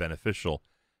have been beneficial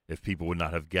if people would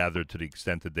not have gathered to the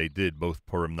extent that they did, both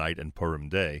Purim night and Purim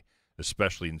day,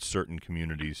 especially in certain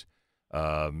communities,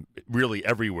 really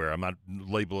everywhere. I'm not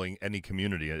labeling any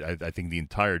community. I think the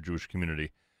entire Jewish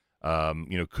community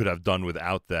could have done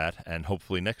without that, and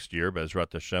hopefully next year,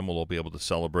 Bezrat Hashem, we'll all be able to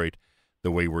celebrate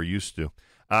the way we're used to.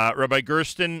 Rabbi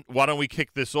Gersten, why don't we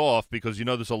kick this off, because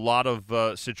there's a lot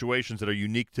of situations that are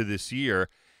unique to this year.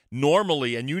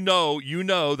 Normally, and you know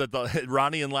that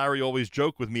Ronnie and Larry always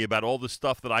joke with me about all the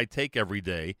stuff that I take every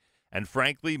day, and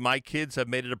frankly, my kids have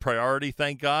made it a priority,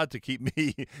 thank God, to keep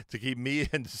me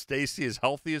and Stacy as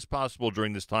healthy as possible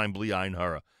during this time, Bli Ayin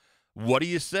Hara. What do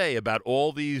you say about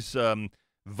all these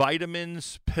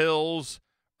vitamins, pills,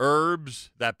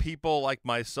 herbs that people like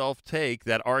myself take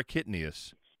that are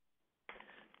kitnius?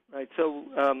 Right. So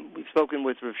we've spoken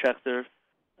with Rav Schechter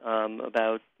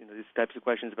about these types of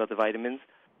questions about the vitamins.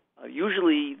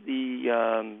 Usually,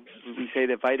 we say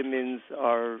that vitamins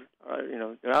are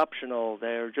they're optional.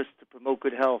 They're just to promote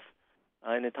good health.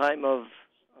 In a time of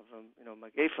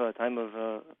Magefa, a time of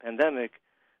a pandemic,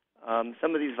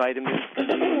 some of these vitamins can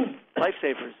be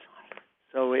lifesavers.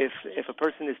 So if a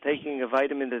person is taking a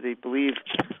vitamin that they believe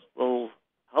will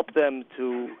help them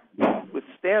to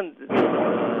withstand,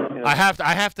 I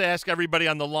have to ask everybody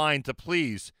on the line to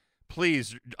please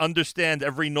understand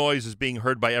every noise is being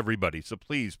heard by everybody. So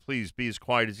please be as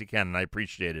quiet as you can, and I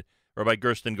appreciate it. Rabbi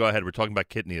Gersten, go ahead. We're talking about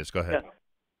Kitnius. Go ahead.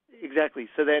 Yeah, exactly.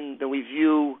 So then we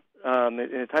view in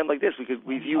a time like this,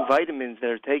 we view vitamins that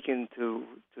are taken to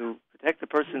protect the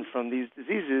person from these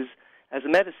diseases as a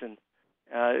medicine.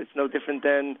 It's no different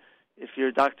than if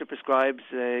your doctor prescribes,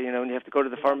 and you have to go to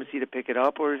the pharmacy to pick it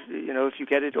up, or if you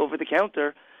get it over the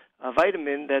counter, a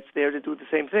vitamin that's there to do the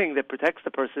same thing that protects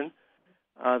the person.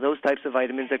 Those types of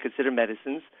vitamins are considered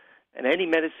medicines, and any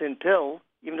medicine pill,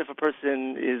 even if a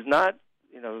person is not,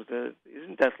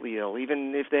 isn't deathly ill,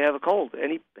 even if they have a cold,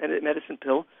 any medicine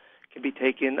pill can be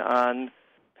taken on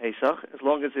Pesach as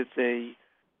long as it's a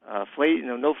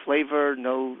no flavor,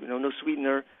 no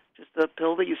sweetener, just a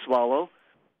pill that you swallow.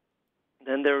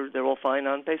 Then they're all fine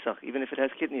on Pesach, even if it has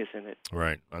Kitnius in it.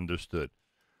 Right, understood.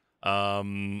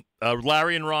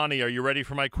 Larry and Ronnie, are you ready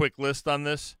for my quick list on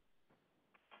this?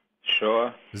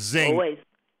 Sure. Zinc. Always.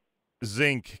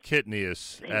 Zinc,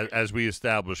 Kitnius, as we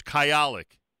established.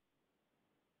 Kyolic.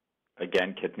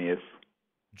 Again, Kitnius.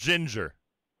 Ginger.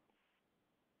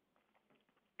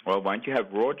 Well, why don't you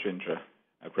have raw ginger?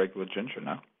 Have regular ginger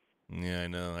now. Yeah, I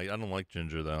know. I don't like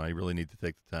ginger, though. I really need to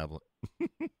take the tablet.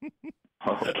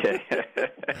 Okay.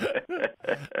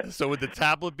 So would the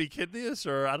tablet be Kitnius,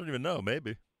 or I don't even know,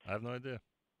 maybe. I have no idea.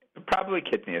 Probably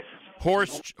Kitnius.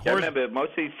 Remember,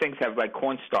 most of these things have like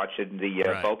cornstarch in the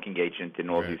bulking agent and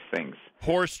all these things.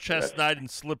 Horse chestnut and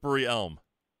slippery elm.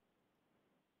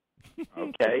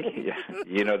 Okay.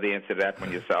 You know the answer to that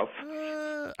one yourself.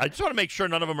 I just want to make sure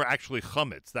none of them are actually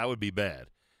chametz. That would be bad.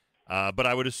 But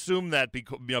I would assume that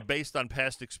based on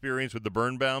past experience with the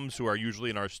Birnbaums, who are usually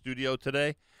in our studio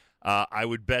today, I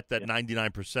would bet that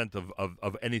 99%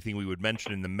 of anything we would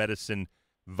mention in the medicine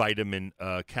vitamin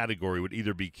category would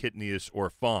either be Kitnius or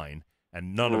fine,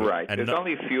 and none of right. it. There's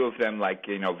only a few of them, like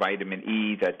vitamin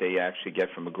E, that they actually get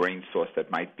from a grain source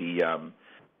that might be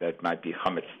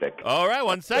chametz stick. All right,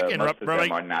 one second. Most of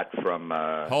them are not from.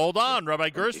 Hold on, Rabbi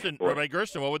Gersten. Rabbi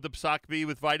Gersten, what would the psak be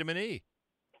with vitamin E?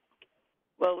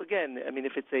 Well, again, I mean,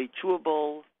 if it's a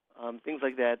chewable, things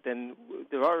like that, then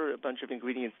there are a bunch of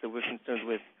ingredients that we're concerned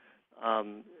with.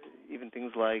 Even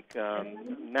things like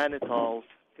mannitol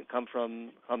can come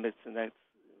from chametz, and that's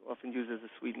often used as a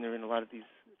sweetener in a lot of these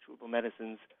chewable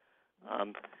medicines.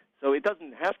 So it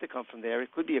doesn't have to come from there.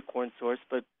 It could be a corn source,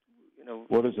 but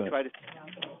what is that?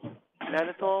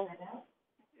 Mannitol.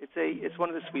 It's one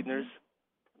of the sweeteners.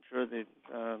 I'm sure that.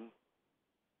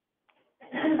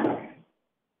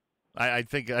 I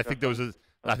think there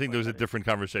was a different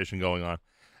conversation going on.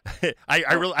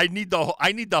 I need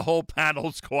the whole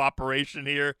panel's cooperation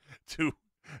here to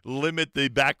limit the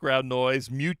background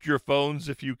noise. Mute your phones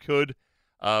if you could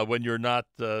when you're not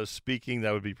speaking.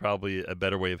 That would be probably a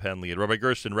better way of handling it. Rabbi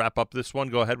Gersten, wrap up this one.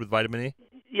 Go ahead with vitamin E.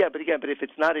 Yeah, but if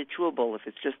it's not a chewable, if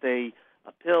it's just a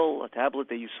pill, a tablet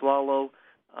that you swallow,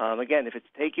 again, if it's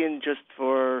taken just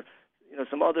for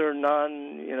some other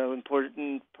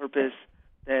important purpose,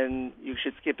 then you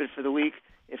should skip it for the week.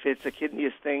 If it's a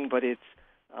Kitnius thing, but it's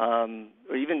or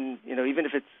even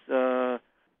if it's a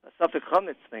suffix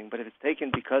chametz thing, but if it's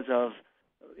taken because of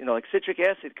like citric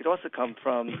acid could also come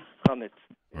from chametz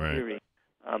in theory,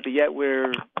 but yet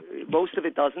most of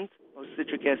it doesn't. Most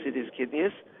citric acid is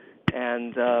Kitnius,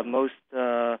 and most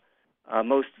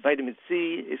vitamin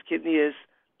C is Kitnius,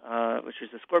 which is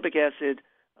ascorbic acid.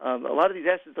 A lot of these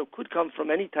acids, though, could come from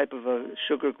any type of a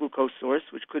sugar glucose source,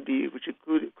 which could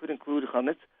include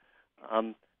chametz.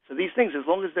 So these things, as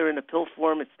long as they're in a pill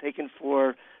form, it's taken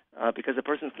for because a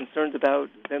person's concerned about,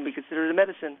 then we consider it a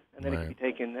medicine, and then it can be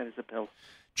taken as a pill.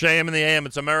 JM in the AM,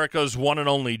 it's America's one and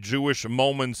only Jewish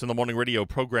Moments in the Morning radio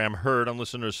program, heard on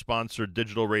listeners-sponsored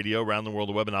digital radio around the world,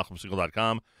 the web at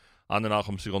NachumSegal.com, on the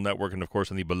Nachum Segal Network, and, of course,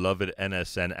 on the beloved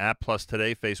NSN app. Plus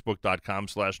today,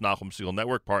 Facebook.com/Nachum Segal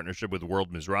Network, partnership with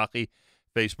World Mizrahi,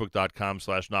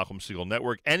 Facebook.com/Nachum Segal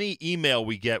Network. Any email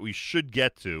we get, we should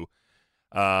get to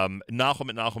Nachum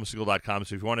at NachumSegal.com.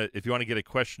 So if you want to get a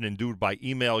question and do it by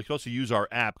email, you can also use our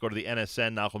app. Go to the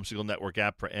NSN Nachum Segal Network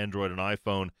app for Android and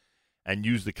iPhone, and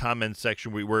use the comment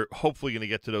section. We're hopefully going to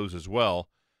get to those as well.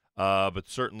 But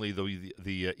certainly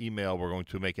the email, we're going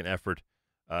to make an effort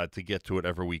to get to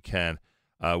whatever we can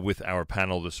with our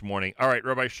panel this morning. All right,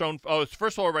 Rabbi Schoenfeld.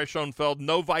 First of all, Rabbi Schoenfeld,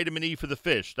 no vitamin E for the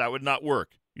fish. That would not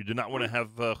work. You do not want to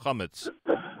have chametz.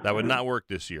 That would not work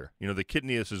this year. You know, the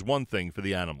kitnius is one thing for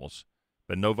the animals,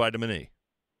 but no vitamin E.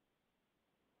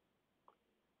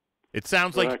 It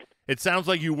sounds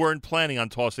like you weren't planning on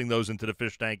tossing those into the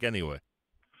fish tank anyway.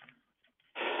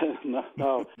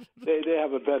 No, they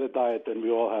have a better diet than we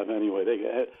all have anyway.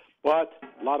 But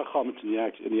a lot of chametz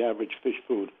in the average fish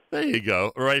food. There you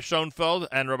go. Rabbi Schoenfeld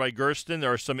and Rabbi Gersten,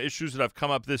 there are some issues that have come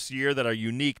up this year that are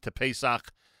unique to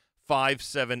Pesach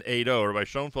 5780. Rabbi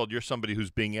Schoenfeld, you're somebody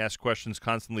who's being asked questions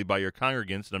constantly by your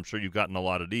congregants, and I'm sure you've gotten a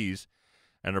lot of these.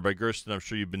 And Rabbi Gersten, I'm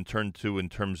sure you've been turned to in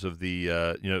terms of the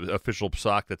official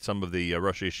psak that some of the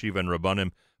Rosh Yeshiva and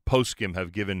Rabbanim poskim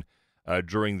have given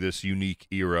during this unique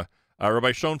era.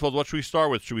 Rabbi Schoenfeld, what should we start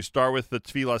with? Should we start with the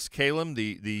Tfilas Kalim,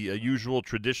 the usual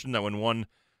tradition that when one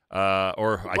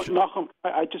Nachum,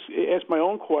 I just asked my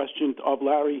own question of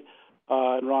Larry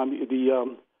and Ron,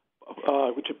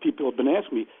 which people have been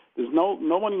asking me. There's no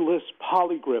one lists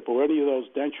Polygrip or any of those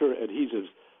denture adhesives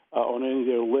on any of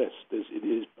their lists.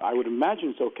 I would imagine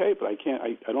it's okay, but I can't.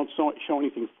 I don't show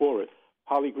anything for it.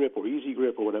 Polygrip or Easy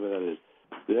Grip or whatever that is.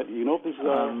 You know if this is.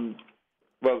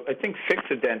 Well, I think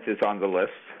Fixodent is on the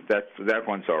list. That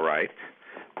one's all right.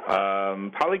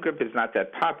 Polygrip is not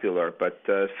that popular, but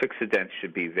Fixodent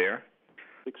should be there.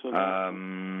 Give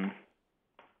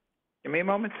me a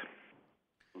moment.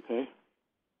 Okay.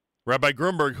 Rabbi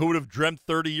Grunberg, who would have dreamt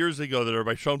 30 years ago that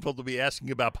Rabbi Schoenfeld would be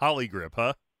asking about Polygrip,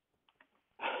 huh?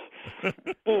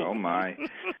 Oh, my.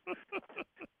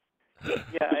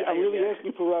 Yeah, I'm really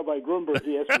asking for Rabbi Grunberg.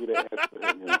 He asked me to ask for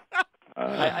him. You know.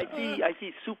 I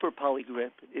see Super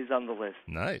Polygrip is on the list.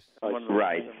 Nice.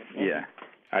 Right. Yeah.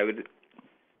 I would.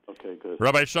 Okay, good.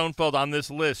 Rabbi Schoenfeld, on this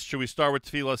list, should we start with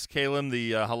Tfilas Kalim,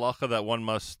 the halacha that one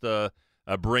must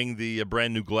bring the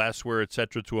brand new glassware,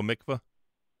 etc., to a mikveh?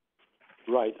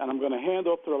 Right, and I'm going to hand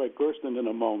off to Rabbi Gersten in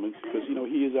a moment because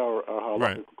he is our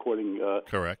halacha recording.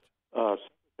 Correct.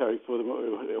 Secretary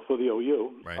for the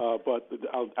OU. Right. But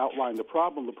I'll outline the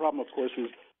problem. The problem, of course, is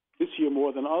this year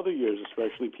more than other years,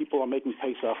 especially people are making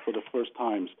Pesach for the first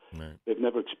times. Right. They've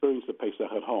never experienced the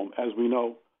Pesach at home, as we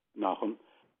know, Nachum.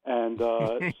 And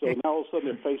so now all of a sudden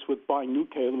they're faced with buying new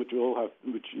kalim,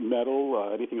 which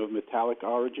metal, anything of metallic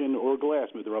origin, or glass,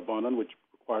 midrabanan, which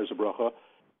requires a bracha,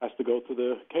 has to go to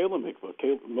the kalim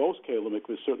mikveh. Most kalim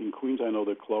mikvehs, certainly in Queens, I know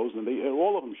they're closed, and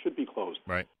all of them should be closed.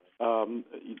 Right.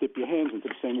 You dip your hands into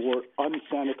the same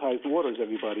unsanitized water as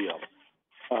everybody else.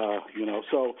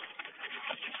 So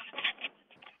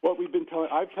what we've been telling,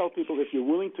 I tell people, if you're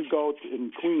willing to go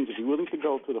in Queens, if you're willing to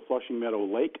go to the Flushing Meadow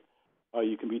Lake,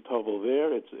 you can be tovel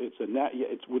there.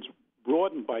 It's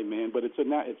broadened by man, but its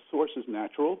source is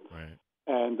natural, right.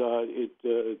 And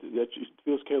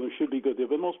Tfilas Kalim should be good there.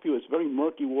 But most people, it's very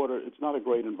murky water. It's not a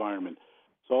great environment.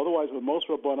 So otherwise, what most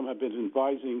Rabbanim have been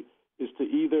advising is to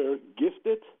either gift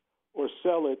it or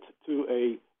sell it to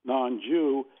a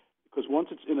non-Jew, because once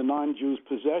it's in a non-Jew's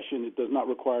possession, it does not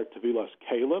require Tfilas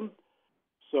Kalim.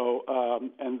 So,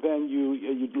 and then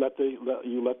you let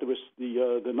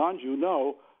the non-Jew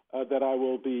know that I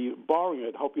will be borrowing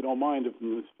it. Hope you don't mind if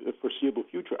in the foreseeable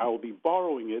future I will be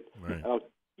borrowing it,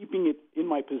 keeping it in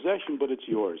my possession, but it's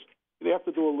yours. They have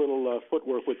to do a little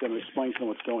footwork with them and explain to them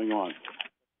what's going on.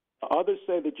 Others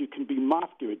say that you can be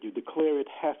mafkir, you declare it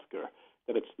hefker,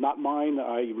 that it's not mine,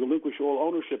 I relinquish all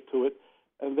ownership to it,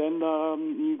 and then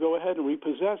you go ahead and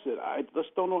repossess it. I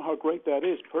just don't know how great that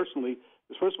is personally.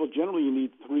 Because first of all, generally you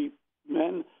need 3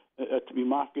 men to be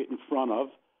mafkir in front of.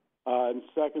 And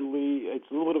secondly, it's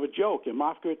a little bit of a joke. You're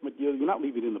mafkir, but you're not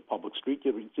leaving it in the public street.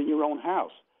 It's in your own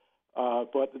house.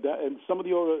 And some of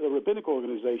the rabbinic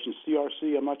organizations,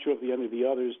 CRC, I'm not sure if any of the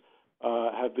others,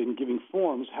 have been giving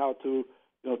forms how to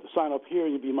sign up here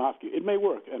and you be mafkir. It may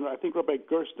work. And I think Rabbi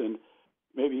Gersten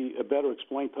maybe better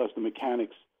explain to us the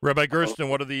mechanics. Rabbi Gersten,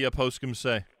 what do the poskim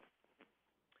say?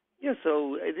 Yeah,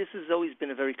 so this has always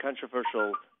been a very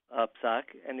controversial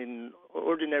psak, and in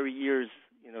ordinary years,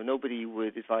 nobody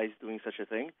would advise doing such a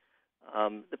thing.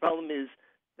 The problem is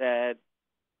that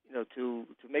to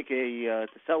make to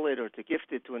sell it or to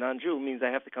gift it to a non-Jew means I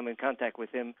have to come in contact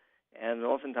with him, and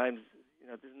oftentimes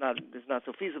this is not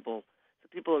so feasible. So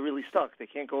people are really stuck. They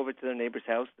can't go over to their neighbor's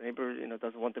house. The neighbor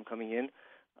doesn't want them coming in,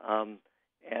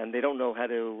 and they don't know how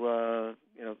to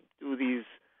do these.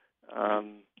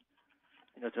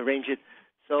 To arrange it.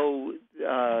 So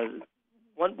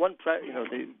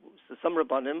some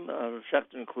Rabbanim,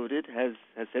 Schechter included, has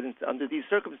said under these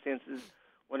circumstances,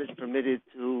 one is permitted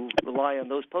to rely on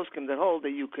those poskim that hold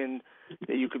that you could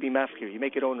be mafkir. You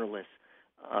make it ownerless.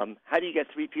 How do you get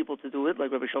 3 people to do it,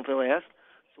 like Rabbi Schoenfeld asked?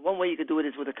 So one way you could do it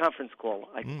is with a conference call.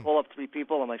 I can call up 3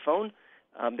 people on my phone.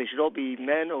 They should all be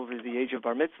men over the age of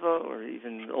bar mitzvah or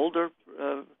even older,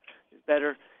 is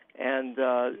better. And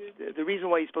the reason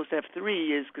why you're supposed to have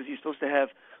 3 is because you're supposed to have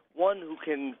one who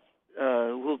can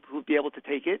who'll be able to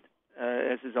take it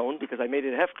as his own, because I made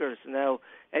it hefker, so now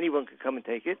anyone can come and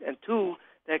take it, and 2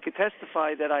 that could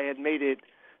testify that I had made it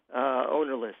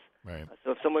ownerless. Right.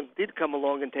 So if someone did come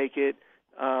along and take it,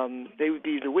 they would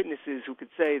be the witnesses who could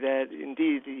say that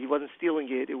indeed he wasn't stealing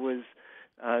it; it was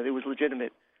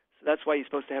legitimate. So that's why you're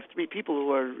supposed to have 3 people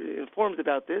who are informed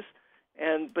about this,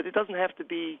 but it doesn't have to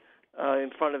be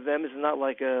in front of them. It's not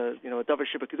like a davar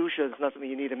shebekadusha. It's not something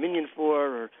you need a minyan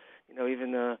for, or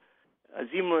even a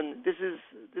zimun. This is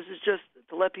just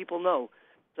to let people know.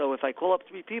 So if I call up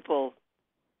 3 people,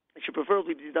 it should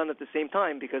preferably be done at the same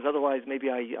time, because otherwise maybe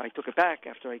I took it back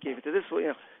after I gave it to this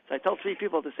one. So I tell 3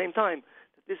 people at the same time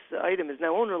that this item is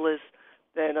now ownerless.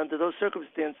 Then under those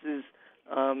circumstances,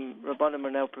 Rabbanim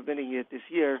are now permitting it this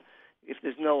year if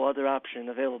there's no other option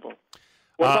available.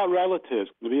 What about relatives?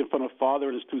 To be in front of father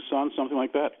and his 2 sons, something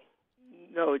like that?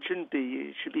 No, it shouldn't be.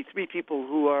 It should be 3 people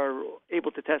who are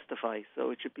able to testify.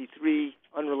 So it should be 3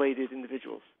 unrelated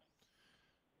individuals.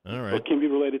 All right. So it can be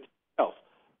related to yourself.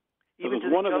 Even so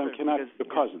to one each of them other, cannot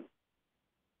because, be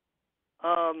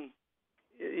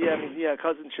your cousin.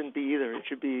 Cousin shouldn't be either. It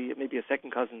should be maybe a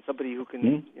second cousin, somebody who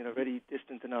can, already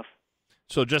distant enough.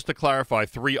 So just to clarify,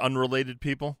 3 unrelated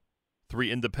people? 3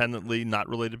 independently not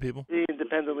related people? 3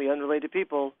 independently unrelated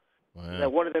people. Wow.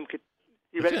 That one of them could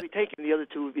theoretically take it, and the other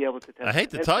 2 would be able to testify. I hate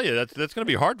to tell you, that's going to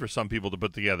be hard for some people to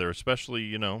put together,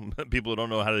 especially, people who don't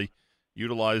know how to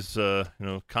utilize,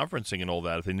 conferencing and all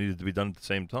that if they need it to be done at the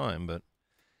same time. But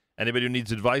anybody who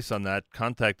needs advice on that,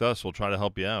 contact us. We'll try to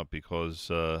help you out, because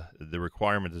the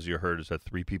requirement, as you heard, is that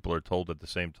 3 people are told at the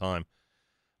same time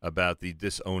about the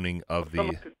disowning of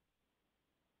the...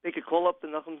 They could call up the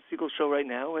Nachum Segal show right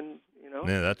now, and,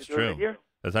 Yeah, that's true. Right here.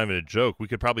 That's not even a joke. We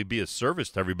could probably be a service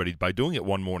to everybody by doing it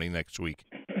one morning next week.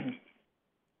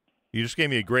 You just gave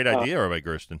me a great idea, Rabbi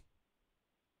Gersten.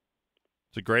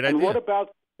 It's a great idea. And what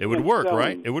about... It would work,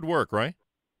 right? It would work, right?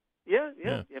 Yeah.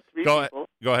 You have 3 Go people.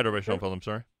 Go ahead, Rabbi Schoenfeld. I'm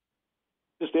sorry.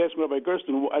 Just asking Rabbi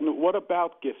Gersten, and what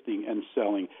about gifting and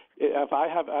selling? If I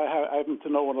happen to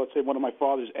know, let's say, one of my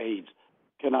father's aides,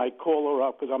 can I call her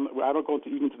up? Because I don't go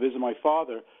even to visit my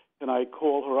father. Can I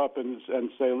call her up and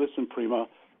say, listen, Prima,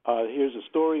 here's a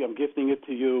story. I'm gifting it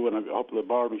to you, and I hope the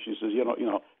bar. And she says,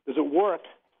 does it work?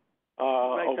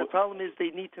 Right. The problem is they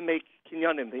need to make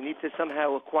kinyanim. They need to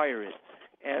somehow acquire it,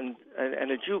 and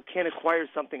a Jew can't acquire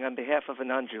something on behalf of a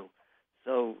non-Jew.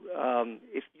 So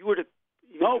if you were to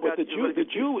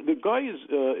the guy is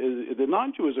the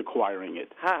non-Jew is acquiring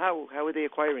it. How are they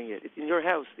acquiring it? It's in your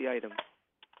house, the item.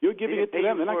 You're giving it to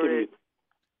them. They're not giving it.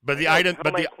 But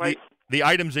the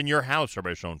item's in your house,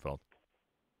 Rabbi Schoenfeld.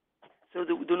 So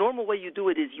the normal way you do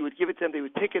it is you would give it to them. They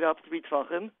would pick it up 3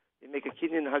 tefachim. They make a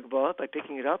kinyan hagbah by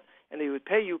picking it up, and they would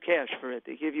pay you cash for it.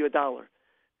 They give you $1,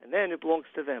 and then it belongs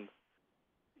to them.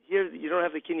 Here you don't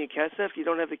have the kinyan kesef. You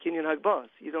don't have the kinyan hagbah. So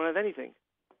you don't have anything.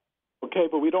 Okay,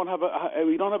 but we don't have a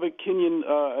kinyan,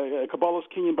 a Kabbalah's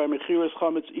kinyan by Mechiras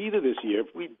Chametz either this year,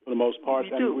 for the most part.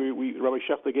 Rabbi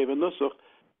Schechter gave a nusach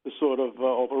to sort of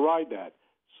override that.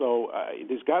 So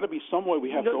there's got to be some way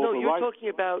we have to override. No, you're talking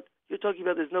about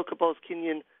there's no Kabbalah's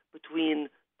kinyan between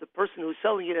the person who's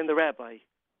selling it and the rabbi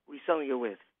who he's selling it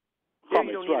with. There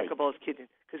you don't need a Kabbalah's kinyan,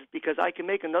 because I can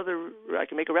make a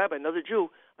rabbi, another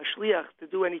Jew, a shliach to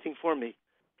do anything for me.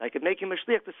 I could make him a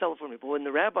shliach to sell it for me. But when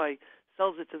the rabbi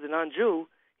sells it to the non-Jew,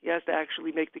 he has to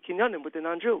actually make the kinyanim with the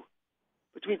non-Jew.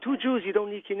 Between 2 Jews, you don't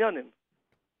need kinyanim.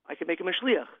 I can make him a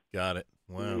shliach. Got it.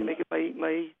 Wow. You make it by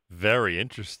my... Very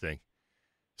interesting.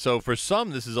 So for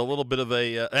some, this is a little bit of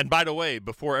a... and by the way,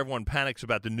 before everyone panics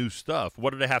about the new stuff,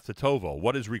 what do they have to tovel?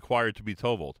 What is required to be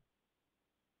toveled?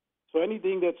 So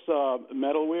anything that's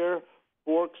metalware,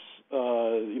 forks,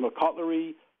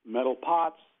 cutlery, metal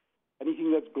pots,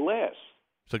 anything that's glass.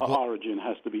 Origin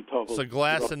has to be toveled. So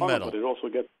glass and metal. But it also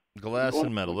gets glass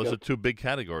and metal. Those are 2 big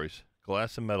categories.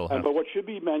 Glass and metal. But what should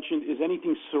be mentioned is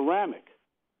anything ceramic,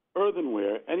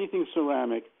 earthenware, anything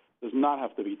ceramic does not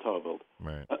have to be toveled.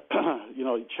 Right.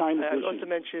 China. I want to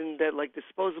mention that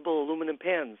disposable aluminum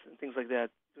pans and things like that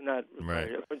do not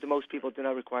require, according to most people, do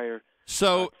not require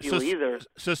either.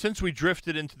 So since we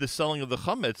drifted into the selling of the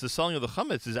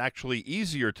chametz is actually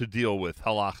easier to deal with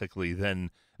halachically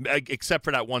than, except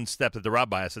for that one step that the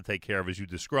rabbi has to take care of, as you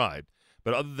described.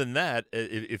 But other than that,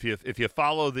 if you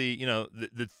follow the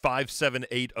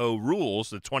 5780 rules,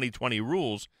 the 2020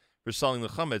 rules for selling the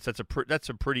chametz, that's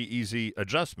a pretty easy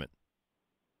adjustment.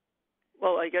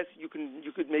 Well, I guess you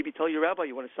could maybe tell your rabbi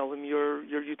you want to sell him your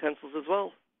utensils as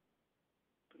well.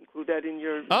 Include that in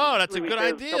your. Oh, that's a good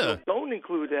idea. Don't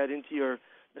include that into your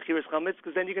Mechiras Chametz,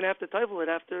 because then you're going to have to title it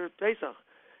after Pesach.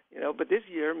 But this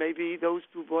year, maybe those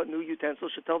who bought new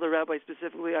utensils should tell their rabbi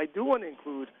specifically, I do want to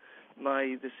include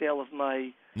the sale of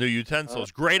my new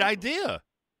utensils. Great idea.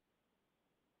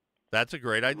 That's a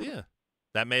great idea.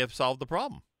 That may have solved the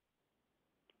problem.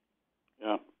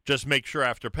 Yeah. Just make sure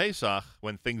after Pesach,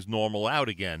 when things normal out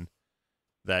again,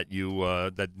 that you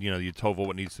you tovel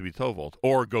what needs to be toveled,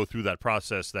 or go through that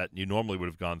process that you normally would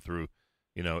have gone through,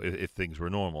 if things were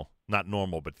normal. Not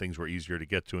normal, but things were easier to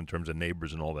get to in terms of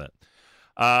neighbors and all that.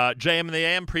 JM and the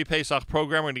AM pre-Pesach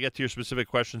program. We're going to get to your specific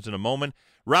questions in a moment.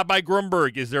 Rabbi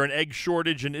Grunberg, is there an egg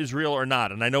shortage in Israel or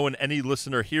not? And I know when any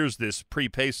listener hears this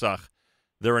pre-Pesach,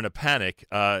 they're in a panic.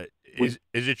 Is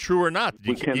it true or not?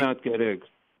 We cannot get eggs.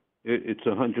 It's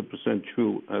 100%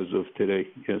 true as of today.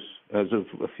 Yes, as of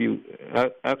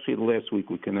actually last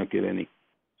week we cannot get any,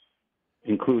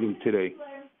 including today.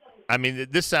 I mean,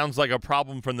 this sounds like a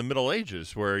problem from the Middle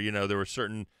Ages, where there were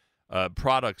certain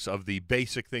products of the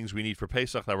basic things we need for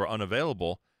Pesach that were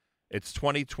unavailable. It's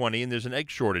 2020 and there's an egg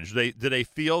shortage. Do they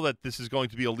feel that this is going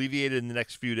to be alleviated in the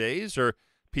next few days, or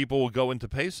people will go into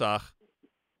Pesach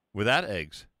without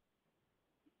eggs?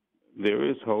 There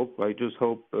is hope. I just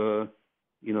hope.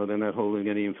 They're not holding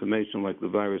any information like the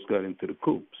virus got into the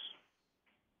coops.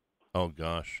 Oh,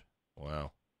 gosh.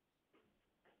 Wow.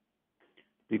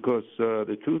 Because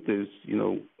the truth is, I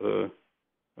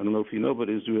don't know if you know, but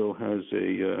Israel has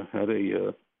had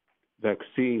a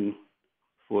vaccine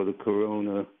for the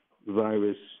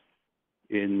coronavirus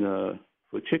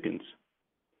for chickens.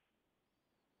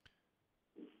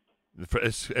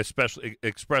 Especially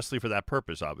expressly for that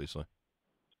purpose, obviously.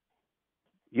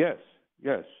 Yes.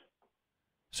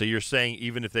 So you're saying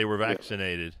even if they were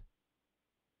vaccinated,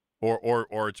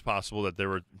 or it's possible that there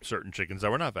were certain chickens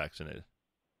that were not vaccinated?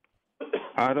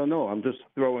 I don't know. I'm just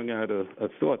throwing out a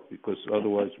thought, because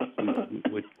otherwise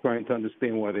we're trying to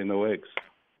understand why there are no eggs.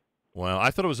 Well,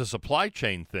 I thought it was a supply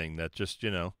chain thing that just,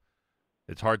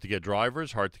 it's hard to get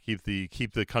drivers, hard to keep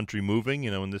the country moving,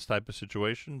 in this type of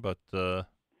situation. But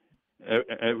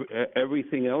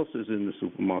everything else is in the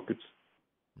supermarkets.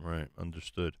 Right.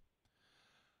 Understood.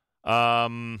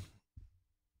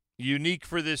 Unique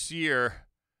for this year.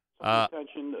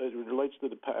 Attention, it relates to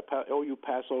the OU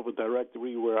Passover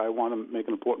directory, where I want to make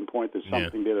an important point. There's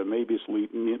something there that may be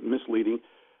misleading.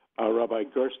 Rabbi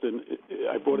Gersten,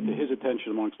 I brought it to his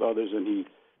attention amongst others, and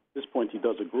at this point he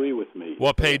does agree with me.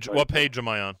 What page? What page am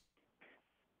I on?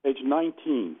 Page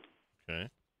 19. Okay.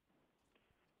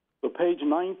 So page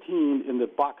 19 in the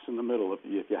box in the middle,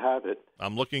 if you have it.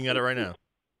 I'm looking at it right now.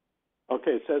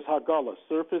 Okay, it says Hagala,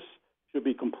 surface should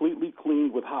be completely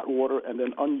cleaned with hot water and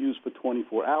then unused for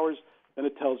 24 hours. Then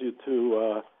it tells you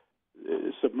to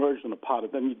submerge in a pot,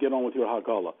 and then you get on with your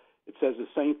Hagala. It says the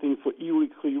same thing for Iri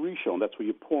Kli Rishon. That's where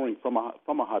you're pouring from a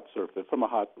hot surface, from a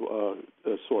hot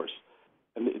source.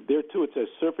 And there too, it says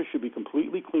surface should be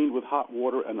completely cleaned with hot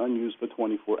water and unused for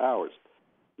 24 hours.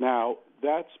 Now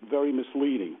that's very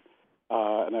misleading,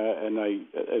 because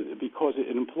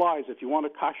it implies if you want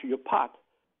to kasher your pot,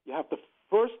 you have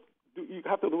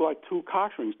to do like two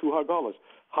kasherings, two hagalas.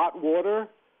 Hot water,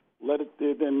 let it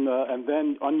then and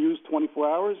then unused 24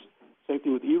 hours. Same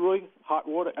thing with Eroi, hot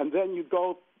water, and then you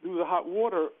go do the hot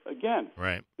water again.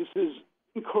 Right. This is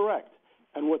incorrect.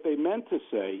 And what they meant to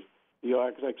say,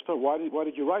 why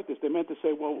did you write this? They meant to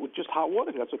say, well, with just hot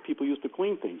water. That's what people use to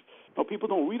clean things. No, people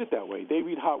don't read it that way. They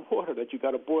read hot water, that you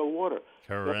got to boil water.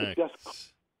 Correct.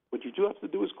 What you do have to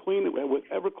do is clean it with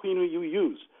whatever cleaner you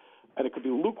use. And it could be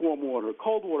lukewarm water or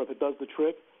cold water if it does the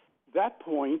trick. That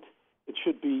point, it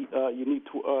should be you need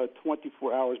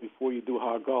 24 hours before you do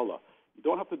Hagala. You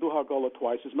don't have to do Hagala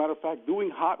twice. As a matter of fact, doing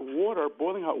hot water,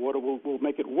 boiling hot water, will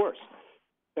make it worse.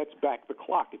 That's back the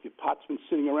clock. If your pot's been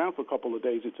sitting around for a couple of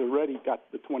days, it's already got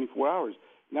the 24 hours.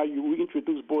 Now you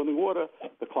reintroduce boiling water,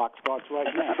 the clock starts right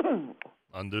now.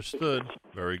 Understood.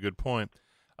 Very good point.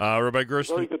 Rabbi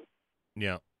Gersten. Very good.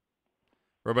 Yeah.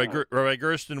 Rabbi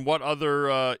Gersten, what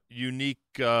other unique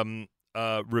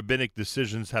rabbinic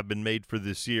decisions have been made for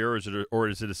this year, or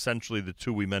is it essentially the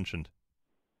two we mentioned?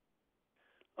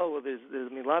 Oh, well, there's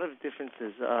a lot of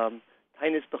differences.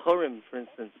 Tainis Bechorim, for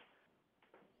instance.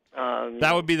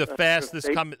 That would be the fastest,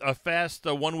 a fast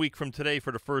 1 week from today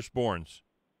for the firstborns.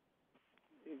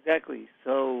 Exactly.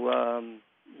 So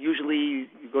usually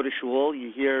you go to shul,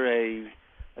 you hear a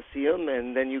siyum,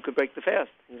 and then you could break the fast.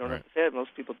 You don't have to fast.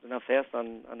 Most people do not fast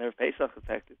on their Pesach. In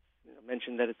fact, it's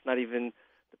mentioned that it's not even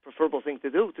the preferable thing to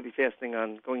do, to be fasting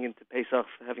on going into Pesach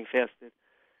having fasted,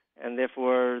 and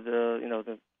therefore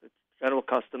the general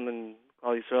custom in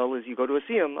Klal Yisrael is you go to a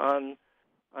siyum on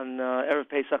Erev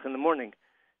Pesach in the morning.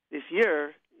 This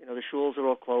year, the shuls are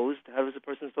all closed. How is a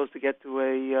person supposed to get to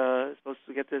a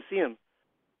siyum?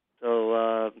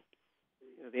 So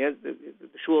the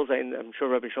shuls, I'm sure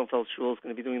Rabbi Schoenfeld's shul is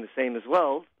going to be doing the same as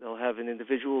well. They'll have an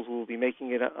individual who will be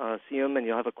making it a siyum, and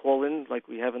you'll have a call-in like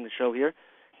we have in the show here,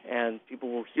 and people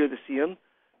will hear the siyum.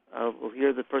 We'll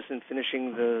hear the person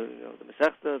finishing the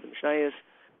Masechta, the Mishnayos,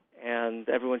 and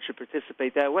everyone should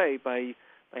participate that way by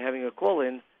having a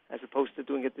call-in, as opposed to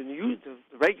doing it the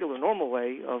regular, normal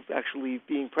way of actually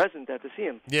being present at the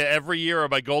siyum. Yeah, every year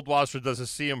Rabbi Goldwasser does a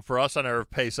siyum for us on Erev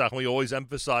Pesach, and we always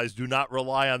emphasize, do not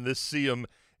rely on this siyum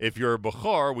if you're a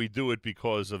Bechor. We do it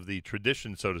because of the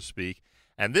tradition, so to speak.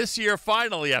 And this year,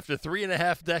 finally, after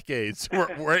 3.5 decades,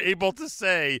 we're able to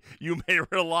say you may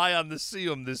rely on the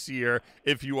siyum this year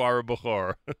if you are a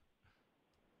Bechor.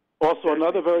 Also,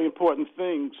 another very important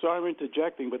thing, sorry I'm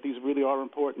interjecting, but these really are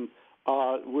important.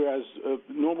 Whereas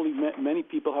normally many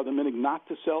people have the minhag not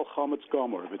to sell chametz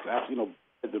gomer, if it's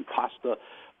bread and pasta.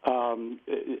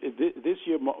 This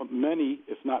year, many,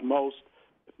 if not most,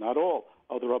 if not all,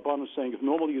 of the Rabbanim saying if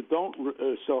normally you don't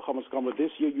sell chametz gomer,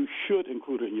 this year you should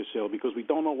include it in your sale, because we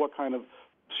don't know what kind of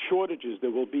shortages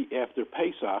there will be after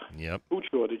Pesach, food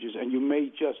shortages, and you may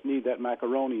just need that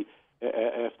macaroni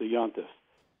after Yontif.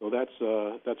 So that's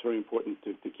very important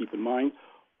to keep in mind.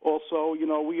 Also,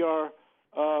 we are.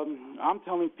 I'm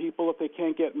telling people if they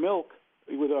can't get milk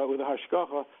with a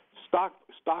hashgacha, stock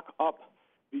up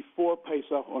before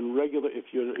Pesach on regular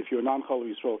if you're a non-Chalav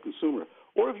Yisrael consumer,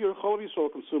 or if you're a Chalav Yisrael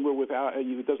consumer without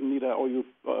it doesn't need a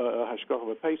hashgacha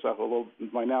with Pesach, although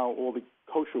by now all the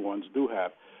kosher ones do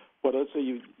have. But let's say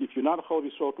if you're not a Chalav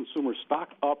Yisrael consumer,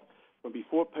 stock up from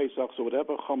before Pesach, so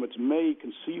whatever chametz may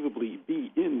conceivably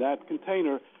be in that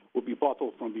container will be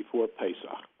bottled from before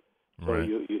Pesach. So right.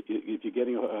 If you're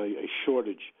getting a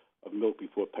shortage of milk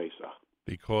before Pesach.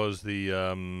 Because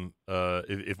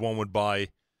if one would buy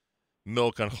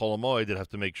milk on Chol Hamoed, they'd have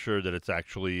to make sure that it's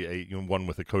actually one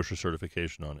with a kosher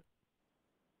certification on it.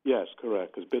 Yes,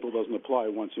 correct, because Bittul doesn't apply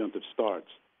once Yontif starts.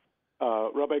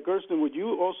 Rabbi Gersten, would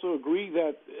you also agree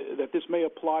that this may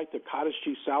apply to cottage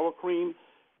cheese sour cream?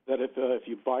 That if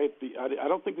you buy it, I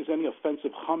don't think there's any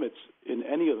offensive chametz in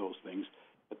any of those things.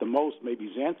 At the most, maybe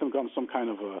xanthan gum, some kind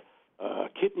of a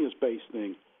kidneys-based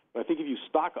thing. But I think if you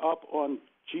stock up on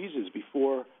cheeses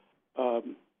before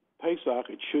Pesach,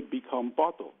 it should become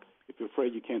bottled if you're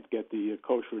afraid you can't get the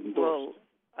kosher endorsed. Well,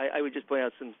 I would just point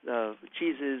out some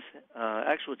cheeses,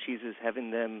 actual cheeses have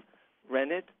in them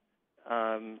rennet.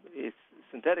 It's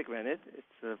synthetic rennet.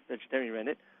 It's vegetarian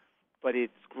rennet, but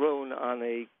it's grown on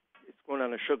a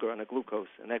sugar, on a glucose,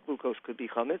 and that glucose could be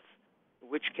chametz, in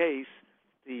which case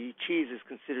the cheese is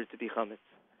considered to be chametz.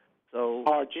 So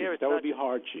hard cheese. That would be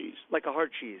hard cheese. Like a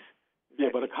hard cheese. Exactly.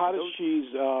 Yeah, but a cottage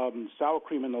cheese, sour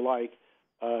cream and the like,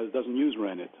 doesn't use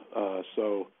rennet.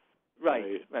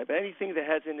 Right. But anything that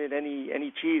has in it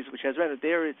any cheese which has rennet,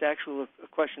 there it's a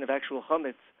question of actual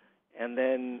chametz, and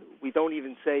then we don't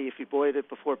even say if you boiled it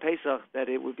before Pesach that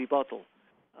it would be bottled.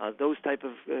 Those type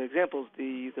of examples,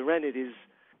 the rennet is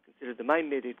considered the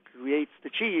maimed. It creates the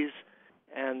cheese,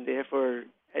 and therefore,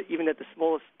 even at the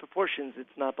smallest proportions,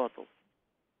 it's not bottled.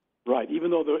 Right, even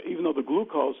though the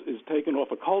glucose is taken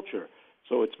off a culture,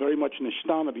 so it's very much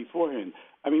nishtana beforehand.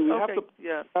 I mean, we have to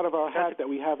out of our hat that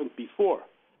we haven't before.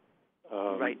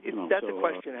 Right, that's a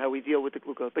question how we deal with the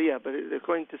glucose. But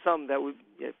according to some, that would,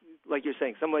 like you're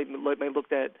saying, some might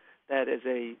look at that as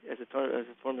a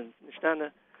form of nishtana.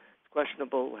 It's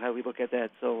questionable how we look at that.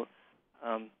 So,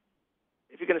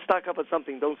 if you're going to stock up on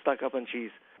something, don't stock up on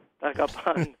cheese. Stock up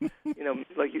on,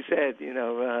 like you said,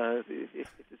 if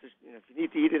you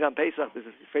need to eat it on Pesach, you're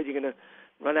afraid you're going to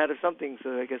run out of something,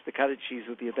 so I guess the cottage cheese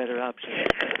would be a better option.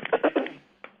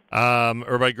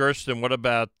 Rabbi Gersten, what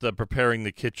about preparing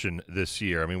the kitchen this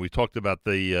year? I mean, we talked about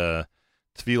the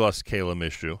Tfilas Kalim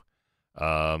issue.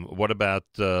 What about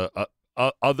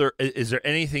other? Is there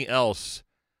anything else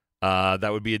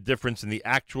that would be a difference in the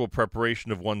actual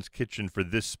preparation of one's kitchen for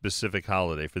this specific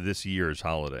holiday, for this year's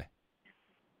holiday?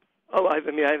 Oh, I've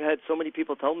had so many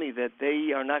people tell me that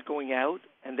they are not going out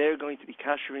and they're going to be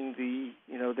koshering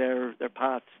their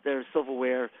pots, their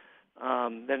silverware.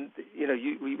 Then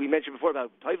we mentioned before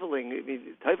about teufling. I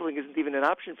mean, teufling isn't even an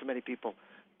option for many people.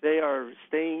 They are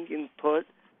staying in put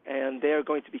and they are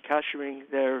going to be koshering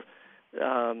their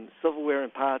silverware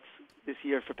and pots this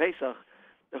year for Pesach.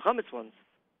 They're chametz ones.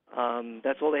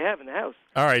 That's all they have in the house.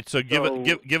 All right, so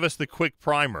give us the quick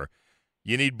primer.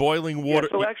 You need boiling water.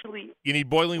 Yeah, so actually, you need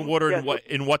boiling water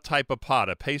in what type of pot?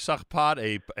 A Pesach pot,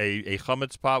 a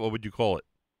chametz pot? What would you call it?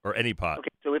 Or any pot? Okay,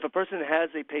 so if a person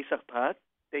has a Pesach pot,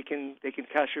 they can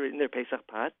kasher it in their Pesach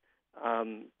pot.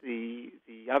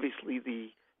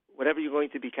 Obviously whatever you're going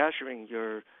to be kashering,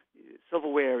 your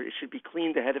silverware, it should be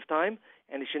cleaned ahead of time,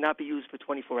 and it should not be used for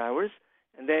 24 hours.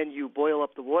 And then you boil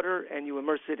up the water and you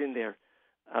immerse it in there.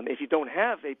 If you don't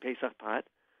have a Pesach pot,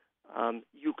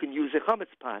 you can use a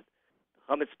chametz pot. The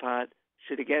chametz pot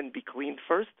should again be cleaned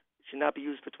first. It should not be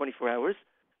used for 24 hours.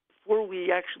 Before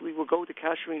we actually will go to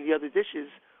kashering the other dishes,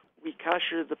 we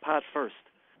kasher the pot first.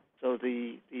 So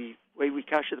the way we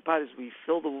kasher the pot is we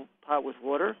fill the pot with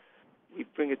water, we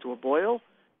bring it to a boil,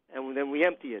 and then we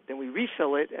empty it. Then we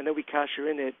refill it, and then we kasher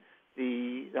in it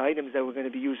the items that we're going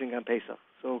to be using on Pesach.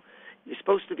 So you're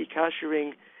supposed to be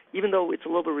kashering, even though it's a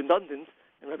little bit redundant,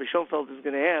 and Rabbi Schoenfeld is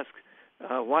going to ask,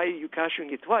 why are you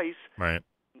kashering it twice? Right.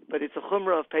 But it's a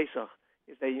chumrah of Pesach,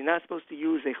 is that you're not supposed to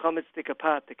use a chametz tikka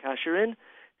pot to kasher in.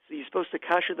 So you're supposed to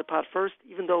kasher the pot first,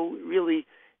 even though really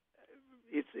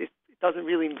it doesn't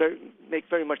really make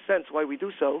very much sense why we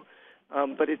do so.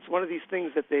 But it's one of these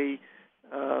things that it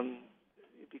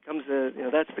becomes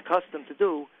that's the custom to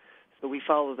do. So we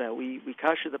follow that. We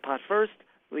kasher the pot first. I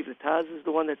believe the Taz is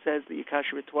the one that says that you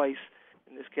kasher it twice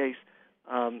in this case.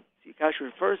 So you kasher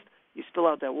it first, you spill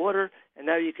out that water, and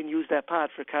now you can use that pot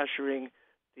for kashering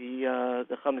the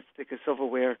chametz tikka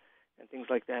silverware and things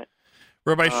like that.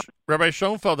 Rabbi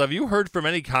Schoenfeld, have you heard from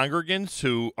any congregants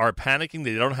who are panicking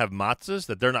they don't have matzahs,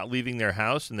 that they're not leaving their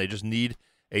house, and they just need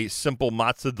a simple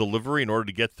matzah delivery in order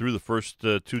to get through the first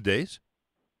 2 days?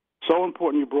 So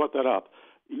important you brought that up.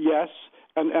 Yes,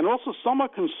 and also some are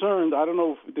concerned, I don't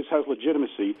know if this has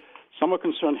legitimacy, some are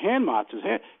concerned hand matzahs.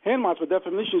 Hand matzahs, by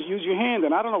definition, is use your hand,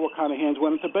 and I don't know what kind of hands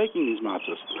went into baking these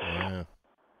matzahs. Yeah.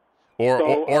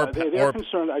 They're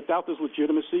concerned. I doubt there's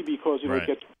legitimacy because it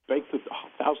gets baked at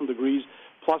 1,000 degrees.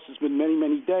 Plus, it's been many,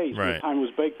 many days from the time it was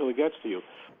baked till it gets to you.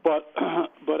 But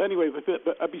anyway,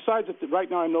 besides it, right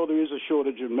now I know there is a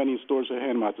shortage in many stores of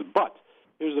hand matzahs. But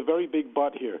there's a very big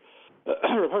but here.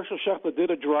 Rav Hershel Schachter did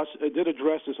address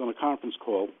this on a conference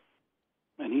call,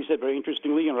 and he said very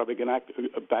interestingly, and Rabbi Genack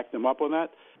backed him up on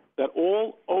that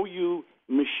all OU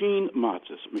machine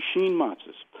matzahs,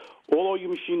 all OU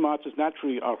machine matzahs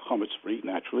naturally are chametz free,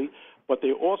 naturally, but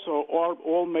they also are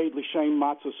all made l'shem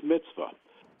matzahs mitzvah.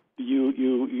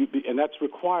 And that's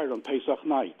required on Pesach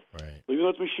night. Right. So even though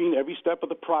it's machine, every step of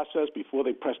the process before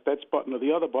they press that button or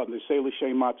the other button, they say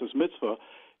l'shem matzahs mitzvah.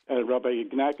 And Rabbi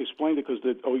Genack explained it because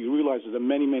you realize that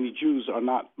many, many Jews are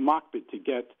not makbid to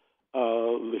get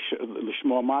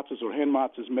lishma matzahs or hand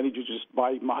matzahs. Many Jews just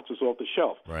buy matzahs off the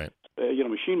shelf. Right.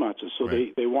 Machine matzahs. So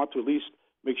they want to at least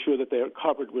make sure that they are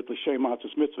covered with l'shem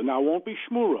matzahs mitzvah. Now, it won't be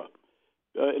shmura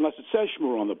unless it says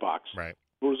shmura on the box. Right.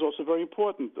 Shmura is also very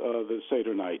important the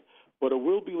Seder night. But it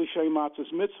will be l'shem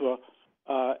matzahs mitzvah.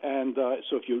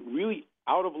 So if you're really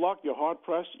out of luck, you're hard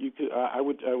pressed, I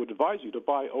would advise you to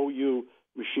buy OU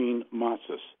machine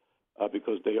matzahs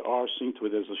because they are seen to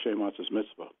it as l'shem matzahs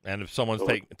mitzvah. And if someone's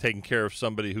taking care of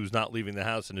somebody who's not leaving the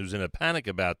house and who's in a panic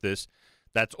about this,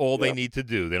 that's all they need to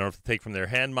do. They don't have to take from their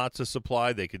hand matzah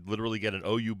supply. They could literally get an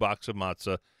OU box of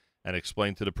matzah and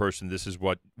explain to the person this is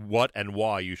what and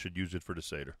why you should use it for the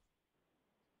Seder.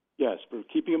 Yes, but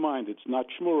keeping in mind it's not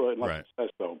shmura unless it says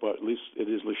so, but at least it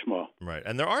is lishma. Right,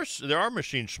 and there are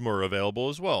machine shmura available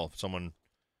as well. If someone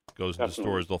goes to the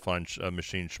stores, they'll find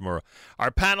machine shmura. Our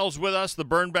panel's with us, the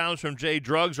Birnbaums from J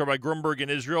Drugs, Rabbi Grunberg in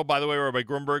Israel. By the way, Rabbi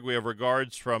Grunberg, we have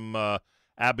regards from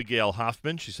Abigail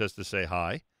Hoffman. She says to say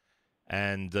hi.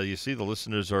 And you see the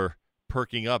listeners are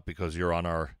perking up because you're on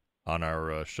our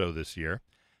show this year.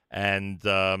 And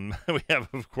we have,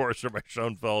 of course, Rabbi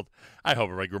Schoenfeld. I hope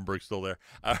Rabbi Grunberg's still there.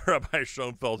 Rabbi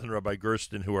Schoenfeld and Rabbi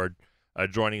Gersten, who are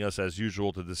joining us as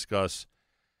usual to discuss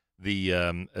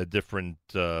the different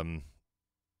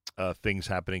things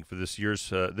happening for this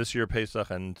year Pesach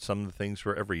and some of the things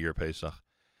for every year Pesach.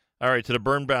 All right, to the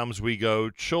Birnbaums we go.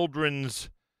 Children's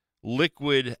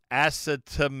liquid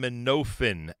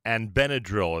acetaminophen and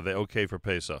Benadryl, are they okay for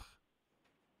Pesach?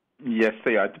 Yes,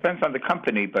 they are. It depends on the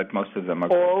company, but most of them are.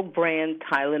 All brand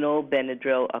Tylenol,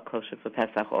 Benadryl are kosher for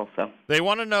Pesach also. They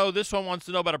want to know, this one wants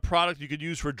to know about a product you could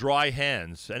use for dry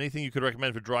hands. Anything you could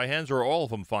recommend for dry hands, or are all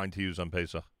of them fine to use on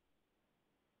Pesach?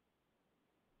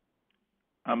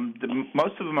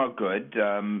 Most of them are good.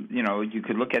 You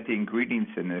could look at the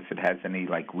ingredients, and if it has any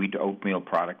like wheat oatmeal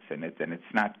products in it, then it's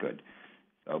not good.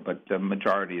 So, but the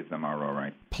majority of them are all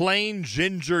right. Plain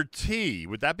ginger tea,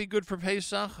 would that be good for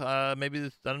Pesach?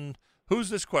 Who's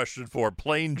this question for?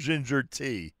 Plain ginger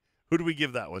tea. Who do we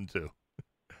give that one to?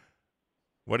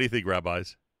 What do you think,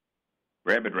 rabbis?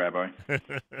 Rabbi.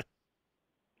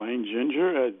 Plain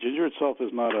ginger? Ginger itself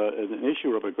is not an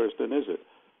issue, Rabbi Gersten, is it?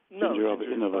 No, ginger of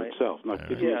ginger is fine. itself, not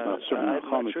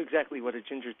I'm not sure exactly what a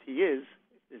ginger tea is.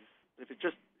 If it's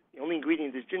just the only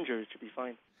ingredient is ginger, it should be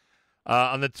fine.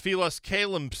 On the Tfilas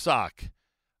Kalim Psak,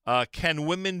 can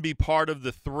women be part of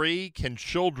the 3? Can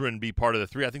children be part of the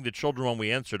 3? I think the children one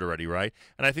we answered already, right?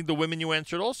 And I think the women you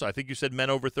answered also. I think you said men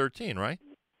over 13, right?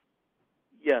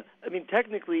 Yeah. I mean,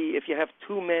 technically, if you have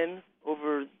 2 men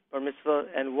over bar mitzvah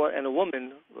and a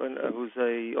woman who's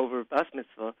over bas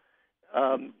mitzvah,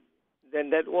 then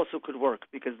that also could work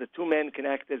because the 2 men can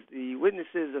act as the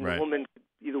witnesses and right. the woman could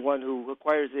be the one who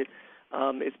acquires it.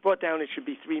 It's brought down it should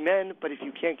be 3 men, but if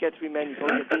you can't get 3 men, you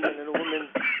can only get 2 men and a woman,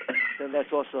 then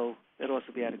that'd also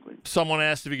be adequate. Someone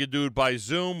asked if you could do it by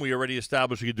Zoom. We already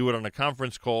established you could do it on a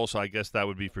conference call, so I guess that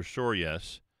would be for sure,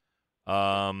 yes.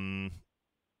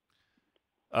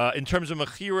 In terms of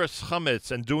mechiras chametz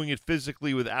and doing it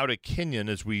physically without a kinyan,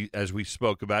 as we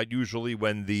spoke about, usually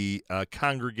when the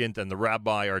congregant and the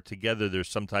rabbi are together, there's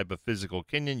some type of physical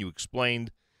kinyan. You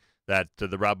explained that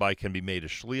the rabbi can be made a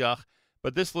shliach.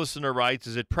 But this listener writes,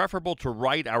 is it preferable to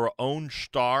write our own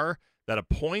shtar that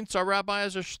appoints our rabbi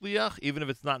as a shliach, even if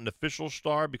it's not an official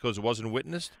shtar because it wasn't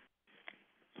witnessed?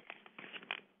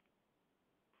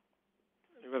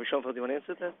 Rabbi Schoenfeld, do you want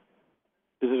to answer that?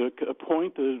 Is it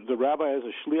appoint the rabbi as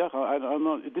a shliach? I don't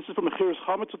know. This is from mechiras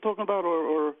chametz we're talking about,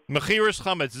 or mechiras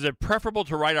chametz. Is it preferable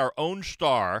to write our own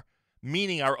shtar,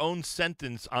 meaning our own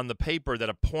sentence on the paper that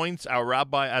appoints our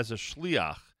rabbi as a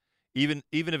shliach, even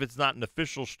if it's not an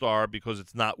official shtar because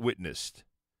it's not witnessed?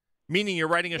 Meaning you're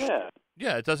writing a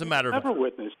yeah, it doesn't matter. Never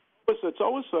witnessed. It's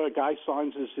always a guy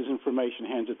signs his information,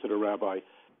 hands it to the rabbi.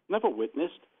 Never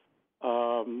witnessed.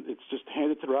 It's just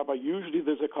handed to the rabbi. Usually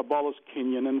there's a Kabbalah's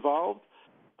kinyan involved.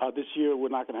 This year we're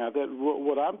not going to have that.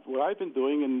 What I've been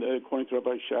doing, and according to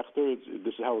Rabbi Schechter,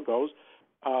 this is how it goes.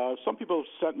 Some people have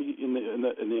sent me in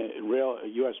the rail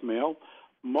U.S. mail.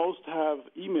 Most have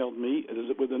emailed me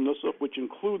with a nusach, which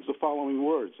includes the following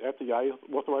words: after I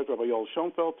authorized Rabbi Yoel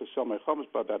Schoenfeld to sell my chametz,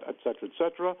 etc.,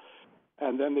 etc.,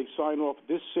 and then they sign off.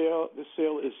 This sale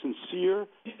is sincere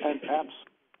and absolute.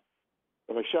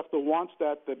 Rabbi Schechter wants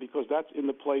that because that's in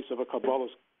the place of a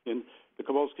Kabbalah's kinyan. The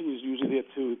Kabbalah's kinyan is usually there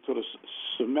to sort of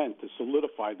cement, to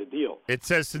solidify the deal. It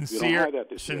says sincere,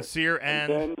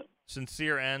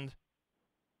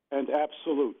 and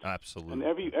absolute. Absolute. And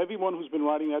everyone who's been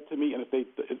writing that to me, and if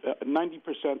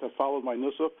 90% have followed my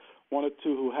nusach, 1 or 2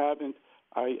 who haven't,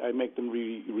 I make them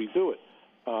redo it.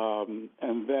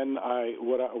 And then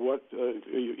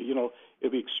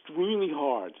it'd be extremely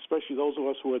hard, especially those of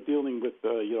us who are dealing with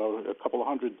a couple of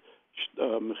hundred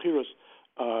mechiras.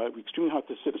 Extremely hard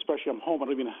to sit, especially I'm home. I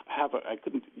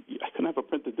couldn't have a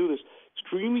print to do this.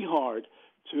 Extremely hard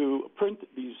to print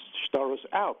these shtaros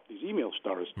out, these email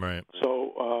shtaros. Right.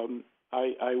 So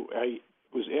I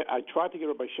tried to get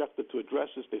Rabbi Schechter to address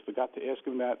this. They forgot to ask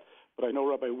him that, but I know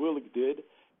Rabbi Willig did,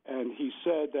 and he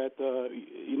said that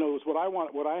it's what I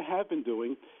want. What I have been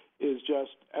doing is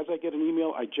just as I get an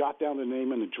email, I jot down the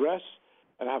name and address.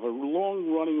 And I have a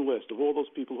long-running list of all those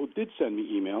people who did send me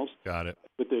emails. Got it.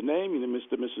 With their name,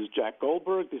 Mr. and Mrs. Jack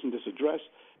Goldberg, this and this address,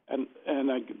 and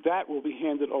that will be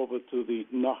handed over to the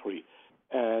Nahri.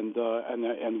 And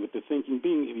with the thinking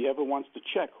being, if he ever wants to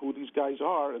check who these guys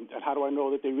are and how do I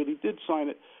know that they really did sign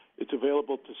it, it's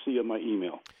available to see on my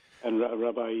email. And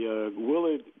Rabbi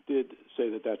Willard did say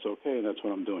that that's okay, and that's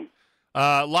what I'm doing.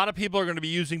 A lot of people are going to be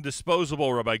using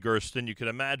disposable, Rabbi Gersten, you can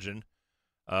imagine.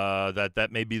 That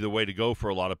may be the way to go for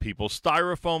a lot of people.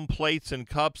 Styrofoam plates and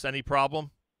cups, any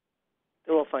problem?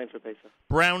 They're all fine for Pesach.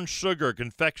 Brown sugar,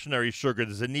 confectionery sugar,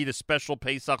 does it need a special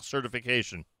Pesach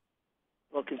certification?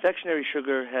 Well, confectionery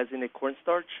sugar has in it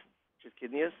cornstarch, which is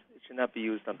kidneys. It should not be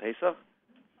used on Pesach.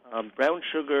 Brown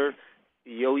sugar,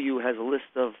 the OU has a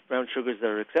list of brown sugars that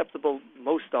are acceptable.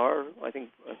 Most are. I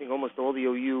think almost all the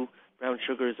OU brown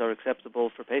sugars are acceptable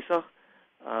for Pesach.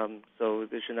 So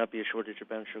there should not be a shortage of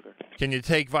brown sugar. Can you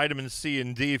take vitamin C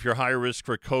and D if you're higher risk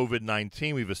for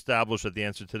COVID-19? We've established that the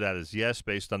answer to that is yes,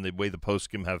 based on the way the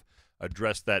poskim have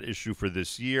addressed that issue for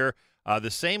this year.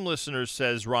 The same listener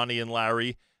says, Ronnie and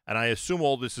Larry, and I assume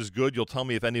all this is good. You'll tell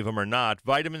me if any of them are not.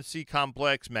 Vitamin C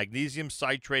complex, magnesium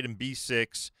citrate and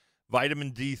B6,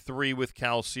 vitamin D3 with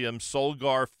calcium,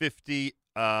 Solgar 50,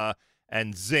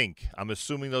 and zinc. I'm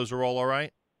assuming those are all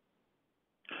right?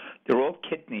 They're all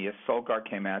kitnius. Solgar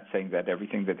came out saying that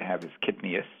everything that they have is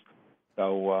kitnius.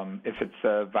 So if it's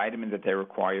a vitamin that they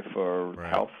require for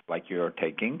health, like you're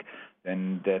taking,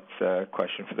 then that's a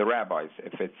question for the rabbis.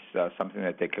 If it's something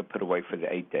that they could put away for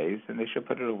the 8 days, then they should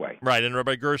put it away. Right, and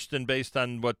Rabbi Gersten, based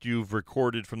on what you've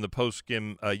recorded from the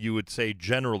poskim, you would say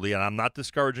generally, and I'm not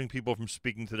discouraging people from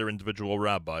speaking to their individual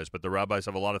rabbis, but the rabbis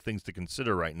have a lot of things to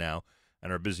consider right now.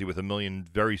 and are busy with a million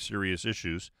very serious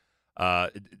issues.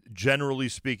 Generally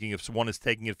speaking, if someone is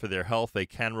taking it for their health, they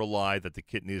can rely that the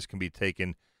kidneys can be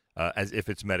taken as if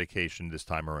it's medication this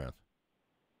time around.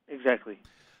 Exactly.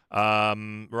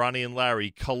 Ronnie and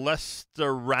Larry,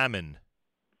 cholestyramine.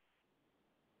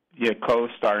 Yeah,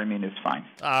 cholestyramine is fine.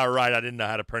 All right, I didn't know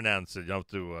how to pronounce it. You don't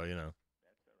have to,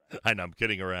 I know, I'm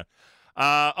kidding around.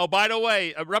 By the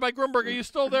way, Rabbi Grunberg, are you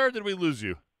still there, or did we lose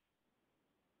you?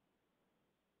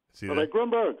 Rabbi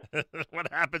Grunberg.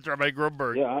 What happened, Rabbi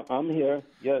Grunberg? Yeah, I'm here.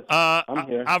 Yes, I'm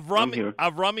here.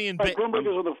 Avrami and Rabbi Grunberg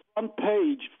is on the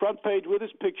front page with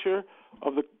his picture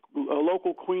of the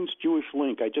local Queens Jewish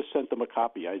link. I just sent them a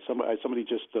copy. Somebody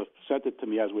just sent it to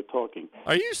me as we're talking.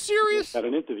 Are you serious? At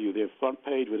an interview, their front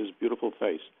page with his beautiful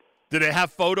face. Do they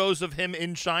have photos of him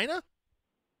in China?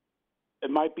 It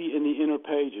might be in the inner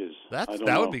pages. That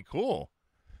would be cool.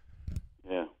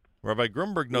 Yeah. Rabbi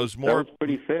Grunberg knows more. That was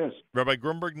pretty fast. Rabbi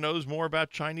Grunberg knows more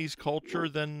about Chinese culture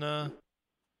than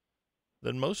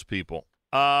most people.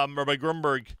 Rabbi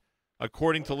Grunberg,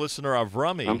 according to listener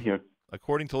Avrami, I'm here.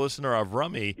 According to listener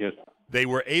Avrami, yes, they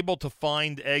were able to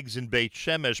find eggs in Beit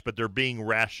Shemesh, but they're being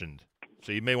rationed.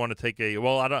 So you may want to take I don't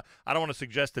want to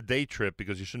suggest a day trip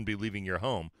because you shouldn't be leaving your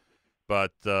home.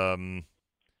 But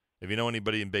if you know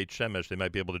anybody in Beit Shemesh, they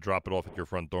might be able to drop it off at your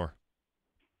front door.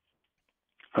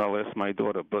 I'll ask my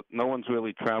daughter, but no one's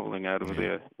really traveling out of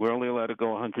there. We're only allowed to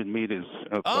go 100 meters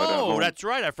outside our home. That's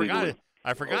right. I forgot it.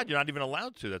 I forgot. You're not even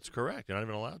allowed to. That's correct. You're not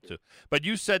even allowed to. But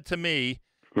you said to me,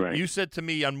 You said to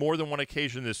me on more than one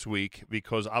occasion this week,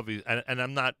 because obviously, and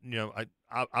I'm not,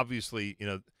 obviously,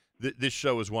 this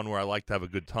show is one where I like to have a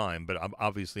good time, but I'm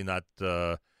obviously not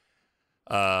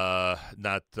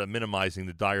minimizing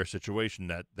the dire situation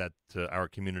that our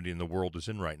community and the world is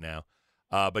in right now.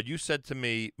 But you said to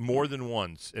me more than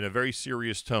once in a very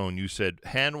serious tone, you said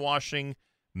hand washing,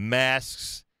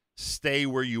 masks, stay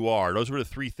where you are. Those were the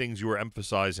three things you were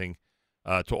emphasizing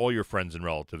to all your friends and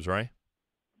relatives, right?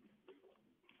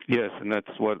 Yes, and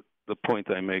that's what the point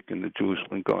I make in the Jewish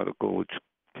Link article, which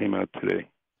came out today.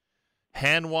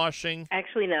 Hand washing?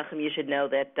 Actually, Nachum, you should know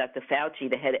that Dr. Fauci,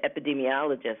 the head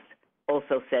epidemiologist,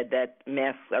 also said that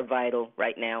masks are vital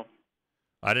right now.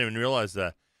 I didn't even realize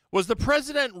that. Was the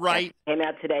president right? Came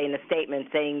out today in a statement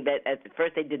saying that at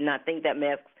first they did not think that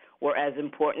masks were as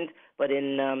important, but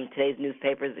in today's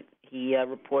newspapers he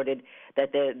reported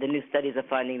that the new studies are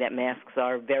finding that masks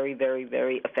are very, very,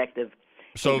 very effective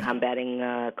in combating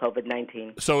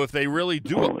COVID-19. So if they really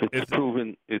do, it's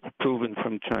proven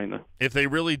from China. If they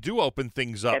really do open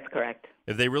things up, that's correct.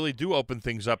 If they really do open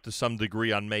things up to some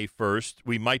degree on May 1st,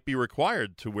 we might be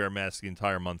required to wear masks the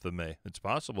entire month of May. It's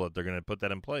possible that they're going to put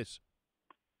that in place.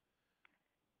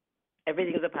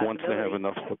 Everything is a possibility. Once they have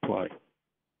enough supply.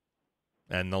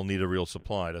 And they'll need a real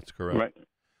supply. That's correct. Right.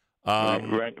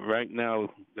 Right now,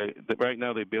 they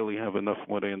barely have enough.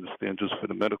 What I understand, just for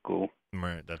the medical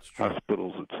that's true.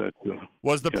 Hospitals, etc.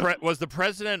 Was the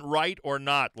president right or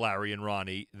not, Larry and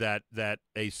Ronnie, that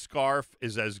a scarf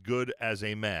is as good as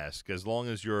a mask as long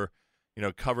as you're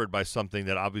covered by something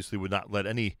that obviously would not let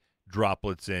any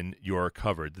droplets in? You're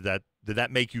covered. Did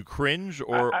that make you cringe,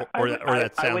 or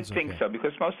that sounds? I would think so,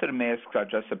 because most of the masks are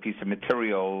just a piece of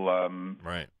material,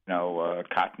 right?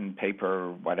 Cotton,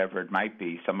 paper, whatever it might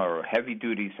be. Some are heavy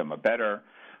duty, some are better.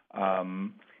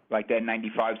 Like the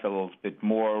N95 is a little bit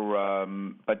more,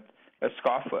 but a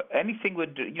scarf, anything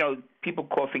would, people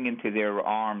coughing into their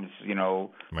arms,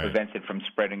 prevents it from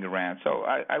spreading around. So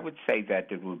I would say that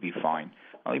it would be fine.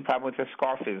 Only problem with the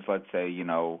scarf is, let's say,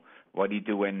 what do you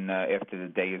do when after the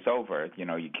day is over?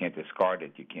 You can't discard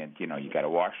it. You can't. You got to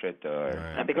wash it.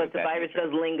 Because the virus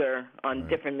does linger on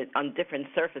different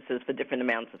surfaces for different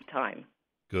amounts of time.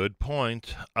 Good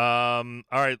point. All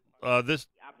right. This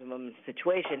optimum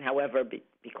situation, however,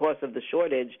 because of the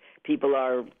shortage, people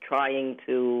are trying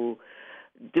to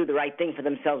do the right thing for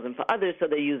themselves and for others, so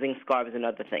they're using scarves and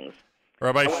other things.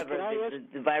 Rabbi, however,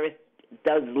 the virus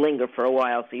does linger for a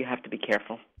while, so you have to be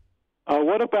careful.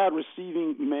 What about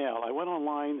receiving mail? I went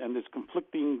online, and there's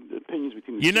conflicting opinions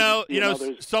between the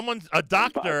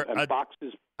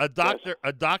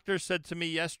a doctor said to me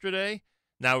yesterday.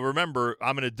 Now, remember,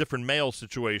 I'm in a different mail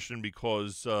situation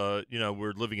because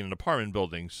we're living in an apartment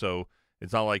building, so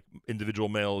it's not like individual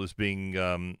mail is being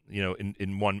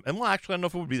in one. And actually, I don't know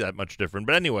if it would be that much different.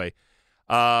 But anyway,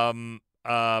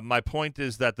 my point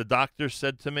is that the doctor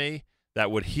said to me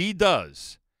that what he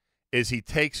does is he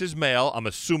takes his mail, I'm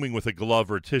assuming with a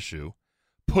glove or tissue,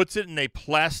 puts it in a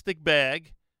plastic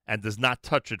bag, and does not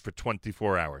touch it for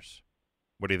 24 hours.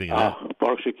 What do you think of that?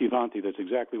 Baruch Shekivanti, that's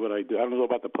exactly what I do. I don't know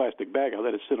about the plastic bag. I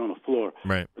let it sit on the floor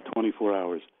for 24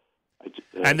 hours.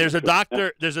 And there's a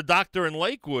doctor. There's a doctor in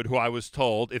Lakewood who I was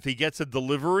told if he gets a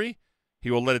delivery, he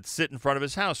will let it sit in front of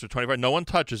his house for 24 hours. No one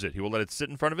touches it. He will let it sit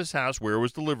in front of his house where it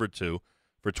was delivered to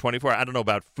for 24 hours. I don't know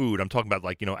about food. I'm talking about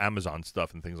Amazon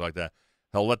stuff and things like that.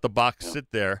 He'll let the box sit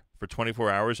there for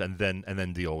 24 hours and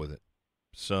then deal with it.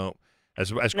 So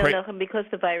as because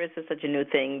the virus is such a new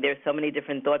thing, there's so many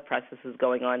different thought processes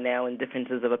going on now and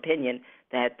differences of opinion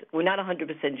that we're not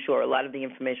 100% sure. A lot of the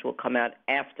information will come out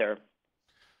after.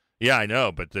 Yeah, I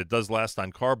know, but it does last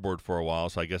on cardboard for a while,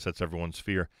 so I guess that's everyone's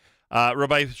fear.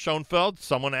 Rabbi Schoenfeld,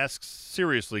 someone asks,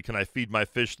 seriously, can I feed my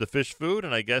fish the fish food?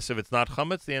 And I guess if it's not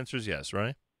chametz, the answer is yes,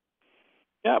 right?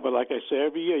 Yeah, but like I say,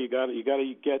 every year you got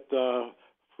to get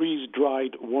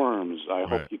freeze-dried worms. I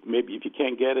hope maybe if you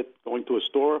can't get it going to a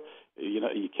store,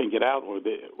 you can't get out or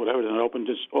whatever, then open.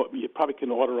 You probably can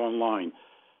order online.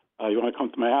 You want to come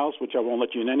to my house, which I won't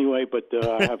let you in anyway, but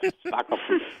I have stock up.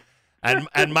 And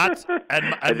that's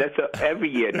every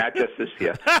year, not just this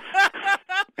year.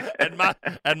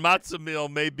 and matzah meal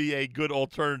may be a good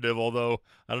alternative, although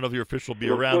I don't know if your fish will be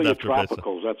around after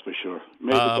tropicals, that's for sure.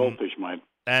 Maybe goldfish might.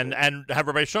 And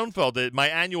Rabbi Schoenfeld, my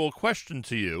annual question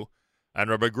to you, and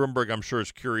Rabbi Grunberg, I'm sure,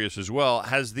 is curious as well,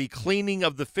 has the cleaning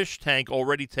of the fish tank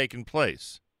already taken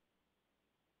place?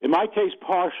 In my case,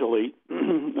 partially,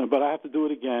 but I have to do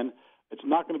it again. It's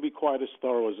not going to be quite as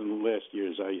thorough as in the last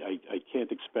years. I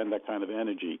can't expend that kind of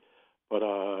energy. But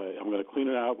I'm going to clean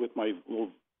it out with my little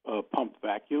pump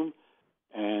vacuum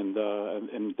and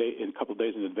a couple of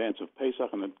days in advance of Pesach,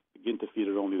 and then begin to feed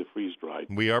it only the freeze-dried.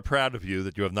 We are proud of you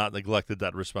that you have not neglected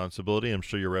that responsibility. I'm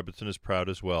sure your Rebbitzin is proud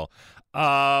as well.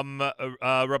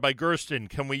 Rabbi Gersten,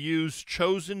 can we use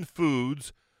Chosen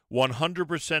Foods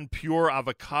 100% pure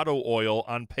avocado oil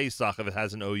on Pesach if it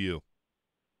has an OU?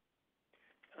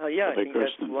 Yeah, I think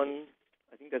that's one.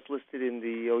 I think that's listed in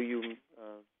the OU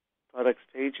products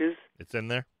pages. It's in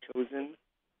there? Chosen,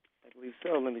 I believe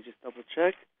so. Let me just double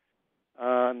check.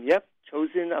 Yep,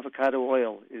 Chosen avocado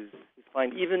oil is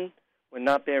fine, even when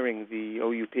not bearing the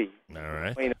OUP. All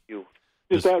right. Plain OU.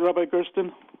 Is that Rabbi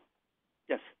Gersten?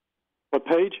 Yes. What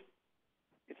page?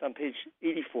 It's on page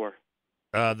 84.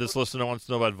 This listener wants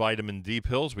to know about vitamin D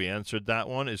pills. We answered that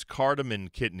one. Is cardamom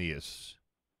kitnius?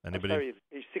 Anybody? I'm sorry,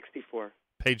 page 64.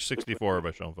 Page 64,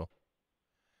 Rabbi Schoenfeld.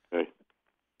 Okay.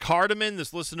 Cardamom,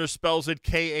 this listener spells it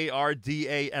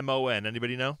Kardamon.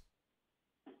 Anybody know?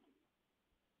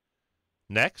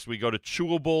 Next, we go to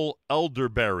chewable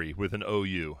elderberry with an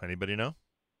OU. Anybody know?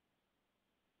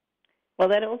 Well,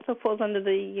 that also falls under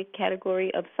the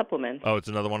category of supplements. Oh, it's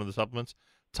another one of the supplements?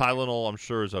 Tylenol, I'm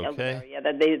sure, is okay. Elderberry, yeah,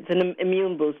 it's an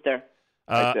immune booster.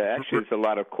 Actually, there's a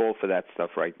lot of call for that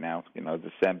stuff right now.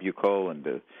 The Sambucol and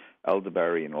the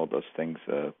elderberry and all those things,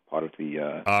 part of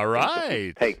the all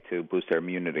right take to boost their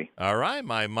immunity. All right,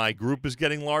 my group is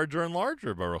getting larger and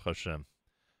larger, Baruch Hashem.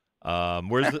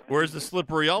 Where's the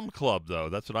Slippery Elm Club, though?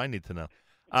 That's what I need to know.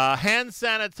 Hand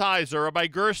sanitizer. Rabbi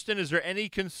Gersten, is there any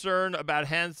concern about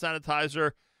hand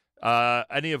sanitizer,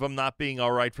 any of them not being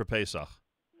all right for Pesach?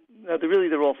 No,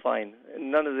 they're all fine.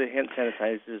 None of the hand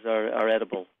sanitizers are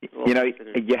edible.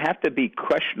 You have to be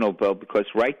questionable because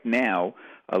right now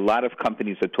a lot of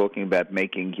companies are talking about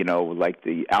making, like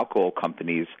the alcohol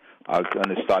companies are going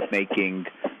to start making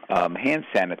hand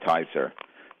sanitizer.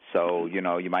 So,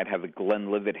 you might have a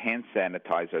Glenlivet hand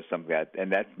sanitizer or something like that,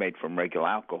 and that's made from regular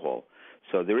alcohol.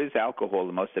 So there is alcohol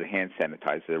in most of the hand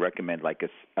sanitizer. They recommend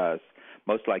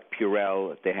most like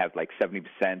Purell, they have like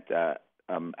 70%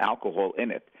 alcohol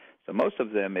in it. So most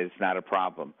of them is not a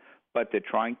problem. But they're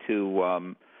trying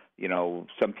to,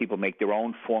 some people make their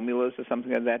own formulas or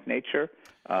something of that nature.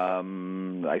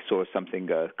 I saw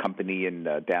a company in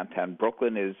downtown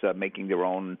Brooklyn is making their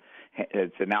own.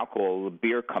 It's an alcohol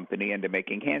beer company, and they're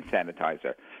making hand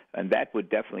sanitizer. And that would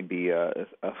definitely be,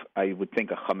 I would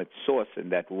think, a chametz sauce, and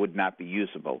that would not be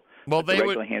usable. Well, the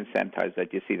regular hand sanitizer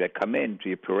that you see that come in, to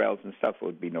your Purells and stuff,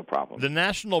 would be no problem. The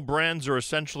national brands are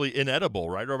essentially inedible,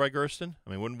 right, Rabbi Gersten? I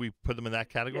mean, wouldn't we put them in that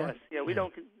category? Yes, yeah, we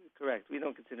don't. Correct. We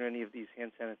don't consider any of these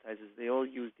hand sanitizers. They all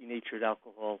use denatured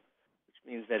alcohol,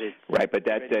 which means that it's... Right, but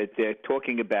they're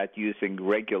talking about using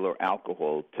regular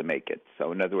alcohol to make it.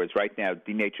 So, in other words, right now,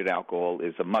 denatured alcohol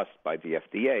is a must by the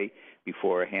FDA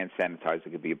before a hand sanitizer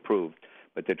can be approved.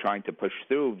 But they're trying to push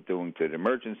through, doing to the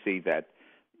emergency, that,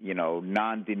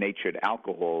 non-denatured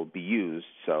alcohol be used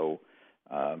so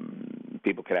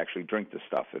people could actually drink the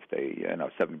stuff if they,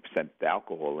 70%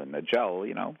 alcohol in a gel,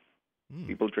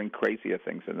 People drink crazier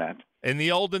things than that. In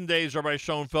the olden days, Rabbi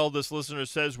Schoenfeld, this listener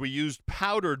says we used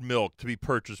powdered milk to be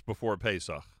purchased before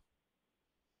Pesach.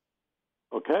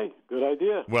 Okay. Okay, good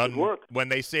idea. Should work. When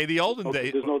they say the olden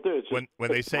days, there's no difference.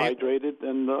 When they say hydrated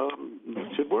and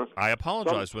it should work. I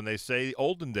apologize. When they say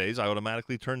olden days, I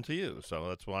automatically turn to you. So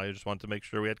that's why I just wanted to make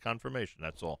sure we had confirmation.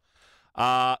 That's all.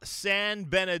 San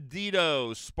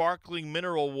Benedito sparkling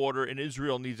mineral water in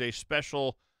Israel needs a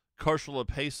special kosher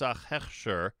Pesach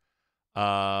hechsher.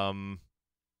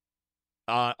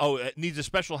 It needs a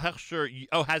special hechsher.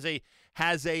 Oh, has a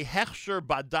hechsher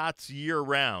badatz year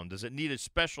round. Does it need a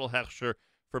special hechsher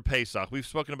for Pesach? We've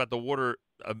spoken about the water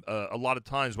a lot of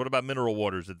times. What about mineral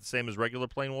water? Is it the same as regular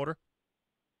plain water?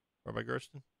 Rabbi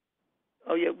Gersten?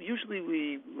 Oh, yeah. Usually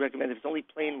we recommend if it's only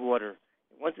plain water.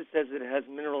 Once it says that it has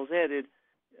minerals added,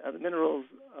 the minerals,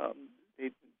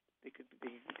 they could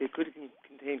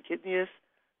contain kidneys.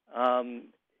 In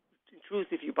truth,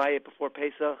 if you buy it before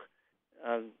Pesach,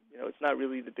 it's not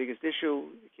really the biggest issue.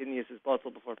 Kidneys is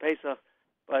bottled before Pesach.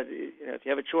 But if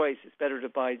you have a choice, it's better to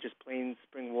buy just plain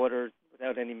spring water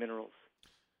without any minerals.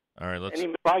 All right, let's.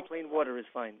 Any plain water is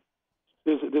fine.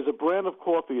 There's a brand of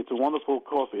coffee. It's a wonderful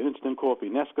coffee, instant coffee,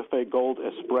 Nescafe Gold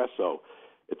Espresso.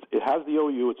 It has the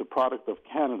OU. It's a product of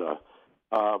Canada,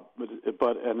 but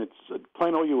it's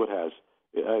plain OU. It has.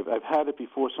 I've had it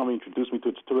before. Somebody introduced me to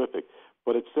it. It's terrific.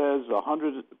 But it says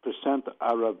 100%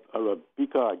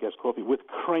 Arabica, I guess, coffee with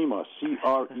crema,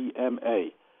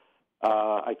 CREMA.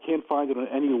 I can't find it on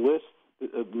any list,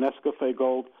 Nescafe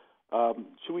Gold.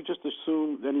 Should we just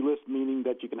assume any list, meaning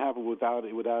that you can have it without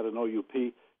an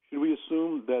OUP? Should we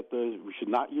assume that we should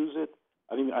not use it?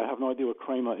 I have no idea what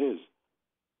crema is.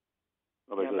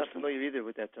 Yeah, I'm not familiar either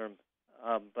with that term.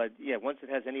 But, yeah, once it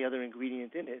has any other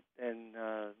ingredient in it, then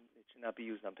it should not be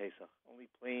used on Pesach. Only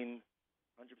plain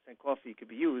 100% coffee could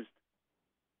be used.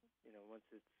 Once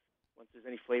there's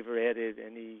any flavor added,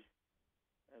 any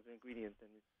other ingredient, then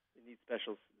it needs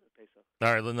special Pesach.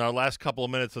 All right, in our last couple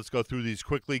of minutes, let's go through these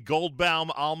quickly.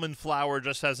 Goldbaum almond flour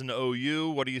just has an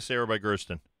OU. What do you say, Rabbi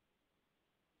Gersten?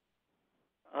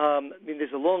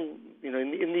 There's a long, in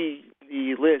the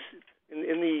list,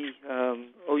 in the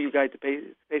OU guide to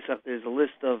Pesach, there's a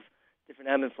list of different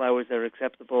almond flours that are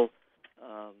acceptable.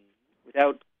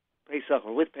 Without Pesach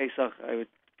or with Pesach, I would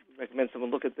recommend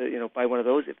someone look at buy one of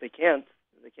those. If they can't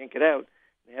get out,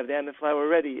 they have the almond flour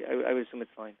ready, I would assume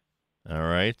it's fine. All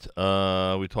right.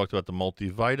 We talked about the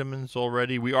multivitamins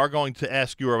already. We are going to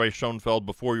ask you, Rabbi Schoenfeld,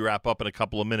 before we wrap up in a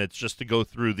couple of minutes, just to go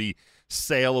through the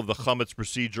sale of the chametz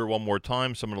procedure one more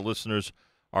time. Some of the listeners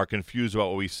are confused about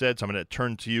what we said, so I'm going to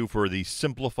turn to you for the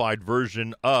simplified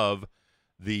version of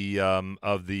the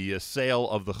sale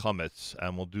of the chametz,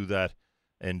 and we'll do that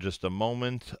in just a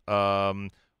moment.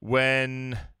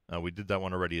 We did that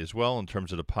one already as well in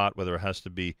terms of the pot, whether it has to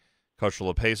be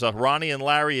kosher Pesach. Ronnie and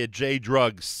Larry at J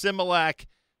Drugs. Similac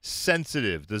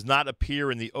sensitive does not appear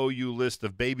in the OU list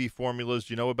of baby formulas.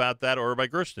 Do you know about that? Or Rabbi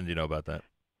Gersten, do you know about that?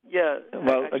 Yeah.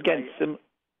 Well, again,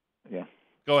 yeah.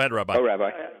 Go ahead, Rabbi. Oh,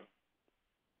 Rabbi.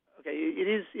 Okay,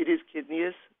 it is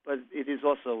kidneys, but it is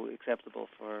also acceptable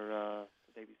for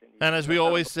babies. And as we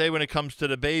always say when it comes to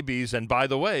the babies, and by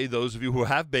the way, those of you who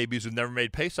have babies who've never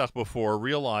made Pesach before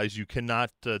realize you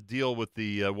cannot deal with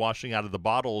the washing out of the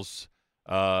bottles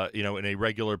in a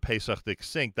regular Pesach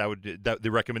sink.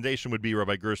 The recommendation would be,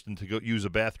 Rabbi Gersten, to go use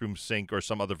a bathroom sink or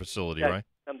some other facility, right?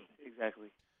 Exactly.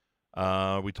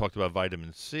 We talked about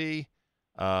vitamin C,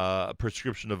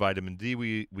 prescription of vitamin D.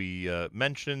 We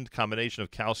mentioned combination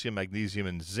of calcium, magnesium,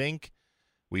 and zinc.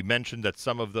 We mentioned that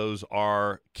some of those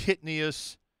are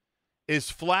kitneous. Is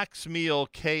flax meal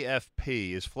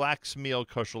KFP? Is flax meal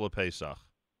kosher Pesach?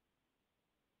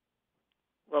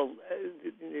 Well,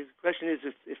 the question is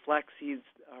if flax seeds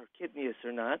are kidneous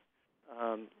or not.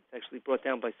 It's actually brought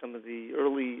down by some of the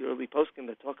early poskim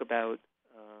that talk about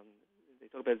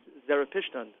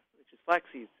zerapishtan, which is flax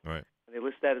seeds. Right. And they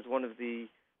list that as one of the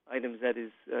items that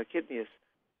is kidneous.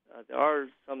 There are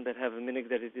some that have a minig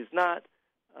that it is not.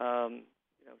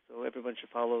 So everyone should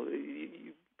follow.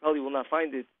 You probably will not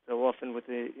find it so often with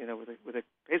a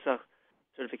Pesach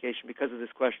certification because of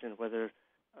this question whether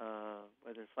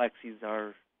flax seeds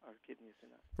are kidneys or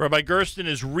not. Rabbi Gersten,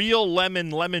 is real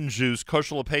lemon juice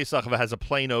kosher Pesach if it has a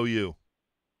plain OU?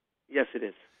 Yes, it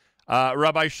is.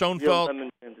 Rabbi Schoenfeld. Real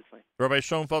lemon is fine. Rabbi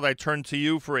Schoenfeld, I turn to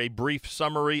you for a brief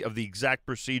summary of the exact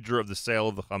procedure of the sale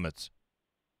of the chametz.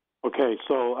 Okay,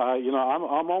 so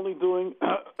I'm only doing,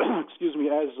 excuse me,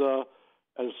 as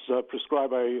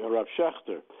prescribed by Rav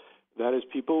Schechter. That is,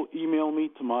 people email me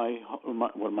to my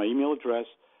email address,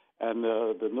 and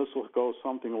the nusach goes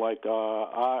something like,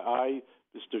 I,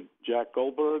 Mr. Jack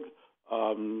Goldberg,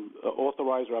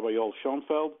 authorize Rabbi Yoel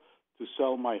Schoenfeld to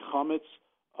sell my chametz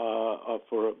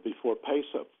before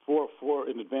Pesach, for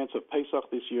in advance of Pesach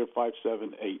this year,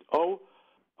 5780.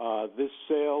 This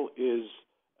sale is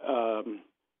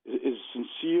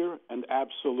sincere and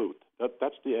absolute.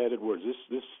 That's the added words.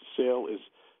 This sale is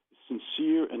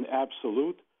sincere and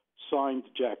absolute. Signed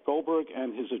Jack Goldberg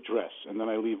and his address, and then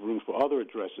I leave room for other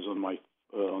addresses on my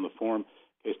on the form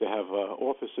in case they have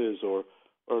offices or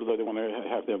they want to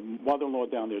have their mother-in-law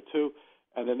down there too,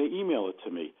 and then they email it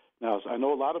to me. Now, I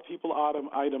know a lot of people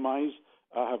itemize.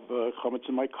 I have chametz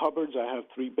in my cupboards. I have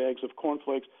 3 bags of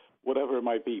cornflakes, whatever it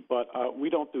might be. But we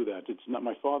don't do that. It's not.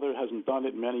 My father hasn't done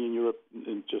it. Many in Europe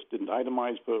just didn't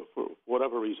itemize for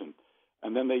whatever reason,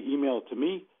 and then they email it to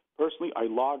me. Personally, I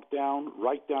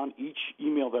write down each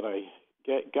email that I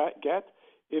get.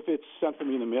 If it's sent to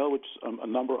me in the mail, which a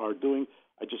number are doing,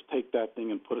 I just take that thing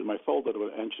and put it in my folder. It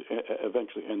will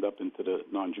eventually end up into the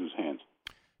non-Jews' hands.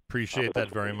 Appreciate that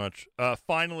very much.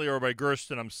 Finally, Rabbi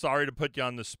Gersten, I'm sorry to put you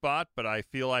on the spot, but I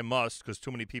feel I must because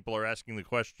too many people are asking the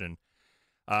question.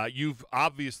 You've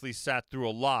obviously sat through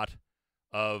a lot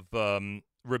of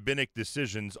rabbinic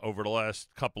decisions over the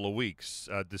last couple of weeks,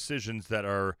 decisions that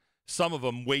are some of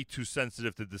them way too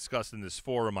sensitive to discuss in this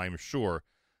forum, I'm sure,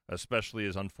 especially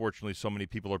as unfortunately so many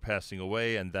people are passing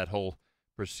away and that whole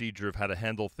procedure of how to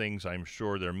handle things. I'm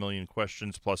sure there are a million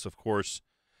questions. Plus, of course,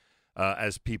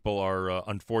 as people are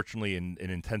unfortunately in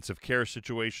intensive care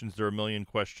situations, there are a million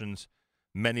questions.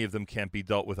 Many of them can't be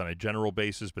dealt with on a general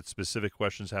basis, but specific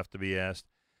questions have to be asked.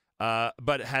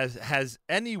 But has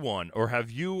anyone or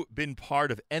have you been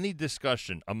part of any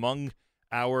discussion among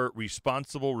our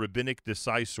responsible rabbinic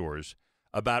decisors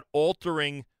about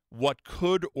altering what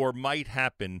could or might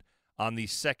happen on the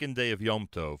second day of Yom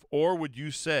Tov? Or would you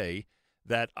say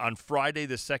that on Friday,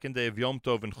 the second day of Yom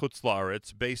Tov in Chutz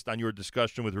La'aretz, based on your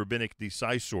discussion with rabbinic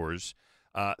decisors,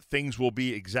 things will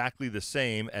be exactly the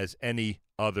same as any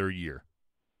other year?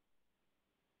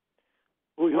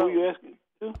 Who are you asking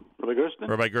to? Rabbi Gersten?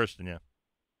 Rabbi Gersten, yeah.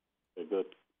 Okay, good.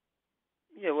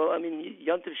 Yeah, well, I mean,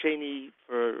 Yontif Sheni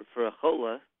for a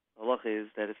chola, halacha is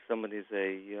that if someone is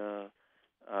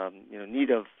need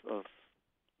of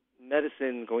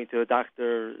medicine, going to a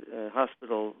doctor,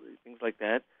 hospital, things like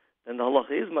that, then the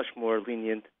halacha is much more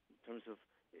lenient in terms of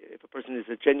if a person is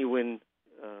a genuine,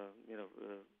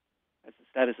 has the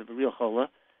status of a real chola.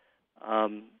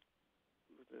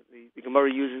 The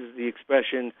Gemara uses the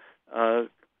expression,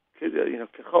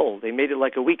 kechol. They made it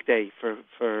like a weekday for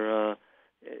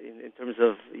in terms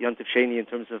of Yontif Sheni, in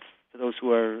terms of for those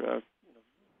who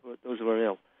are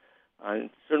ill.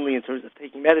 And certainly in terms of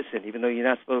taking medicine, even though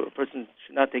a person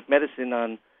should not take medicine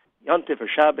on Yontif or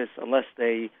Shabbos unless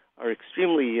they are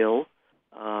extremely ill.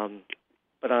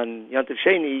 But on Yontif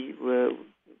Sheni, we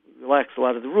relax a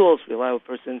lot of the rules. We allow a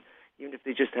person, even if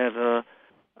they just have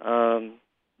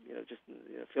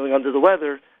feeling under the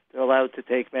weather, they're allowed to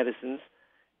take medicines.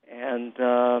 And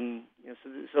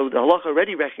so the halacha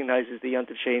already recognizes the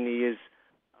Yontif Sheni is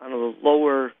on a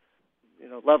lower,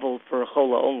 level for a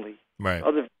chola only. Right.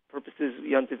 Other purposes,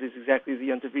 Yontif is exactly the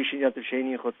Yontif Rishon, Yontif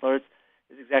Sheni, and Chutz La'aretz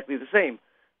is exactly the same.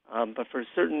 But for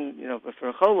certain, but for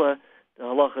a chola, the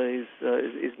halacha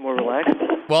is more relaxed.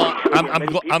 Well,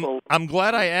 I'm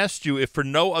glad I asked you. If for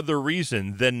no other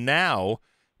reason than now,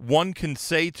 one can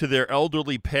say to their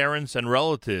elderly parents and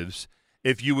relatives,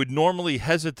 if you would normally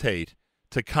hesitate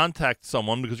to contact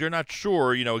someone because you're not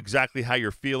sure, exactly how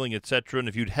you're feeling, etc., and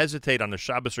if you'd hesitate on the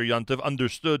Shabbos or Yontif,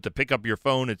 understood, to pick up your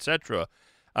phone, etc.,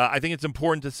 I think it's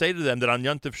important to say to them that on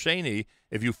Yontif Sheni,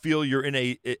 if you feel you're in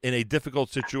a difficult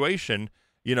situation,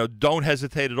 don't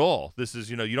hesitate at all. This is,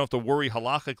 you don't have to worry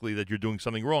halachically that you're doing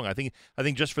something wrong. I think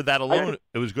just for that alone,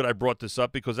 it was good I brought this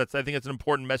up because I think it's an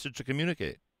important message to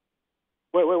communicate.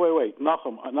 Wait.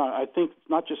 Nachum, no, I think it's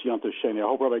not just Yontif Sheni. I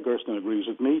hope Rabbi Gersten agrees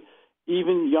with me.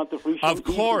 Even Yontif Rishon. Of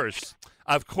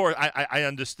course, I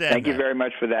understand. Thank you very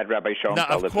much for that, Rabbi Schoenfeld.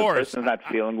 No, of course. If the person's not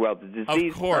feeling well, the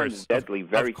disease turns deadly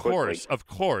very quickly. Of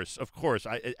course.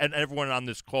 And everyone on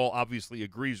this call obviously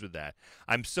agrees with that.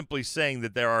 I'm simply saying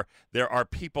that there are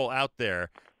people out there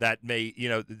that may,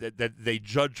 that they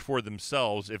judge for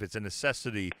themselves if it's a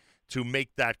necessity to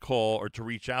make that call or to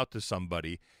reach out to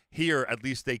somebody. Here, at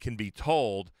least they can be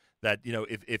told that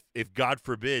if God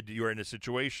forbid you're in a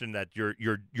situation that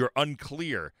you're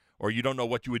unclear or you don't know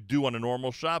what you would do on a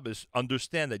normal Shabbos,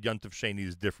 understand that Yontif Sheni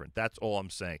is different. That's all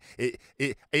I'm saying.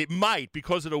 It might,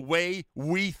 because of the way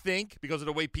we think, because of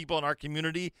the way people in our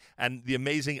community and the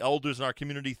amazing elders in our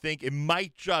community think, it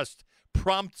might just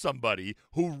prompt somebody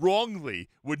who wrongly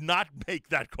would not make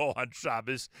that call on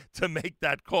Shabbos to make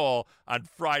that call on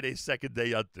Friday, second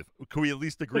day Yontif. Can we at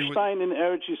least agree with Stein in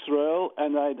Eretz Yisrael,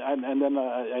 and then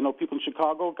I know people in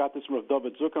Chicago got this from Rav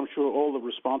David Zuck. I'm sure all the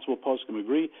responsible poskim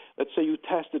agree. Let's say you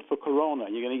tested for corona,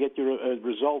 and you're going to get your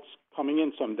results coming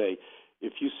in someday.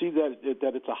 If you see that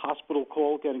it's a hospital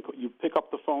call, you pick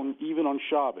up the phone even on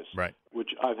Shabbos, right? Which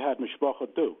I've had mishpacha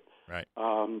do. Right.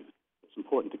 It's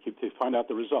important to find out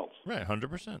the results. Right,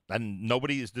 100%. And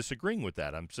nobody is disagreeing with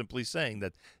that. I'm simply saying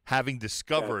that having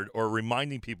discovered or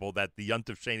reminding people that the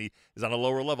Yontif Sheni is on a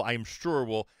lower level, I am sure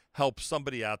will help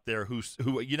somebody out there who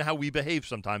you know how we behave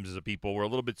sometimes as a people. We're a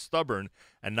little bit stubborn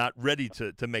and not ready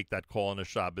to make that call on a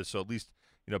Shabbos. So at least,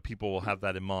 you know, people will have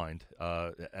that in mind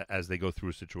as they go through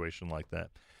a situation like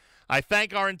that. I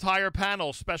thank our entire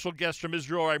panel, special guest from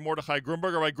Israel, Rabbi Mordechai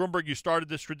Grunberg. Rabbi Grunberg, you started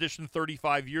this tradition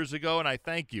 35 years ago, and I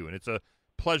thank you. And it's a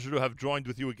pleasure to have joined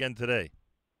with you again today.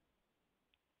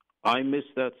 I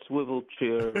missed that swivel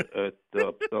chair at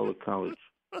Bella College.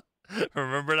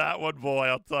 Remember that one, boy?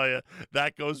 I'll tell you,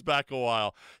 that goes back a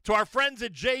while. To our friends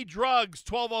at J Drugs,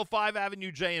 1205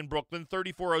 Avenue J in Brooklyn,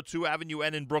 3402 Avenue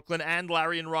N in Brooklyn, and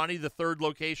Larry and Ronnie, the third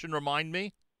location, remind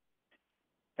me.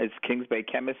 It's Kings Bay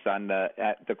Chemists on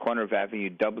at the corner of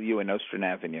Avenue W and Ostrom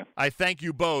Avenue. I thank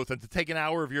you both, and to take an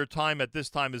hour of your time at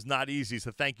this time is not easy, so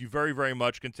thank you very, very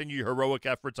much. Continue your heroic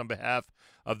efforts on behalf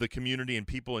of the community and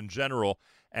people in general,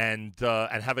 and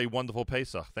have a wonderful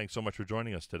Pesach. Thanks so much for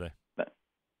joining us today.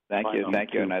 Thank you.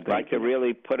 And I'd like to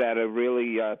really put out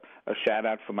a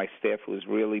shout-out for my staff who's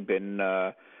really been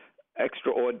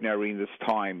extraordinary in this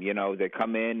time. You know, they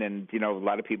come in and, you know, a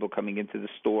lot of people coming into the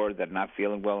store that are not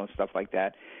feeling well and stuff like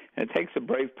that. And it takes a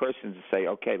brave person to say,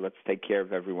 okay, let's take care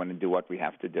of everyone and do what we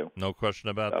have to do. No question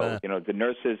about that. You know, the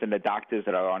nurses and the doctors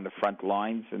that are on the front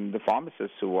lines and the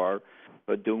pharmacists who are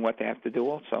doing what they have to do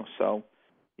also. So,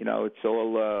 you know, it's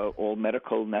all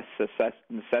medical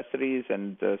necessities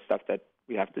and stuff that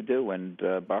we have to do. And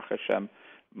Baruch Hashem,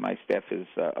 my staff is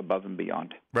above and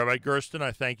beyond. Rabbi Gersten,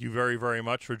 I thank you very, very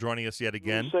much for joining us yet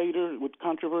again. Seder with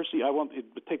controversy, it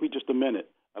would take me just a minute.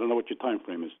 I don't know what your time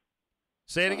frame is.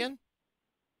 Say it again?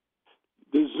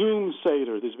 The Zoom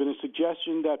Seder. There's been a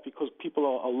suggestion that because people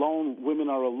are alone, women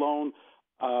are alone,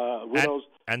 widows.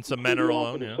 And some men are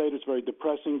alone, yeah. Seder is very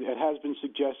depressing. It has been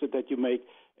suggested that you make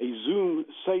a Zoom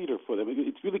Seder for them.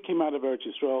 It really came out of Eretz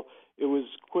Yisrael. It was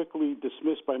quickly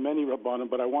dismissed by many Rabbanim,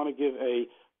 but I want to give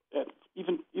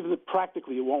even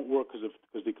practically it won't work because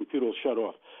the computer will shut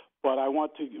off. But I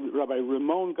want to. Rabbi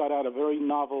Ramon got out a very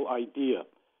novel idea.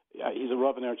 He's a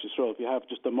Rav in Eretz Yisrael. If you have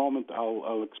just a moment,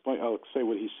 I'll explain. I'll say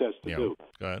what he says to do.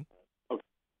 Go ahead. Okay.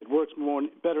 It works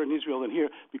better in Israel than here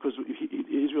because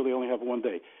Israel they only have one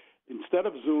day. Instead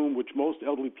of Zoom, which most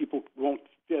elderly people won't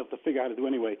be able to figure out how to do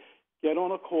anyway, get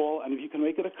on a call, and if you can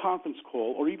make it a conference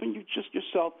call, or even you just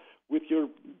yourself with your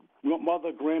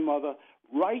mother, grandmother,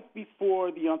 right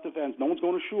before the Yontif ends. No one's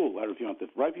going to shul, Erev Yontif.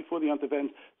 Right before the Yontif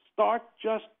ends, start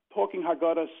just talking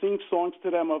Haggadah, sing songs to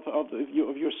them of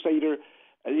your Seder,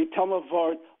 and you tell them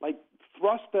a like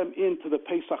thrust them into the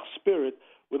Pesach spirit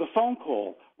with a phone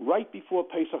call right before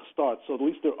Pesach starts, so at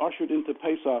least they're ushered into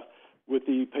Pesach with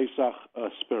the Pesach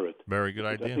spirit. Very good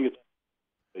idea. I think it's,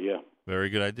 very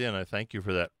good idea, and I thank you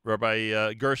for that.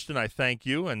 Rabbi Gersten, I thank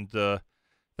you, and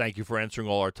thank you for answering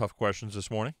all our tough questions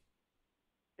this morning.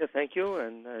 Yeah, thank you,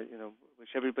 and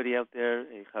wish everybody out there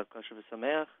a Chag Kosher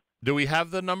v'Sameach. Do we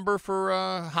have the number for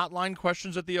hotline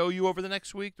questions at the OU over the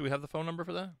next week? Do we have the phone number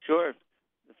for that? Sure.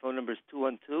 The phone number is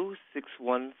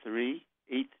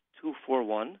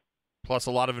 212-613-8241. Plus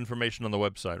a lot of information on the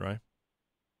website, right?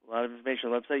 A lot of information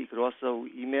on the website. You could also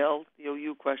email the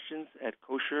OU questions at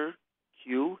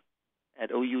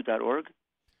kosherq@ou.org.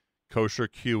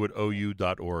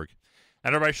 kosherq@ou.org.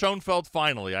 And Rabbi Schoenfeld,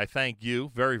 finally, I thank you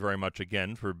very, very much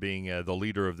again for being the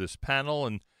leader of this panel.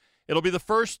 And it'll be the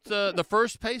first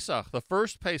Pesach,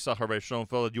 Rabbi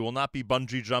Schoenfeld, that you will not be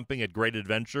bungee jumping at Great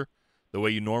Adventure the way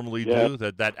you normally do,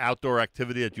 that outdoor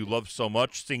activity that you love so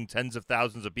much, seeing tens of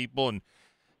thousands of people and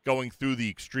going through the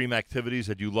extreme activities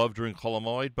that you love during Chol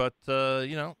HaMoed. But,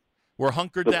 we're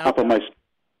hunkered down.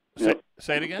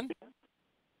 Say it again?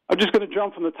 I'm just going to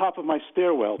jump from the top of my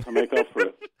stairwell to make up for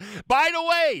it. By the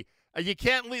way, you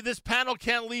can't leave. This panel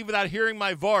can't leave without hearing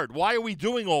my vart. Why are we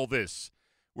doing all this?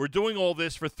 We're doing all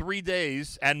this for 3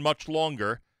 days and much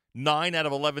longer. 9 out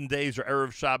of 11 days are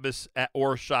Erev Shabbos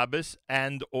or Shabbos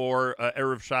and or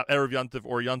Erev Yontif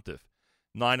or Yontif.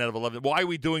 9 out of 11. Why are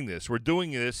we doing this? We're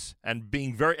doing this and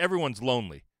being everyone's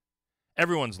lonely.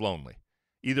 Everyone's lonely.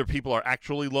 Either people are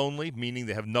actually lonely, meaning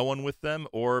they have no one with them,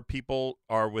 or people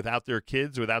are without their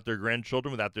kids, without their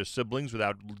grandchildren, without their siblings,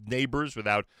 without neighbors,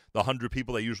 without the 100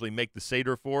 people they usually make the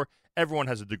Seder for. Everyone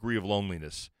has a degree of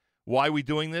loneliness. Why are we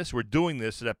doing this? We're doing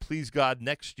this so that, please God,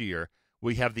 next year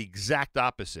we have the exact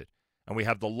opposite, and we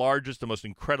have the largest, the most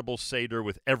incredible Seder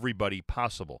with everybody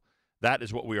possible. That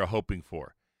is what we are hoping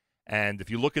for. And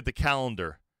if you look at the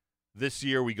calendar, This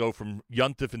year we go from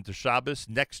Yontif into Shabbos.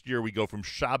 Next year we go from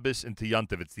Shabbos into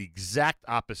Yontif. It's the exact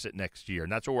opposite next year,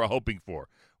 and that's what we're hoping for.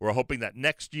 We're hoping that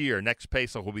next year, next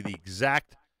Pesach, will be the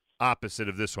exact opposite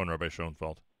of this one, Rabbi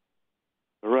Schoenfeld.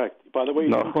 Correct. By the way,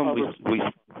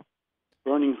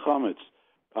 burning chametz.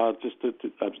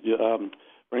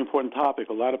 Very important topic.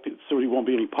 A lot of people, there won't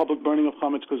be any public burning of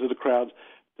chametz because of the crowds.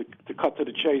 To cut to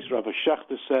the chase, Rabbi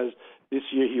Schechter says this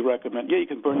year he recommends, you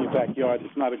can burn your backyard.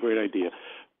 It's not a great idea.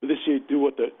 But this year, do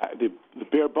what the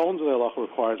bare bones of the halacha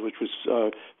requires, which was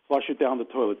flush it down the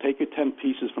toilet. Take your 10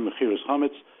 pieces from the Mechiras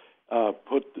Chametz,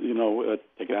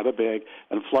 take it out of the bag,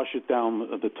 and flush it down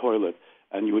the toilet.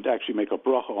 And you would actually make a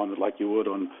bracha on it like you would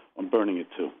on burning it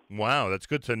too. Wow, that's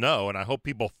good to know, and I hope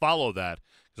people follow that,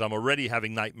 because I'm already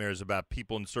having nightmares about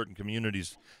people in certain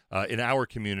communities, in our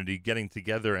community, getting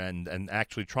together and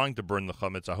actually trying to burn the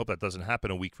chametz. I hope that doesn't happen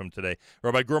a week from today.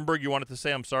 Rabbi Grunberg, you wanted to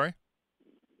say, I'm sorry?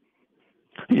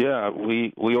 Yeah,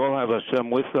 we all have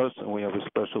Hashem with us, and we have a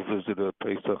special visitor,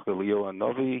 Pesach Eliyahu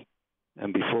Hanavi.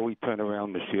 And before we turn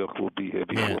around, Mashiach will be here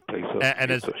before Pesach.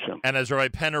 And as Rabbi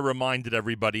Penner reminded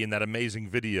everybody in that amazing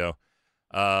video,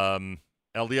 Eliyahu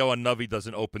Hanavi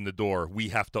doesn't open the door. We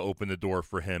have to open the door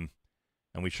for him.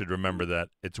 And we should remember that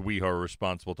it's we who are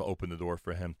responsible to open the door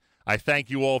for him. I thank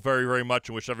you all very, very much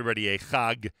and wish everybody a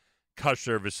Chag,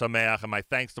 Kasher, V'Sameach. And my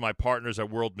thanks to my partners at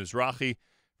World Mizrachi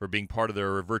for being part of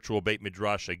their virtual Beit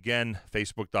Midrash. Again,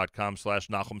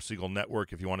 Facebook.com/Nachum Segal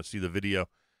Network if you want to see the video.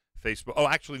 Facebook. Oh,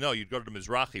 actually, no. You'd go to the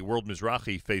Mizrachi, World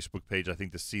Mizrachi Facebook page, I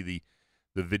think, to see the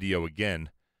video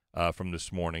again from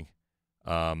this morning.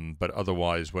 But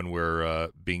otherwise, when we're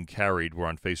being carried, we're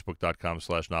on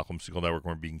Facebook.com/Nachum Segal Network.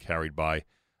 We're being carried by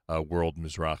World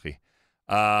Mizrachi.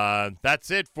 That's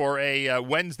it for a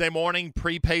Wednesday morning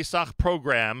pre-Pesach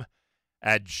program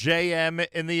at JM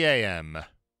in the AM.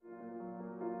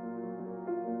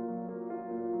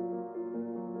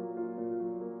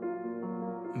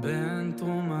 בין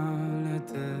תרומה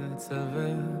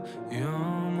לתצווה,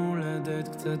 יום הולדת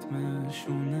קצת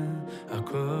משונה,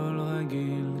 הכל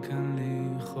רגיל כאן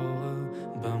לכאורה,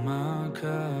 במה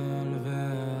קל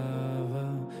ואהבה,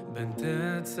 בין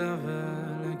תצווה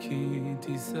לכי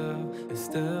תישא,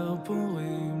 אסתר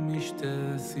פורים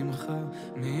משתה שמחה,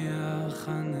 מי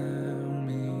יחנה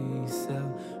ומי יישא,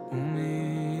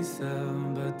 ומי יישא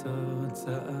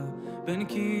בתוצאה, בין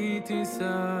כי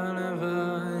תישא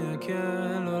לבי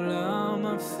יקל, עולם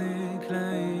מפסיק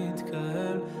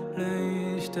להתקהל,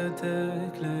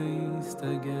 להשתתק,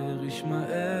 להסתגר,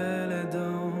 ישמעאל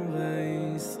אדום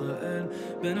וישראל,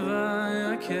 בין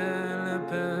ויקל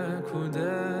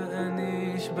לפקודה, אין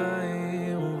איש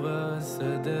בעיר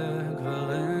ובשדה,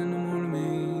 כבר אין מול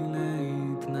מי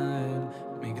להתנהל,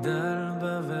 מגדל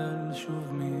בבל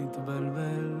שוב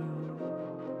מתבלבל.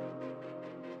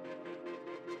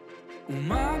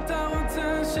 ומה אתה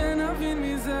רוצה שנבין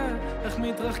מזה? איך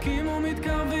מתרחקים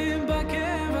ומתקרבים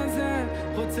בכאב הזה?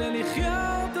 רוצה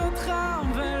לחיות אותך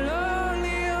ולא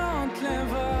להיות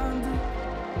לבד.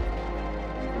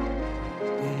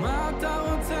 ומה אתה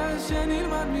רוצה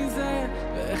שנלמד מזה?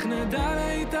 ואיך נדע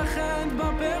להתאחד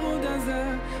בפירוד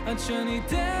הזה? עד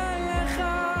שניתן לך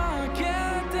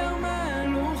כתר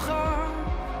מלוכה,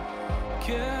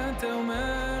 כתר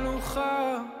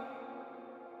מלוכה.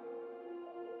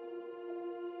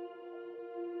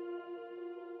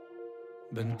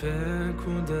 בין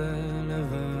פקודה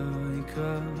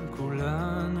לויקרא,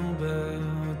 כולנו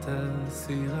באותה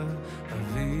סירה,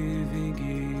 אביב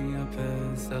הגיע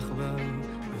פסח בא,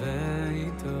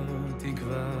 ואיתו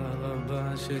תקווה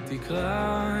רבה,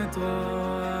 שתקרא את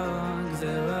רוע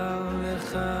הגזרה,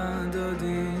 לך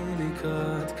דודי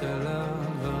לקראת כלה,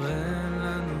 כבר אין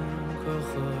לנו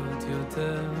כוחות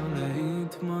יותר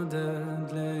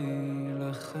להתמודד,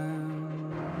 להילחם.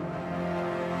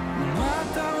 מה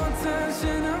אתה רוצה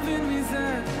שנבין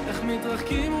מזה? איך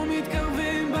מתרחקים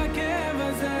ומתקרבים בכאב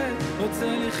הזה?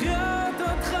 רוצה לחיות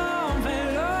אותך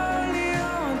ולא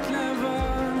להיות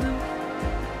לבד.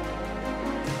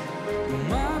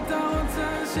 ומה אתה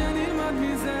רוצה שנלמד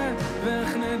מזה?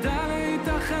 ואיך נדע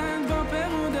להתאחד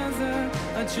בפירוד הזה?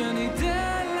 עד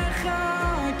שניתן לך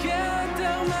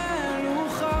כתר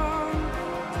מלוכה.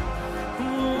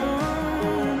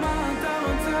 ומה אתה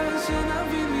רוצה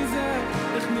שנבין מזה?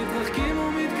 איך מתרחקים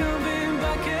ומתקרבים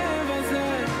בכאב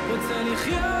הזה, רוצה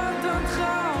לחיות אותך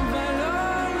ולא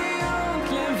להיות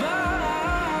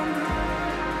לבד.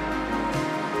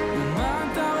 ומה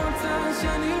אתה רוצה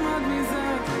שנלמד מזה,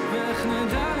 ואיך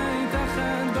נדע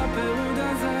להתאחד בפירוד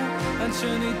הזה, עד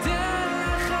שניתן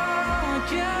לך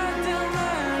כתר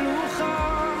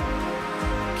מלוכה.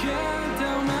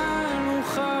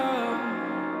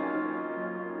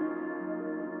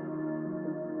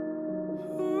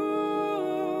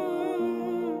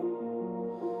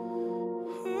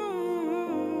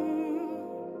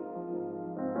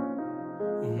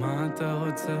 ומה אתה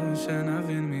רוצה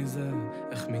שנבין מזה?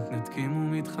 איך מתנתקים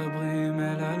ומתחברים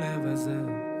אל הלב הזה?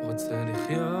 רוצה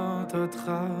לחיות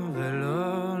אותך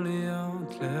ולא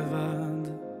להיות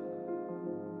לבד.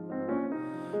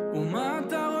 ומה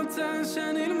אתה רוצה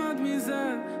שנלמד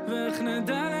מזה? ואיך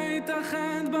נדע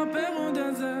להתאחד בפירוד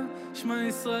הזה? שמע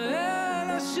ישראל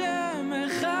השם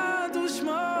אחד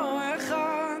ושמו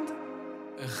אחד,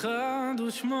 אחד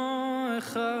ושמו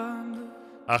אחד.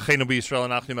 Achenu b'Yisrael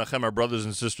and Achim Achem, our brothers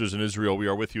and sisters in Israel, we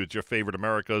are with you. It's your favorite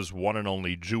America's one and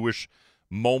only Jewish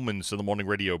Moments in the Morning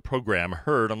radio program,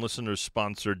 heard on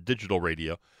listeners-sponsored digital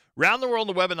radio. Round the world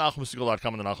on the web at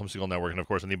NachumSegal.com and the Nachum Segal Network, and of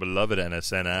course on the beloved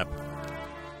NSN app.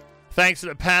 Thanks to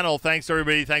the panel. Thanks to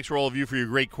everybody. Thanks for all of you for your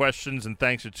great questions, and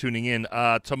thanks for tuning in.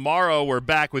 Tomorrow we're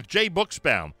back with Jay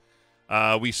Buchsbaum.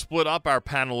 We split up our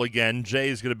panel again. Jay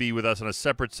is going to be with us on a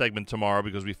separate segment tomorrow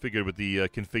because we figured with the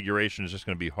configuration it's just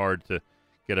going to be hard to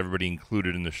get everybody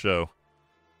included in the show.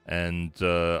 And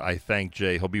I thank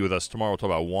Jay. He'll be with us tomorrow. We'll talk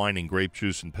about wine and grape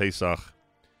juice and Pesach,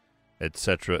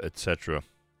 etc., etc.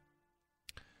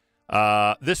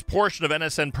 This portion of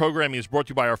NSN programming is brought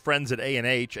to you by our friends at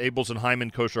A&H. Abel's and Hyman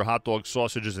Kosher Hot Dogs,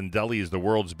 Sausages, and Deli is the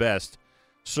world's best,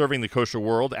 serving the kosher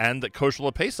world and the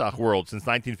kosher Pesach world since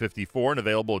 1954 and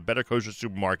available at better kosher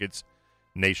supermarkets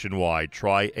nationwide.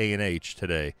 Try A&H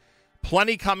today.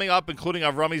 Plenty coming up, including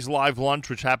Avrami's live lunch,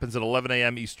 which happens at 11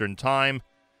 a.m. Eastern Time.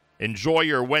 Enjoy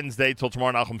your Wednesday till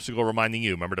tomorrow. Nachum Segal reminding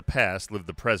you, remember the past, live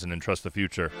the present, and trust the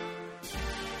future.